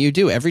the thing that you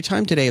do. Every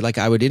time today, like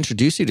I would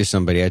introduce you to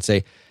somebody, I'd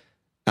say,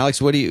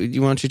 "Alex, what do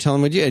you want? You tell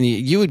them what you do?" And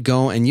you would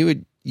go and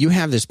you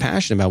have this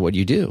passion about what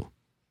you do.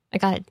 I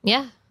got it.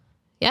 Yeah.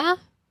 Yeah.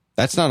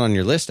 That's not on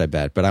your list, I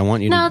bet, but I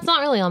want you No, to. it's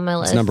not really on my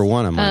list. It's number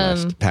one on my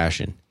list.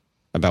 Passion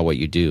about what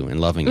you do and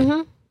loving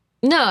it.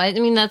 No, I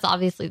mean, it's not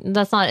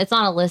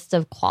a list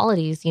of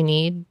qualities you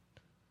need.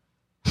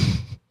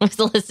 It's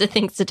a list of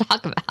things to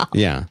talk about.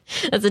 Yeah.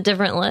 That's a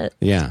different list.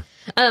 Yeah.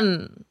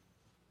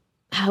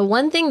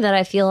 One thing that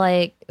I feel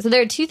like, so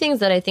there are two things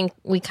that I think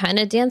we kind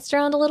of danced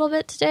around a little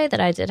bit today that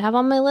I did have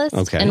on my list.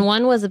 Okay. And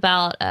one was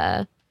about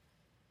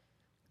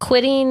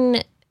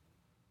quitting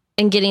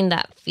and getting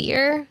that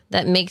fear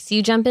that makes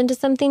you jump into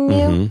something new.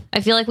 Mm-hmm.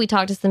 I feel like we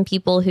talked to some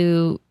people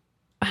who,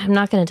 I'm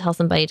not going to tell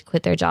somebody to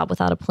quit their job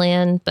without a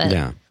plan, but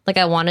like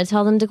I want to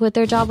tell them to quit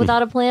their job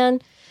without a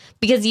plan,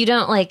 because you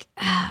don't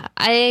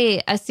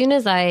as soon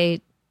as I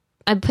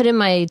put in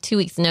my 2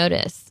 weeks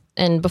notice,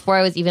 and before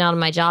I was even out of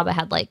my job, I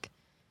had like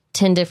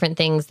 10 different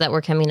things that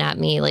were coming at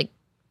me, like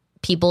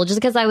people, just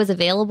because I was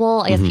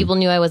available. I guess people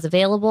knew I was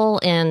available,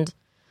 and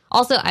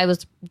also I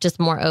was just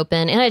more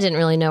open, and I didn't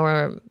really know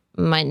where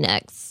my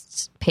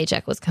next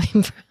paycheck was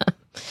coming from.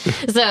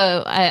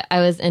 So I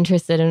was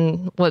interested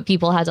in what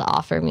people had to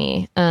offer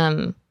me. I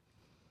don't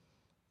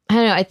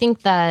know. I think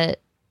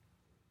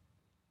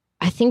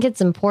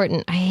it's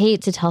important. I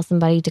hate to tell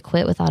somebody to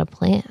quit without a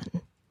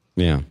plan.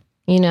 Yeah.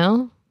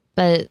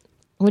 But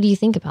what do you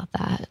think about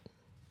that?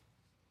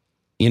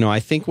 I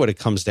think what it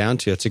comes down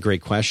to, it's a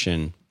great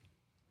question.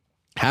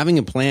 Having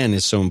a plan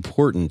is so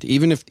important,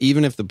 even if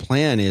the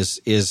plan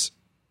is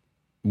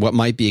what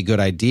might be a good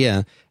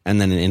idea and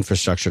then an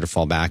infrastructure to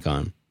fall back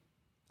on.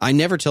 I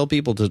never tell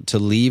people to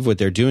leave what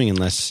they're doing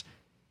unless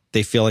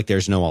they feel like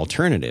there's no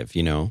alternative,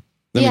 I mean,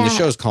 the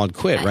show's called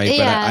Quit, right?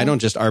 Yeah. But I don't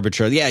just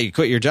arbitrarily, you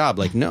quit your job.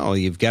 Like, no,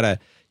 you've got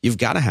You've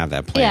got to have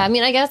that plan. Yeah, I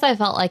mean, I guess I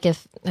felt like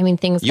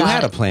things you got...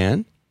 had a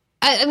plan.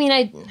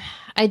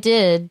 I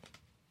did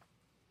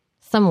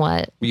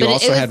somewhat. You but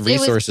also had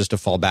resources to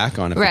fall back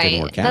on if it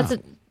didn't work out.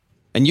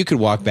 And you could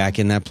walk back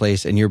in that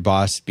place and your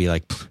boss be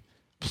like,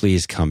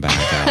 please come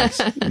back,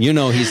 Alex.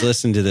 He's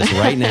listening to this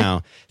right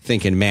now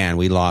thinking, man,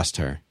 we lost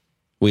her.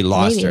 We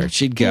lost her.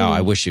 She'd go,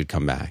 I wish you'd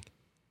come back.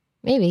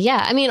 Maybe,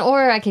 yeah. I mean,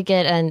 or I could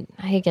get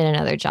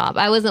another job.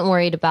 I wasn't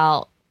worried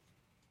about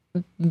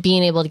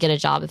being able to get a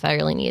job if I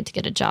really needed to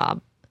get a job,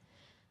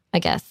 I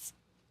guess.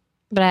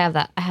 But I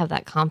have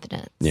that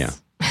confidence. Yeah.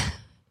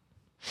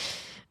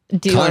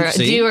 do or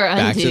undo.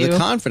 Back to the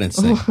confidence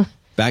thing.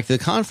 Back to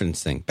the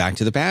confidence thing. Back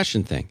to the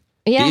passion thing.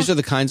 Yeah. These are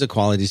the kinds of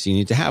qualities you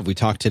need to have. We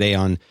talked today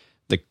on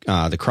the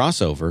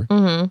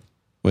crossover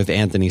with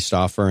Anthony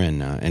Stauffer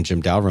and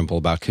Jim Dalrymple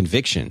about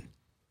conviction.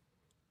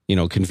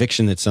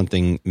 Conviction that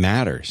something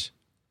matters.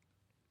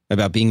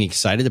 About being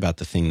excited about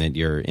the thing that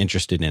you're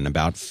interested in,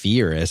 about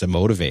fear as a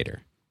motivator.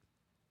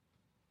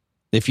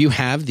 If you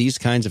have these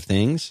kinds of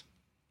things,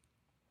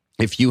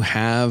 if you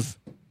have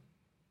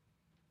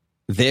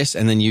this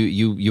and then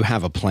you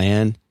have a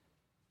plan,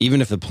 even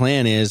if the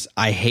plan is,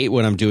 I hate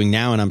what I'm doing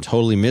now and I'm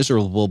totally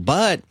miserable,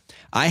 but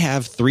I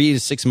have 3 to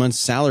 6 months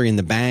salary in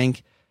the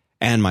bank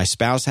and my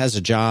spouse has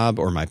a job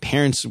or my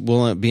parents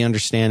will be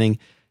understanding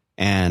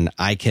and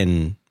I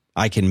can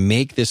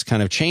make this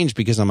kind of change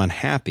because I'm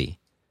unhappy.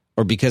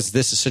 Or because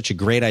this is such a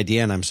great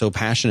idea and I'm so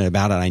passionate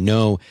about it, I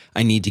know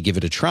I need to give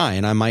it a try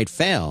and I might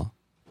fail,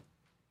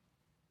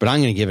 but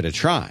I'm going to give it a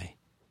try.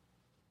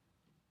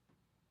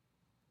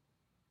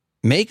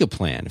 Make a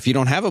plan. If you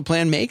don't have a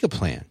plan, make a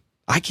plan.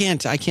 I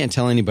can't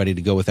tell anybody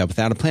to go without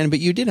a plan, but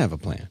you did have a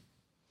plan.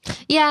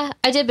 Yeah,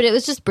 I did, but it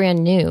was just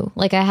brand new.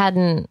 Like I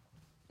hadn't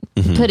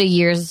put a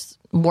year's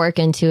work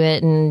into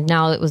it, and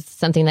now it was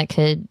something that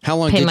could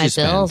pay my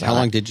bills. How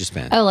long did you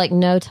spend? Oh, like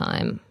no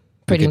time.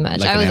 Pretty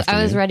much.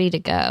 I was ready to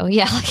go.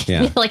 Yeah,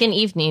 like an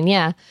evening.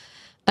 Yeah.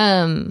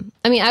 I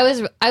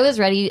was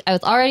ready. I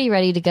was already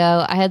ready to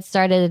go. I had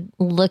started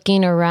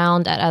looking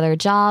around at other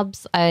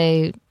jobs.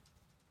 I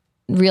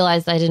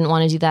realized I didn't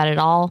want to do that at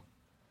all.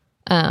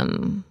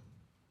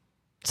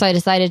 So I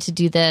decided to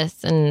do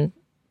this and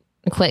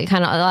quit.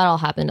 Kind of that all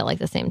happened at like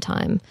the same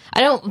time. I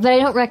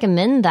don't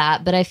recommend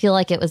that, but I feel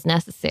like it was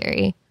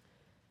necessary.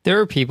 There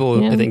are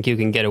people I think you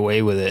can get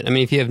away with it. I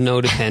mean, if you have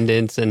no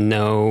dependents and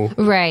no...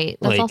 Right.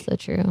 That's also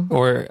true.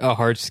 Or a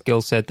hard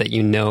skill set that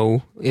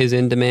is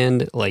in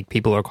demand, like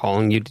people are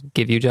calling you to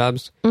give you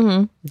jobs,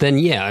 then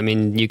yeah, I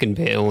mean, you can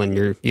bail and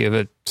you have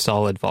a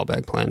solid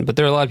fallback plan. But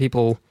there are a lot of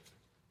people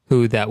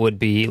who that would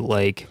be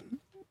like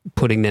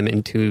putting them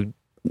into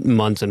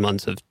months and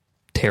months of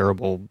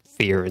terrible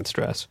fear and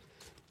stress.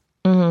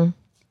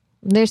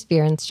 There's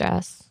fear and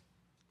stress.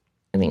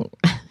 I mean,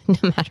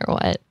 no matter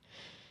what.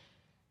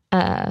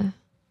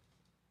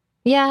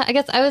 Yeah, I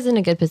guess I was in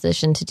a good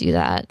position to do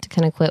that, to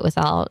kind of quit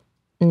without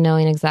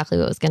knowing exactly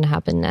what was going to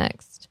happen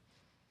next.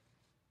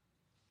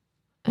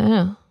 I don't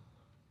know.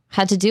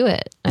 Had to do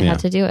it. I had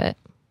to do it.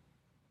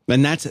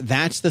 And that's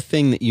the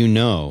thing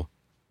that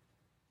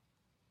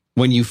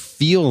when you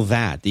feel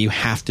that you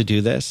have to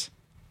do this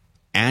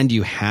and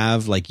you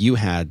have, like you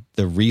had,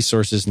 the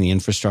resources and the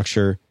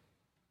infrastructure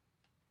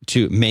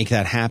to make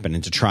that happen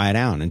and to try it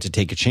out and to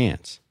take a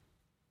chance.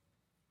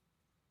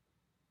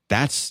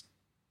 That's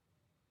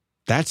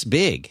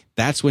big.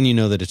 That's when you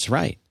know that it's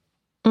right.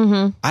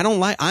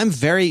 I'm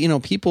very,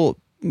 people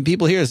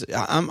here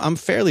I'm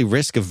fairly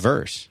risk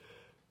averse.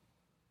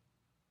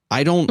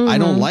 I don't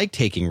like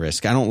taking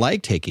risk. I don't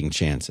like taking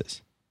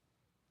chances.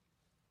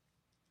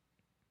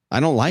 I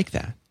don't like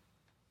that.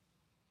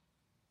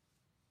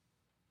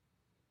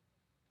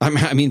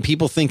 I mean,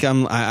 people think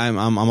I'm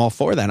all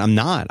for that. I'm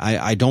not.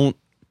 I don't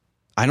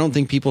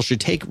think people should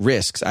take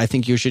risks. I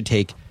think you should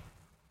take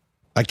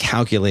a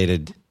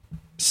calculated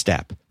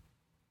step,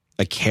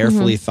 a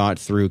carefully thought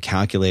through,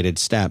 calculated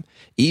step.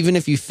 Even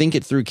if you think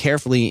it through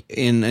carefully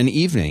in an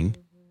evening,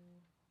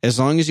 as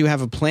long as you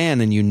have a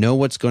plan and you know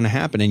what's going to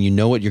happen and you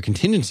know what your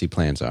contingency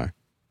plans are.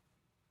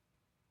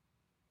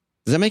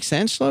 Does that make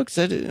sense, folks?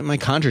 Am I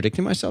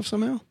contradicting myself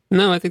somehow?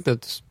 No, I think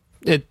that's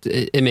it.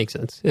 It makes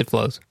sense. It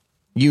flows.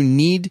 You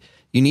need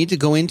to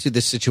go into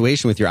this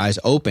situation with your eyes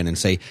open and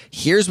say,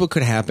 here's what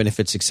could happen if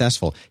it's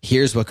successful.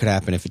 Here's what could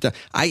happen if it does.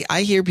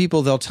 I hear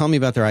people, they'll tell me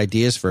about their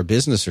ideas for a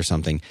business or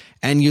something,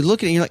 and you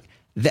look at it and you're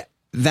like,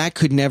 that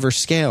could never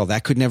scale.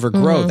 That could never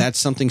grow. That's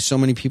something so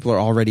many people are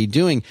already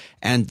doing.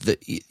 And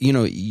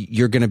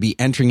you're going to be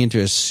entering into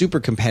a super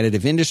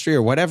competitive industry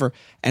or whatever.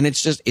 And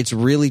it's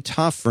really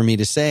tough for me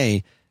to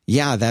say,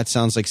 yeah, that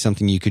sounds like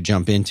something you could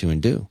jump into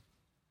and do.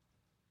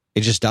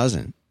 It just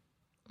doesn't.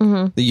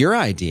 Your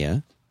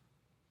idea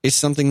is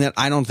something that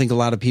I don't think a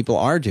lot of people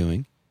are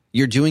doing.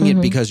 You're doing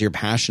it because you're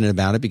passionate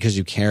about it, because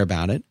you care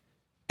about it.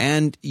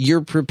 And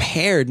you're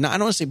prepared, I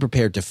don't want to say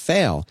prepared to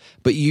fail,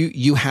 but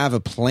you have a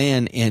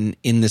plan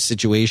in the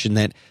situation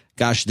that,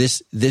 gosh,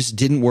 this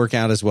didn't work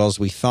out as well as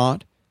we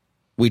thought.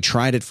 We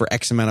tried it for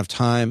X amount of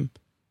time,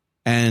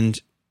 and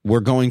we're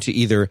going to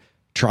either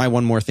try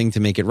one more thing to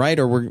make it right,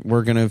 or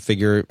we're going to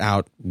figure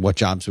out what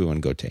jobs we want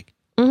to go take.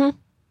 Mm-hmm.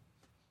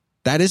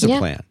 That is a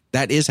plan.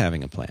 That is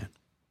having a plan.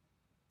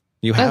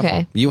 You have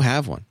one. You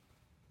have one.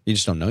 You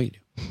just don't know you do.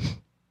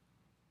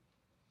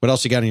 What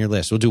else you got on your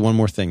list? We'll do one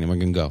more thing, then we're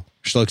going to go.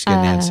 Schloke's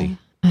getting antsy.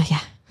 Yeah.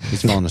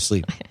 He's falling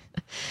asleep.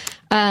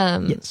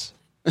 Yes.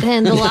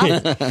 And the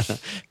last...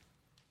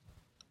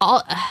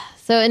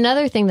 So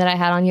another thing that I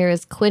had on here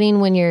is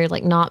quitting when you're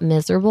like not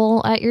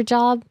miserable at your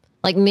job.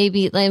 Like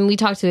maybe, and we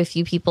talked to a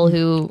few people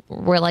who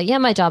were like, yeah,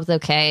 my job's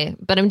okay,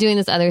 but I'm doing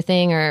this other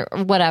thing or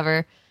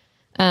whatever.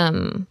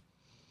 I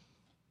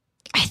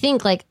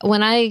think like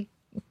when I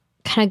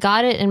kind of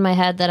got it in my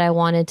head that I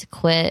wanted to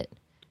quit,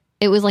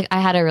 it was like I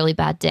had a really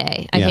bad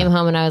day. I came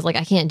home and I was like,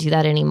 I can't do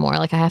that anymore.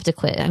 Like I have to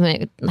quit. I'm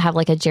going to have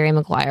like a Jerry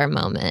Maguire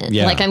moment.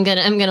 Yeah. Like I'm going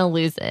to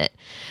lose it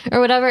or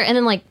whatever. And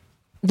then like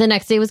the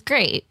next day was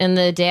great. And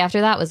the day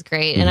after that was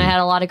great. And I had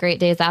a lot of great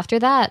days after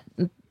that.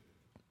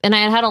 And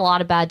I had a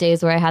lot of bad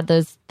days where I had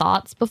those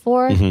thoughts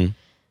before. Mm-hmm.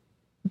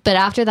 But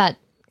after that,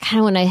 kind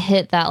of when I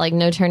hit that like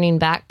no turning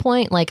back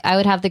point, like I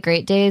would have the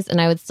great days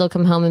and I would still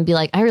come home and be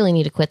like, I really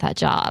need to quit that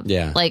job.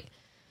 Yeah. Like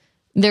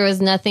there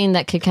was nothing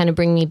that could kind of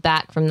bring me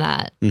back from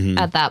that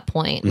at that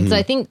point. And so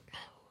I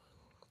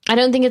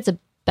don't think it's a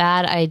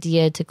bad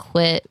idea to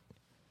quit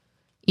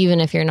even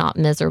if you're not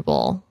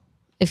miserable,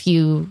 if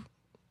you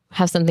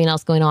have something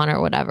else going on or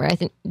whatever. I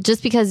think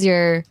just because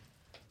you're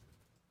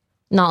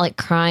not like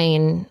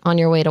crying on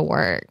your way to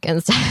work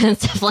and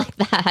stuff like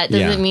that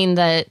doesn't mean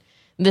that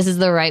this is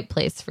the right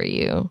place for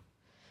you.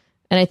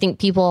 And I think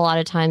people a lot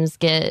of times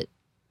get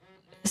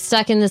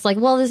stuck in this like,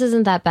 well, this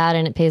isn't that bad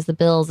and it pays the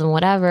bills and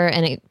whatever.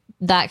 And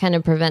that kind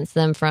of prevents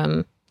them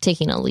from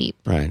taking a leap.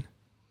 Right.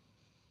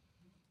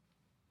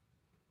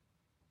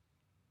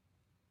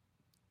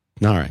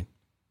 All right.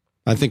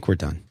 I think we're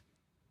done.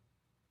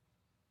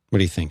 What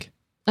do you think?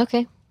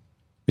 Okay.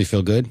 You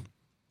feel good?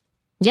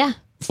 Yeah.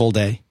 Full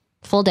day?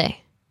 Full day.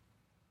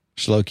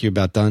 Schloke, you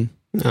about done?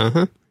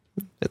 Uh-huh.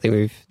 I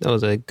think that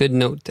was a good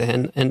note to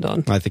end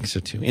on. I think so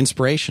too.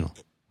 Inspirational.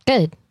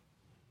 Good.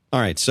 All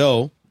right.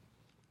 So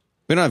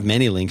we don't have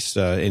many links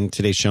in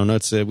today's show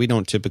notes. We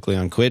don't typically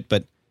on Quit,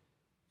 but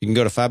you can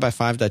go to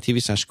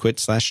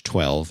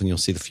 5by5.tv/quit/12 and you'll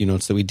see the few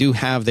notes that we do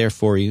have there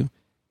for you.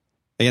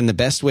 Again, the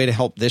best way to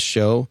help this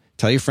show,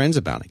 tell your friends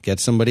about it. Get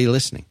somebody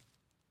listening.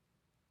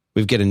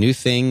 We've got a new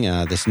thing,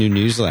 this new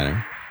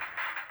newsletter.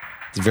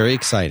 It's very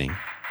exciting.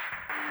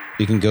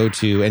 You can go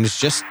to, and it's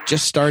just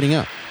starting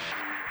up.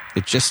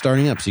 It's just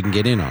starting up, so you can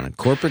get in on it.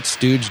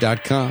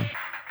 CorporateStooge.com.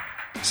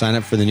 Sign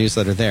up for the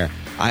newsletter there.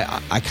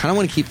 I kind of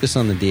want to keep this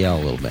on the DL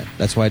a little bit.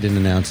 That's why I didn't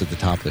announce at the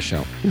top of the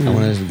show. I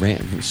want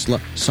to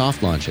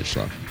soft launch it,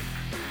 Schlo.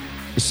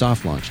 Just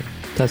soft launch it.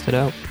 Test it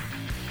out.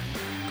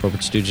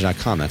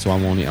 CorporateStooge.com. That's why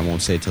I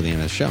won't say it till the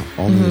end of the show.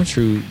 Only the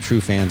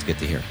true fans get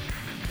to hear.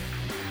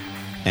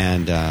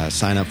 And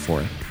sign up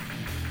for it.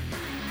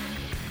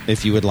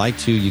 If you would like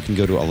to, you can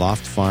go to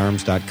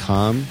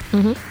aloftfarms.com.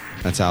 Mm-hmm.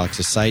 That's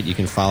Alex's site. You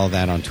can follow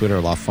that on Twitter,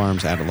 Aloft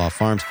Farms, at Aloft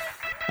Farms.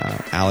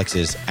 Alex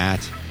is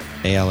at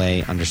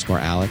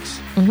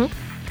ALA_Alex. Mm-hmm.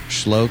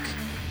 Schloke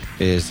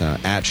is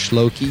at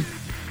Shloky,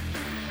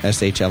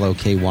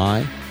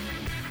 SHLOKY.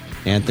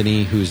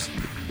 Anthony, who's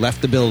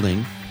left the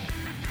building,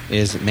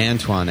 is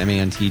Mantwan,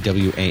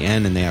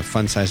 MANTWAN, and they have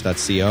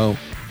funsize.co.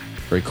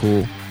 Very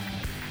cool.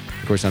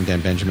 Of course, I'm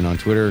Dan Benjamin on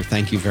Twitter.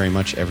 Thank you very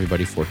much,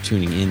 everybody, for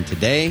tuning in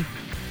today.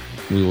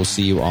 We will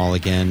see you all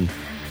again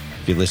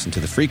if you listen to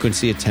the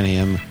frequency at 10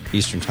 a.m.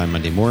 Eastern Time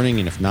Monday morning.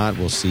 And if not,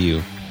 we'll see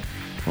you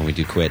when we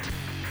do Quit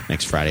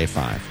next Friday at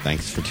 5.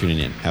 Thanks for tuning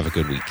in. Have a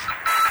good week.